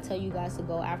same way I tell you guys to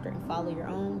go after and follow your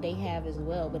own, they have as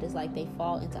well. But it's like they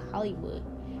fall into Hollywood.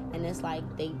 And it's like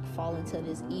they fall into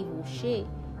this evil shit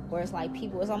where it's like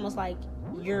people, it's almost like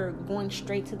you're going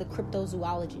straight to the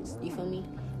cryptozoologist. You feel me?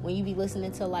 When you be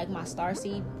listening to like my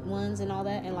starseed ones and all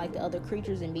that, and like the other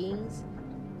creatures and beings,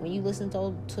 when you listen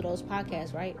to those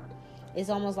podcasts, right? It's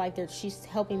almost like she's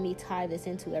helping me tie this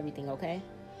into everything, okay?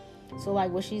 So,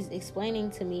 like, what she's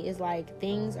explaining to me is, like,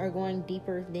 things are going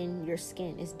deeper than your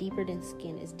skin. It's deeper than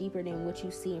skin. It's deeper than what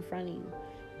you see in front of you.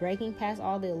 Breaking past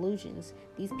all the illusions.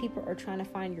 These people are trying to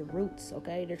find your roots,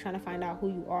 okay? They're trying to find out who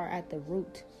you are at the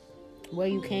root. Where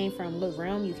you came from, what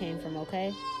realm you came from,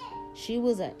 okay? She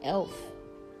was an elf.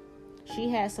 She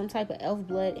had some type of elf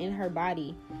blood in her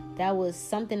body. That was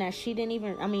something that she didn't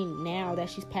even... I mean, now that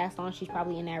she's passed on, she's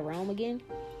probably in that realm again.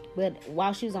 But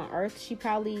while she was on Earth, she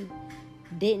probably...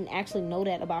 didn't actually know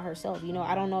that about herself. You know,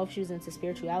 I don't know if she was into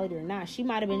spirituality or not. She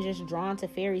might have been just drawn to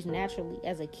fairies naturally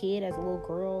as a kid, as a little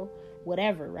girl,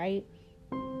 whatever, right?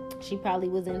 She probably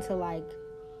was into, like,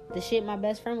 the shit my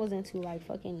best friend was into, like,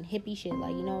 fucking hippie shit,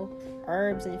 like, you know,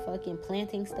 herbs and fucking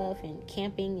planting stuff and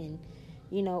camping and,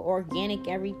 you know, organic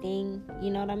everything, you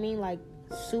know what I mean? Like,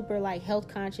 super, like, health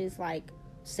conscious, like,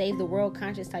 save the world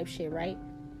conscious type shit, right?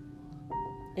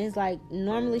 And it's like,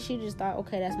 normally she just thought,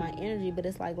 okay, that's my energy. But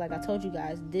it's like I told you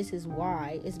guys, this is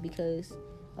why. It's because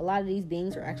a lot of these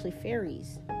beings are actually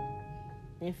fairies.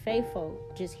 And fae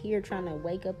folk just here trying to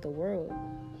wake up the world.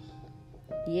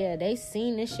 Yeah, they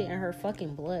seen this shit in her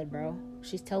fucking blood, bro.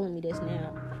 She's telling me this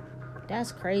now.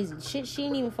 That's crazy. Shit, she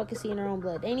didn't even fucking see in her own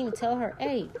blood. They didn't even tell her,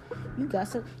 hey, you got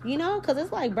some, you know? Because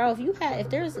it's like, bro,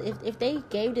 if they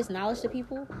gave this knowledge to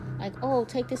people, like, oh,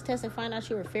 take this test and find out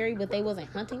you're a fairy, but they wasn't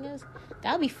hunting us,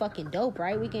 that would be fucking dope,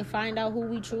 right? We can find out who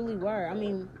we truly were. I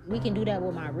mean, we can do that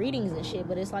with my readings and shit,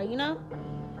 but it's like, you know?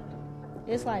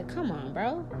 It's like, come on,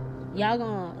 bro. Y'all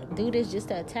gonna do this just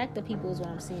to attack the people is what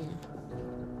I'm saying.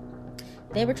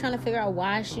 They were trying to figure out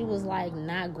why she was, like,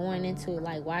 not going into it,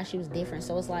 like, why she was different.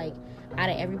 So it's like, out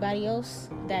of everybody else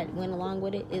that went along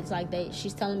with it, it's like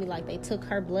she's telling me, like, they took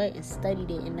her blood and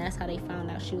studied it, and that's how they found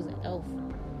out she was an elf.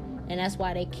 And that's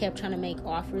why they kept trying to make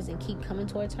offers and keep coming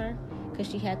towards her, because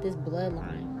she had this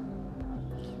bloodline.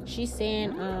 She's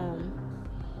saying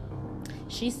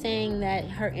that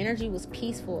her energy was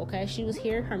peaceful, okay? She was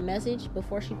here, her message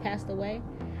before she passed away,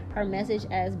 her message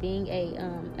as being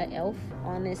an elf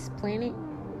on this planet,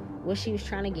 what she was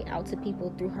trying to get out to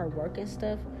people through her work and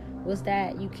stuff, was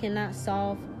that you cannot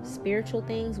solve spiritual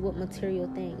things with material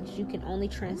things. You can only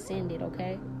transcend it,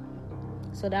 okay?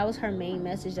 So that was her main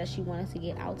message that she wanted to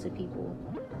get out to people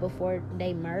before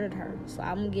they murdered her. So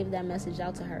I'm going to give that message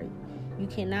out to her. You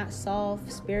cannot solve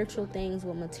spiritual things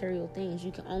with material things.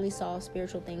 You can only solve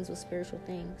spiritual things with spiritual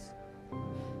things.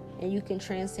 And you can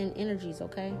transcend energies,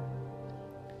 okay?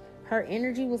 Her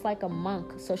energy was like a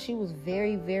monk. So she was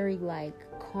very, very, like,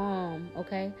 calm,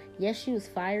 okay? Yes, she was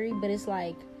fiery, but it's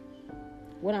like,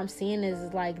 what I'm seeing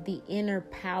is like the inner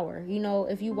power. You know,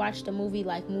 if you watch the movie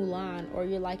like Mulan, or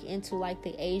you're like into like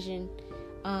the Asian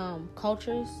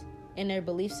cultures and their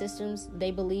belief systems,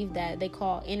 they believe that they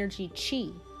call energy chi,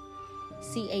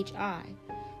 C-H-I.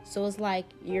 So it's like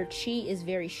your chi is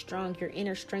very strong. Your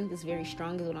inner strength is very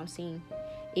strong is what I'm seeing.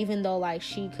 Even though like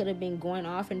she could have been going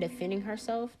off and defending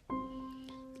herself,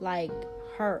 like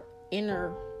her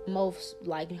innermost,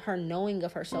 like her knowing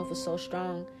of herself was so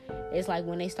strong. It's like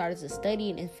when they started to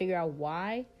study and figure out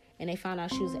why, and they found out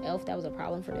she was an elf, that was a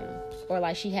problem for them. Or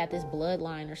like she had this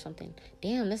bloodline or something.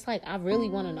 Damn, that's like, I really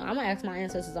want to know. I'm gonna ask my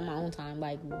ancestors on my own time,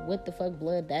 like what the fuck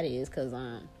blood that is, because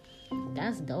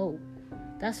that's dope.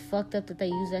 That's fucked up that they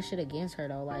use that shit against her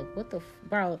though. Like, what the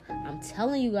bro, I'm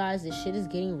telling you guys, this shit is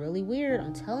getting really weird.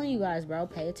 I'm telling you guys, bro,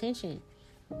 pay attention.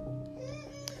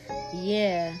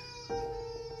 Yeah.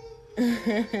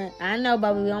 I know,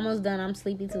 Bobby, we almost done. I'm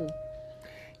sleepy too.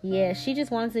 Yeah, she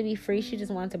just wanted to be free. She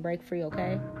just wanted to break free,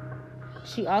 okay?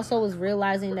 She also was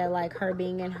realizing that, like, her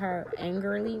being in her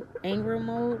anger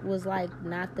mode was, like,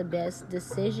 not the best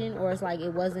decision, or it's like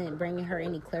it wasn't bringing her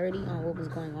any clarity on what was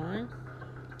going on.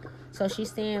 So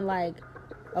she's saying, like,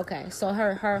 okay, so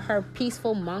her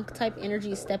peaceful monk type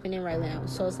energy is stepping in right now.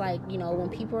 So it's like, you know, when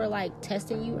people are, like,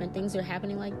 testing you and things are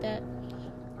happening like that,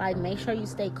 like, make sure you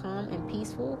stay calm and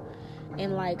peaceful,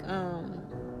 and,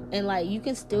 like, you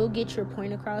can still get your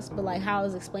point across, but, like, how I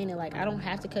was explaining, like, I don't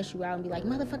have to cuss you out and be like,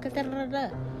 motherfucker, da da da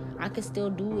da. I can still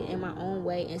do it in my own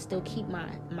way and still keep my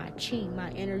chi,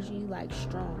 my energy, like,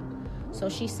 strong. So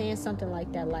she's saying something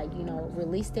like that, like, you know,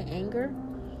 release the anger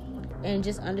and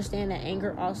just understand that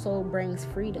anger also brings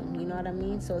freedom, you know what I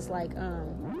mean? So it's like,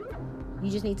 you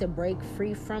just need to break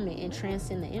free from it and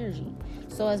transcend the energy.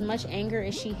 So as much anger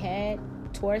as she had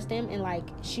towards them, and, like,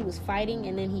 she was fighting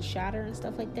and then he shot her and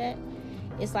stuff like that,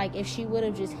 it's like if she would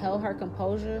have just held her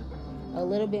composure a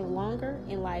little bit longer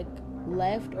and, like,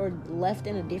 left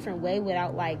in a different way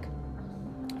without, like,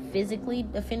 physically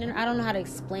offending her. I don't know how to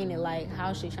explain it, like,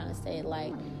 how she trying to say it,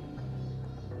 like,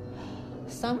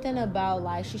 something about,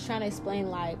 like, she's trying to explain,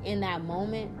 like, in that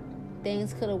moment,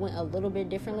 things could have went a little bit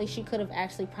differently. She could have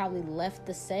actually probably left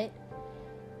the set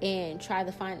and tried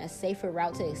to find a safer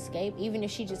route to escape, even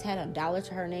if she just had $1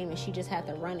 to her name and she just had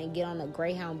to run and get on a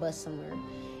Greyhound bus somewhere.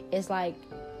 It's like,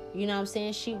 you know what I'm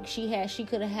saying? She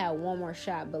could have had one more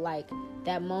shot, but, like,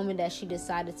 that moment that she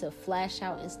decided to flash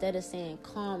out instead of saying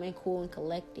calm and cool and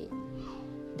collected,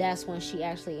 that's when she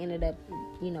actually ended up,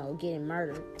 you know, getting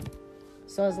murdered.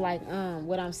 So it's like,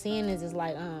 what I'm seeing is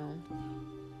like,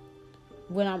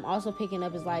 what I'm also picking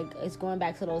up is, like, it's going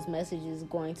back to those messages,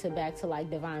 back to like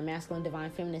divine masculine, divine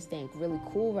feminine thing really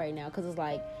cool right now. Because it's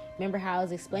like, remember how I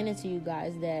was explaining to you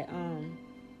guys that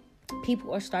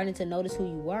people are starting to notice who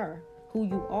you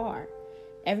are.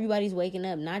 Everybody's waking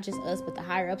up, not just us, but the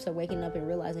higher ups are waking up and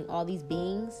realizing all these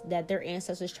beings that their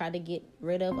ancestors tried to get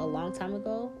rid of a long time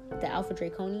ago, the Alpha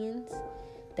Draconians,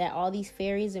 that all these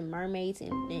fairies and mermaids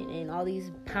and all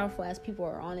these powerful ass people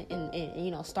are on it, and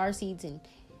you know, starseeds and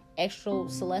extra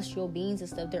celestial beings and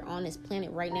stuff, they're on this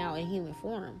planet right now in human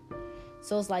form.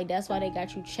 So it's like, that's why they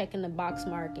got you checking the box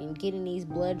mark and getting these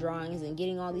blood drawings and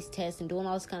getting all these tests and doing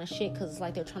all this kind of shit, because it's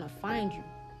like they're trying to find you.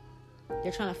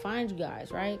 They're trying to find you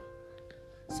guys, right?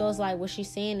 So it's like, what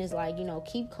she's saying is like, you know,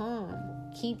 keep calm,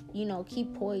 keep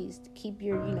poised, keep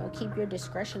your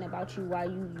discretion about you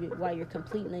while you're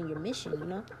completing your mission, you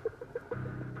know?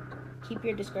 Keep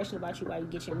your discretion about you while you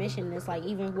get your mission. And it's like,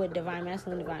 even with divine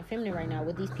masculine, divine feminine right now,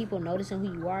 with these people noticing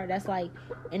who you are, that's like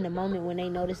in the moment when they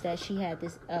noticed that she had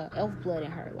this elf blood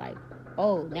in her, like,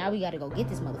 oh, now we gotta go get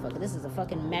this motherfucker. This is a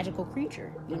fucking magical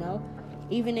creature, you know?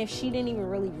 Even if she didn't even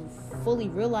really fully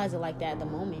realize it like that at the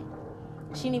moment.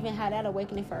 She didn't even have that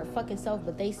awakening for her fucking self,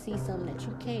 but they see something that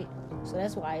you can't. So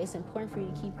that's why it's important for you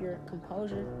to keep your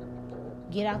composure,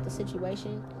 get out the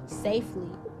situation safely,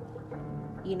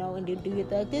 you know, and do your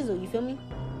thug thizzle, you feel me?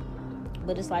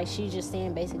 But it's like, she's just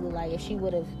saying basically, like, if she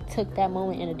would have took that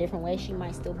moment in a different way, she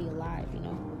might still be alive, you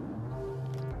know?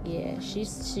 Yeah,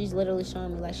 she's literally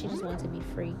showing me, like, she just wants to be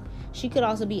free. She could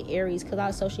also be Aries, because I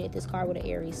associate this card with an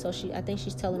Aries. So I think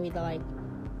she's telling me that, like,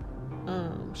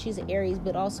 she's an Aries,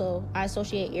 but also I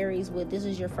associate Aries with, this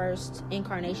is your first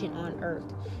incarnation on Earth.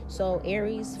 So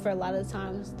Aries, for a lot of the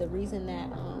times, the reason that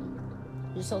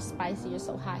you're so spicy, you're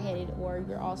so hot-headed, or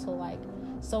you're also, like,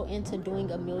 so into doing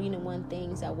 1,000,001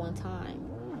 things at one time,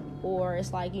 or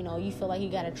it's like, you know, you feel like you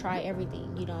gotta try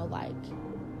everything, you know, like,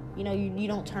 you know, you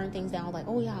don't turn things down, like,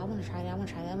 oh yeah, I want to try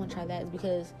that. It's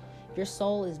because your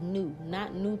soul is new,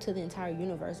 not new to the entire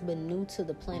universe, but new to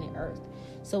the planet Earth.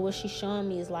 So what she's showing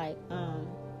me is like,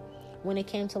 when it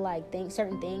came to like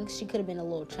certain things, she could have been a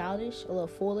little childish, a little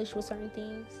foolish with certain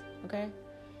things, okay?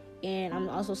 And I'm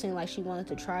also saying, like, she wanted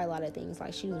to try a lot of things.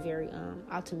 Like, she was very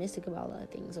optimistic about a lot of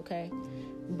things, okay?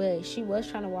 But she was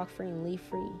trying to walk free and leave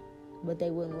free, but they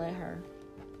wouldn't let her.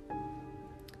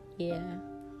 Yeah.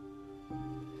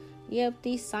 Yep,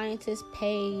 these scientists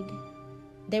paid.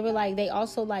 They were like, they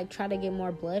also like try to get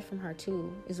more blood from her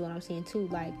too, is what I'm saying too.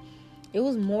 Like, it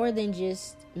was more than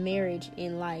just marriage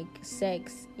and like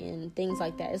sex and things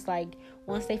like that. It's like,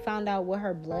 once they found out what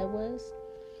her blood was,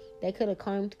 they could have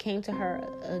came to her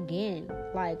again.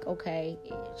 Like, okay,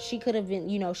 she could have been,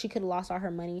 you know, she could have lost all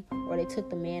her money, or they took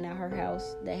the man out of her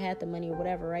house that had the money or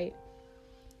whatever, right?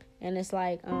 And it's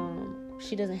like,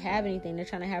 she doesn't have anything. They're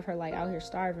trying to have her like out here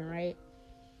starving, right?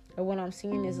 And what I'm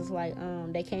seeing is, it's like,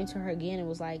 they came to her again and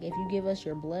was like, if you give us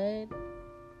your blood,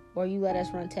 or you let us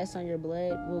run tests on your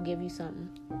blood, we'll give you something.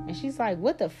 And she's like,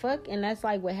 what the fuck? And that's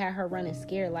like what had her running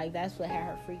scared. Like, that's what had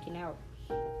her freaking out.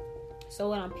 So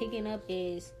what I'm picking up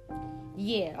is,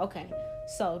 yeah, okay.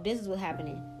 So this is what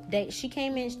happening. She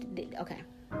came in, okay.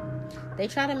 They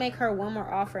tried to make her one more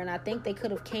offer, and I think they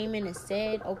could have came in and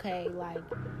said, okay, like,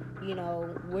 you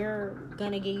know, we're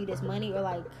gonna give you this money, or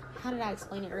like, how did I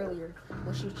explain it earlier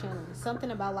when she was channeling?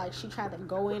 Something about like, she tried to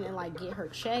go in and like get her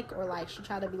check, or like she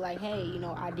tried to be like, hey, you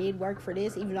know, I did work for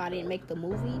this, even though I didn't make the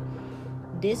movie.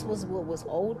 This was what was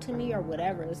owed to me, or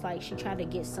whatever. It's like she tried to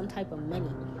get some type of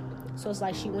money. So it's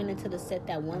like she went into the set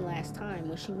that one last time.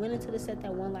 When she went into the set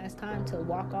that one last time to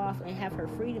walk off and have her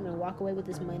freedom and walk away with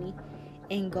this money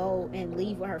and go and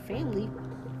leave with her family,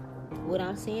 what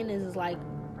I'm saying is like,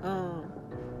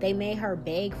 they made her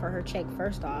beg for her check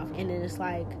first off, and then it's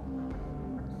like,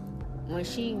 when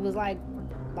she was like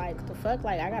the fuck,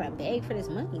 like, I gotta beg for this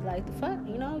money, like, the fuck,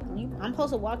 you know, I'm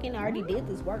supposed to walk in, I already did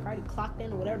this work, I already clocked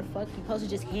in, or whatever the fuck, you supposed to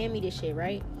just hand me this shit,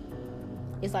 right?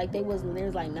 It's like, they was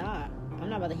like, nah, I'm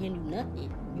not about to hand you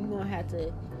nothing. You gonna have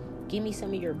to give me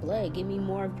some of your blood, give me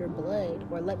more of your blood,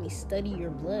 or let me study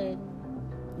your blood.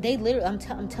 They literally,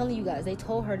 I'm telling you guys, they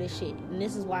told her this shit, and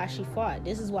this is why she fought.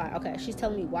 This is why, okay, she's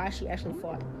telling me why she actually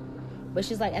fought. But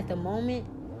she's like, at the moment,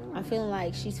 I'm feeling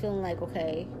like she's feeling like,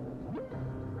 okay,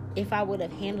 if I would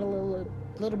have handled it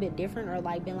a little bit different, or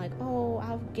like been like, oh,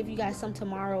 I'll give you guys some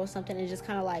tomorrow or something, and just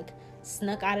kind of like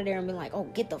snuck out of there and been like, oh,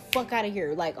 get the fuck out of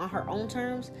here, like on her own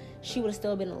terms, she would have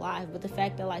still been alive. But the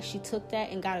fact that like she took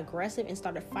that and got aggressive and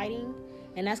started fighting,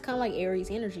 and that's kind of like Aries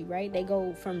energy, right? They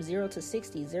go from 0 to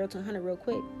 60, 0 to 100 real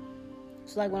quick.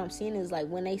 So like what I'm seeing is like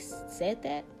when they said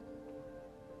that,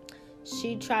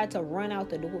 she tried to run out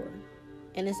the door.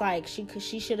 And it's like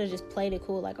she should have just played it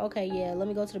cool, like, okay, yeah, let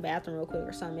me go to the bathroom real quick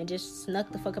or something, and just snuck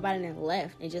the fuck up out and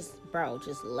left, and just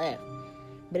left.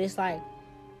 But it's like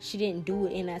she didn't do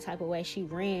it in that type of way. She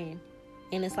ran,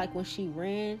 and it's like when she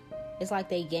ran, it's like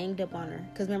they ganged up on her.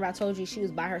 Because remember I told you she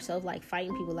was by herself, like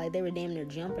fighting people, like they were damn near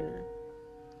jumping her.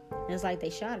 And it's like they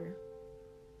shot her.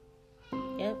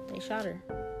 Yep, they shot her.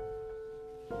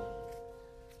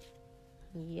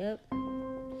 Yep.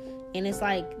 And it's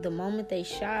like the moment they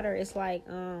shot her, it's like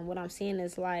what I'm seeing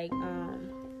is like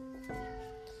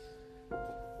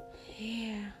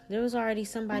yeah, there was already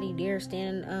somebody there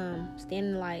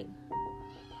standing like,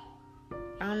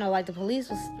 I don't know, like the police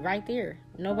was right there.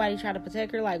 Nobody tried to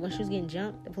protect her. Like when she was getting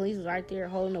jumped, the police was right there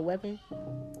holding a weapon.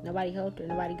 Nobody helped her.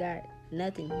 Nobody got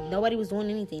nothing. Nobody was doing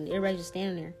anything. Everybody just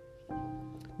standing there.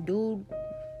 Dude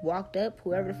walked up,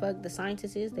 whoever the fuck the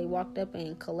scientist is, they walked up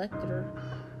and collected her.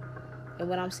 And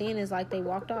what I'm seeing is like they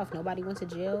walked off. Nobody went to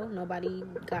jail. Nobody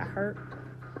got hurt.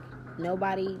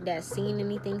 Nobody that seen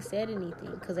anything said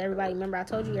anything. Because everybody, remember I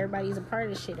told you, everybody's a part of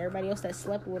this shit. Everybody else that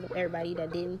slept with everybody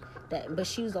that didn't, but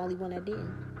she was the only one that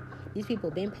didn't. These people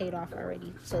been paid off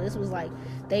already. So this was like,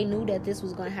 they knew that this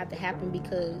was going to have to happen,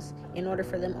 because in order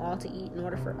for them all to eat, in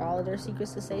order for all of their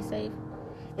secrets to stay safe,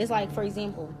 it's like, for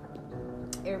example,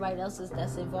 everybody else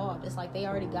that's involved, it's like they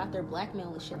already got their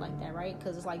blackmail and shit like that, right?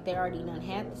 Because it's like they already done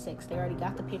had the sex, they already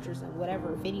got the pictures and whatever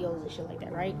videos and shit like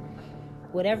that, right?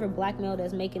 Whatever blackmail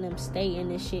that's making them stay in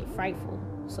this shit frightful,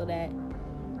 so that,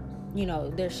 you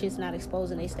know, their shit's not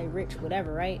exposed and they stay rich,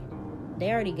 whatever, right? They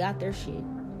already got their shit.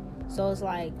 So it's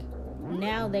like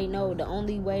now they know the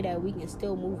only way that we can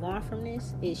still move on from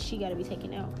this is she got to be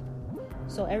taken out.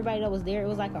 So everybody that was there, it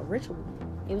was like a ritual.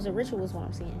 It was a ritual is what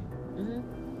I'm saying.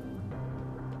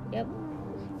 Yep.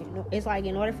 It's like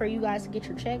in order for you guys to get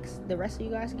your checks, the rest of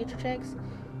you guys to get your checks,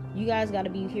 you guys got to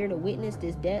be here to witness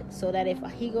this death, so that if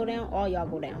he go down, all y'all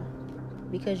go down,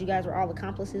 because you guys were all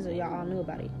accomplices, or y'all all knew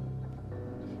about it.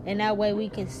 And that way we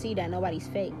can see that nobody's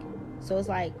fake. So it's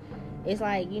like,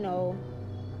 you know,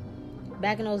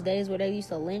 back in those days where they used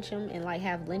to lynch them and like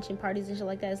have lynching parties and shit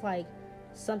like that, it's like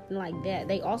something like that.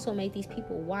 They also made these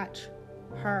people watch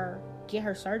her get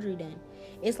her surgery done.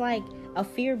 It's like a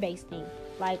fear-based thing.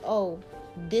 Like, oh,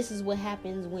 this is what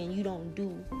happens when you don't do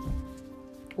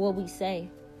what we say.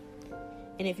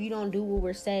 And if you don't do what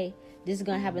we say, this is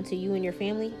going to happen to you and your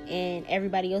family. And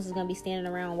everybody else is going to be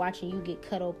standing around watching you get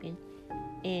cut open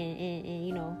and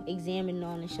you know, examined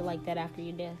on and shit like that after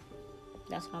your death.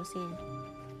 That's what I'm saying.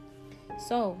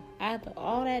 So, after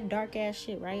all that dark-ass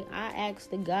shit, right, I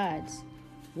asked the gods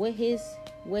what his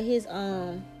energy's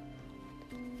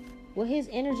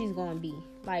going to be.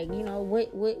 Like, you know,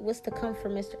 what's to come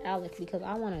from Mr. Alec, because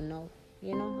I want to know,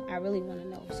 you know, I really want to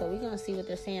know. So we're going to see what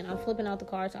they're saying. I'm flipping out the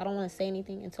cards. I don't want to say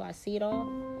anything until I see it all,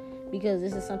 because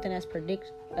this is something that's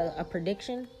a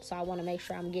prediction. So I want to make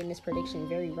sure I'm getting this prediction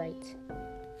very right.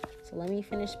 So let me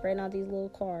finish spreading out these little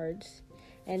cards,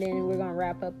 and then we're going to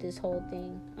wrap up this whole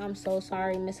thing. I'm so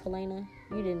sorry, Miss Halyna.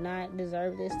 You did not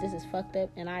deserve this. This is fucked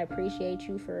up, and I appreciate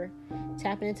you for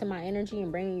tapping into my energy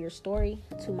and bringing your story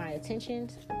to my attention,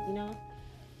 you know.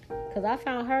 Because I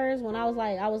found hers when I was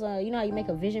you know how you make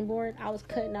a vision board? I was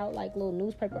cutting out like little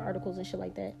newspaper articles and shit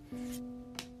like that,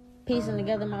 piecing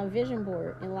together my vision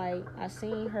board, and like I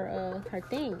seen her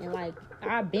thing, and like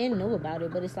I been knew about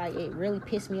it, but it's like it really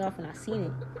pissed me off when I seen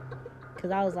it,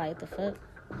 because I was like, the fuck.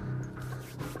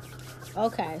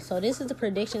 Okay, so this is the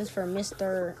predictions for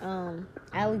Mr.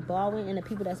 Alec Baldwin and the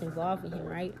people that's involved in him,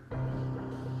 right?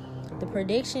 The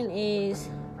prediction is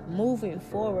moving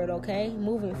forward, okay?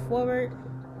 Moving forward.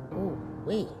 Ooh,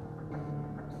 wait.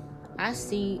 I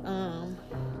see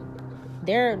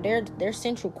their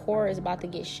central core is about to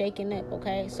get shaken up,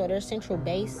 okay? So their central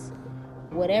base,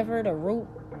 whatever the root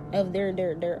of their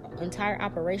entire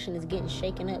operation, is getting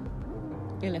shaken up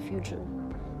in the future.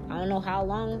 I don't know how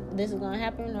long this is going to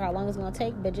happen or how long it's going to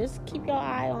take, but just keep your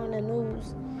eye on the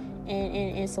news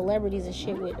and celebrities and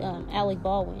shit with Alec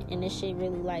Baldwin, and this shit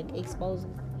really like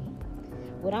exposing.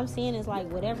 What I'm seeing is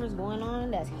like whatever's going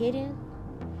on that's hidden,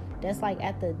 that's like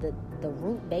at the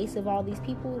root base of all these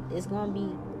people, is going to be,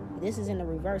 this is in the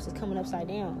reverse, it's coming upside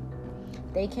down.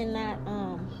 They cannot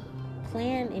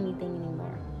plan anything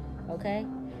anymore, okay?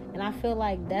 And I feel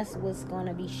like that's what's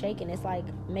gonna be shaken. It's like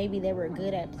maybe they were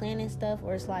good at planning stuff,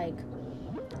 or it's like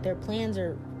their plans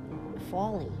are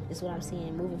falling, is what I'm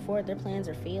seeing. Moving forward, their plans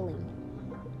are failing,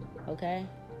 okay?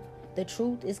 The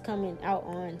truth is coming out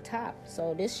on top.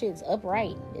 So this shit's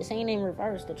upright. This ain't in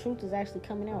reverse. The truth is actually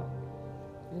coming out,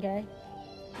 okay?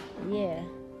 Yeah.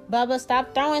 Bubba,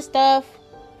 stop throwing stuff.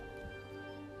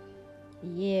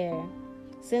 Yeah.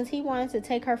 Since he wanted to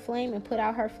take her flame and put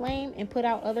out her flame and put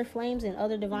out other flames and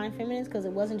other divine feminines, because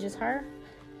it wasn't just her,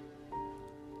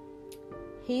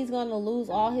 he's going to lose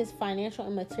all his financial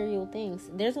and material things.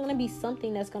 There's going to be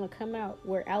something that's going to come out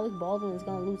where Alec Baldwin is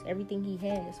going to lose everything he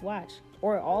has. Watch.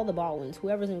 Or all the Baldwins,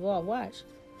 whoever's involved. Watch.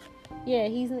 Yeah,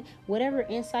 he's whatever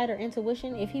insight or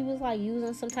intuition. If he was like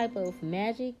using some type of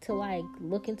magic to like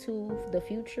look into the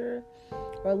future,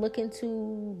 or look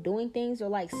into doing things, or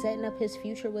like setting up his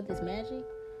future with his magic,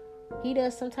 he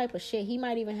does some type of shit. He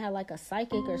might even have like a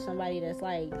psychic or somebody that's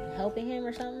like helping him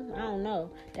or something. I don't know.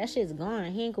 That shit's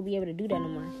gone. He ain't gonna be able to do that no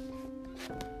more.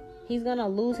 He's gonna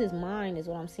lose his mind, is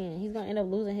what I'm saying. He's gonna end up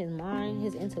losing his mind,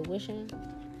 his intuition.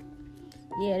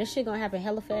 Yeah, this shit gonna happen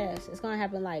hella fast. It's gonna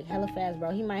happen like hella fast,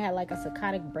 bro. He might have like a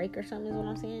psychotic break or something, is what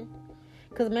I'm saying.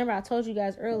 Because remember, I told you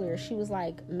guys earlier, she was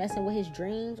like messing with his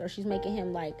dreams, or she's making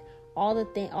him like all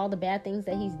the bad things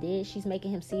that he's did. She's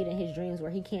making him see it in his dreams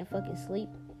where he can't fucking sleep.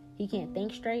 He can't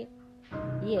think straight.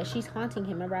 Yeah, she's haunting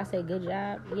him. Remember I said good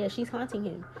job? Yeah, she's haunting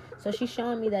him. So she's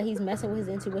showing me that he's messing with his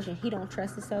intuition. He don't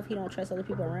trust himself. He don't trust other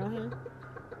people around him.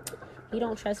 He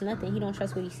don't trust nothing. He don't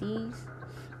trust what he sees.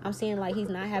 I'm seeing like he's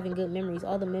not having good memories.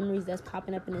 All the memories that's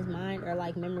popping up in his mind are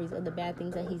like memories of the bad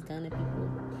things that he's done to people.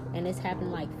 And it's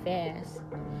happened like fast.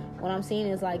 What I'm seeing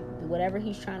is like whatever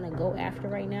he's trying to go after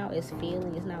right now is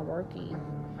failing. It's not working.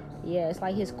 Yeah, it's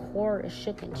like his core is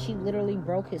shooken. She literally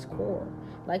broke his core.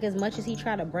 Like as much as he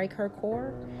tried to break her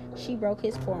core, she broke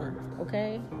his core,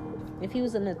 okay? If he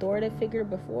was an authoritative figure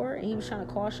before and he was trying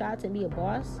to call shots and be a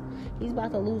boss, he's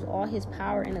about to lose all his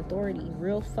power and authority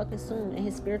real fucking soon, and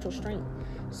his spiritual strength.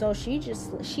 So she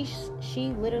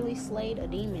literally slayed a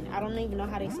demon. I don't even know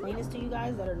how to explain this to you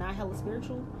guys that are not hella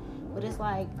spiritual, but it's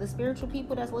like the spiritual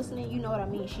people that's listening, you know what I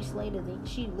mean. She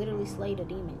literally slayed a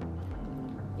demon.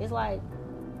 It's like,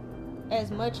 as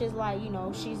much as like, you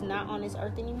know, she's not on this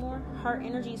earth anymore, her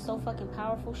energy is so fucking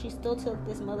powerful. She still took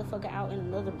this motherfucker out in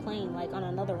another plane, like on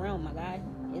another realm, my guy.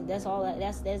 That's all.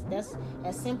 That's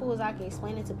as simple as I can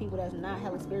explain it to people that's not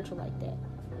hella spiritual like that.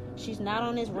 She's not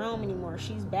on this realm anymore.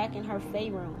 She's back in her Fae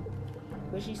realm,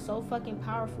 but she's so fucking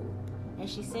powerful, and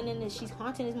she's haunting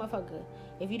this motherfucker.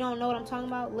 If you don't know what I'm talking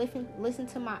about, listen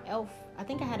to my elf. I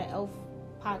think I had an elf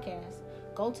podcast.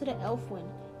 Go to the elf one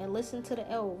and listen to the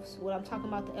elves. What I'm talking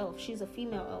about, the elf. She's a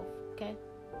female elf, okay?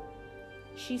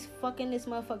 She's fucking this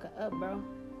motherfucker up, bro.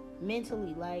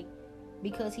 Mentally, like,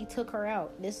 because he took her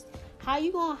out. How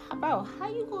you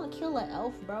gonna kill an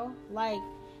elf, bro? Like,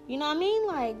 you know what I mean?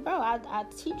 Like, bro, I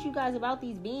teach you guys about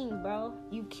these beings, bro.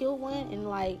 You kill one and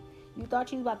like you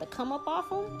thought you was about to come up off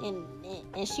him,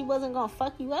 and she wasn't gonna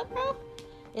fuck you up, bro.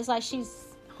 It's like she's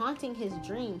haunting his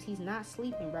dreams. He's not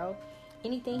sleeping, bro.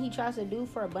 Anything he tries to do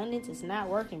for abundance, it's not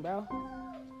working, bro.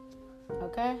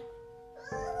 Okay?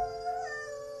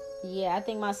 Yeah, I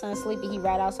think my son's sleepy. He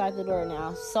right outside the door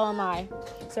now. So am I.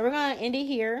 So we're going to end it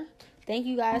here. Thank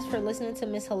you guys for listening to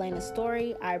Miss Halyna's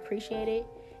story. I appreciate it.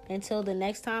 Until the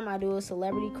next time I do a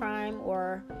celebrity crime,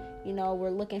 or, you know,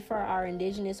 we're looking for our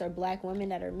indigenous or black women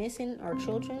that are missing, or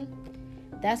children,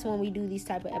 that's when we do these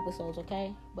type of episodes,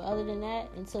 okay? But other than that,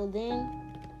 until then,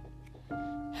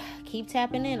 keep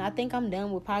tapping in. I think I'm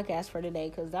done with podcasts for today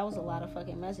because that was a lot of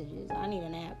fucking messages. I need a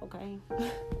nap, okay?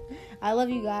 I love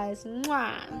you guys.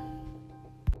 Mwah.